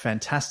Light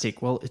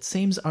Fantastic. Well, it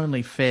seems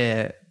only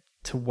fair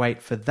to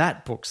wait for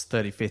that book's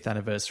 35th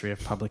anniversary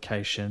of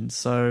publication.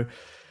 So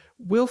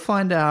we'll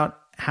find out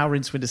how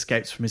Rincewind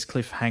escapes from his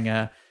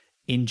cliffhanger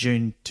in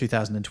June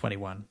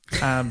 2021.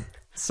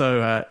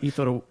 So you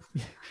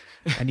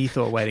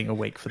thought waiting a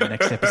week for the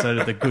next episode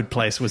of The Good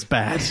Place was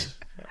bad.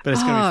 But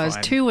it's going to be it's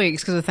fine. 2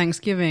 weeks because of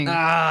Thanksgiving. It's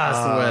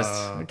the worst.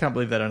 I can't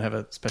believe they don't have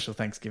a special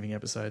Thanksgiving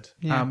episode.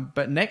 Yeah.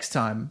 But next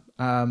time,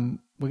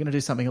 we're going to do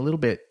something a little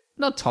bit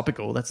not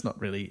topical, that's not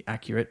really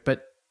accurate,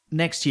 but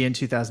next year in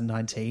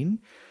 2019,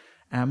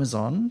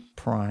 Amazon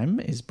Prime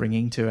is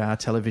bringing to our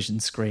television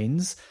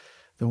screens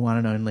the one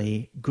and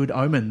only Good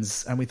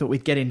Omens. And we thought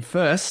we'd get in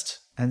first.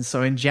 And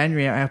so in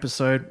January, our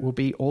episode will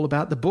be all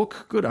about the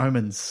book Good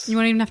Omens. You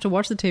won't even have to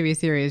watch the TV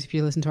series if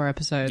you listen to our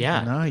episode.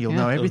 Yeah. No, you'll Yeah.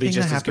 know It'll be everything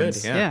that just as good,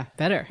 happens. yeah.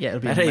 Better. Yeah, it'll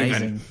be Better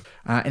amazing. even.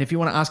 And if you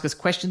want to ask us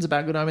questions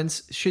about Good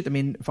Omens, shoot them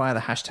in via the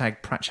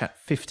hashtag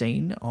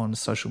PratChat15 on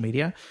social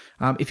media.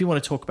 If you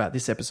want to talk about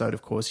this episode,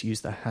 of course,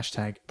 use the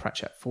hashtag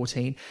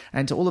PratChat14.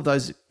 And to all of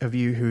those of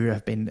you who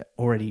have been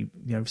already,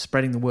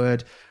 spreading the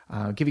word,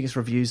 giving us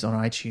reviews on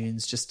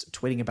iTunes, just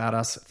tweeting about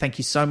us, thank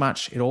you so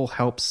much. It all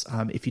helps.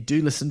 If you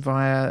do listen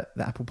via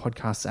the Apple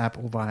Podcasts app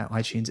or via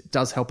iTunes, it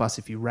does help us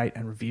if you rate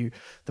and review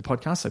the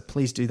podcast. So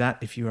please do that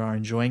if you are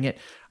enjoying it.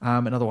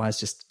 And otherwise,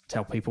 just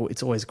tell people.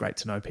 It's always great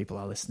to know people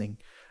are listening.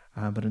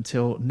 But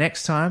until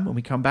next time, when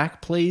we come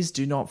back, please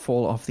do not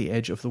fall off the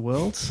edge of the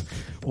world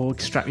or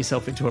strap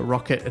yourself into a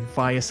rocket and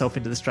fire yourself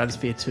into the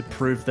stratosphere to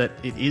prove that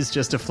it is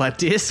just a flat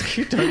disc.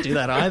 Don't do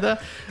that either.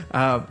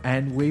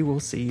 And we will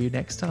see you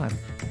next time.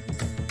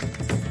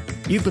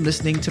 You've been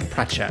listening to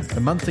Pratchat,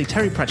 the monthly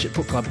Terry Pratchett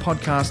Book Club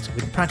podcast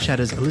with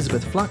Pratchatters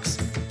Elizabeth Flux,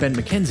 Ben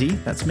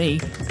McKenzie, that's me,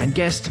 and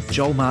guest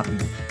Joel Martin.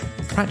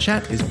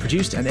 Pratchat is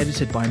produced and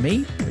edited by me,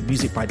 with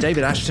music by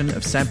David Ashton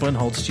of Sample &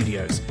 Hold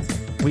Studios.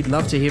 We'd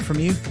love to hear from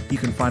you. You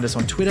can find us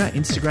on Twitter,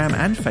 Instagram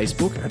and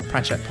Facebook at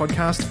Pratchat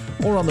Podcast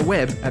or on the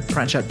web at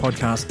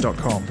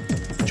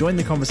pratchatpodcast.com. Join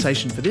the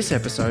conversation for this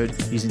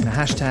episode using the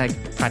hashtag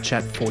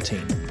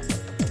PratChat14.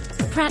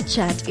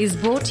 Pratchat is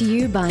brought to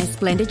you by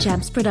Splendid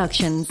Chaps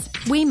Productions.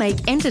 We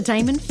make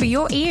entertainment for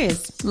your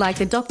ears, like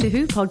the Doctor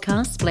Who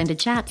podcast Splendid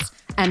Chaps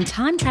and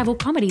time travel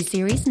comedy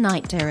series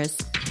Night Terrace.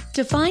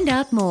 To find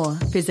out more,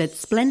 visit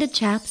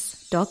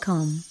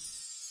splendidchaps.com.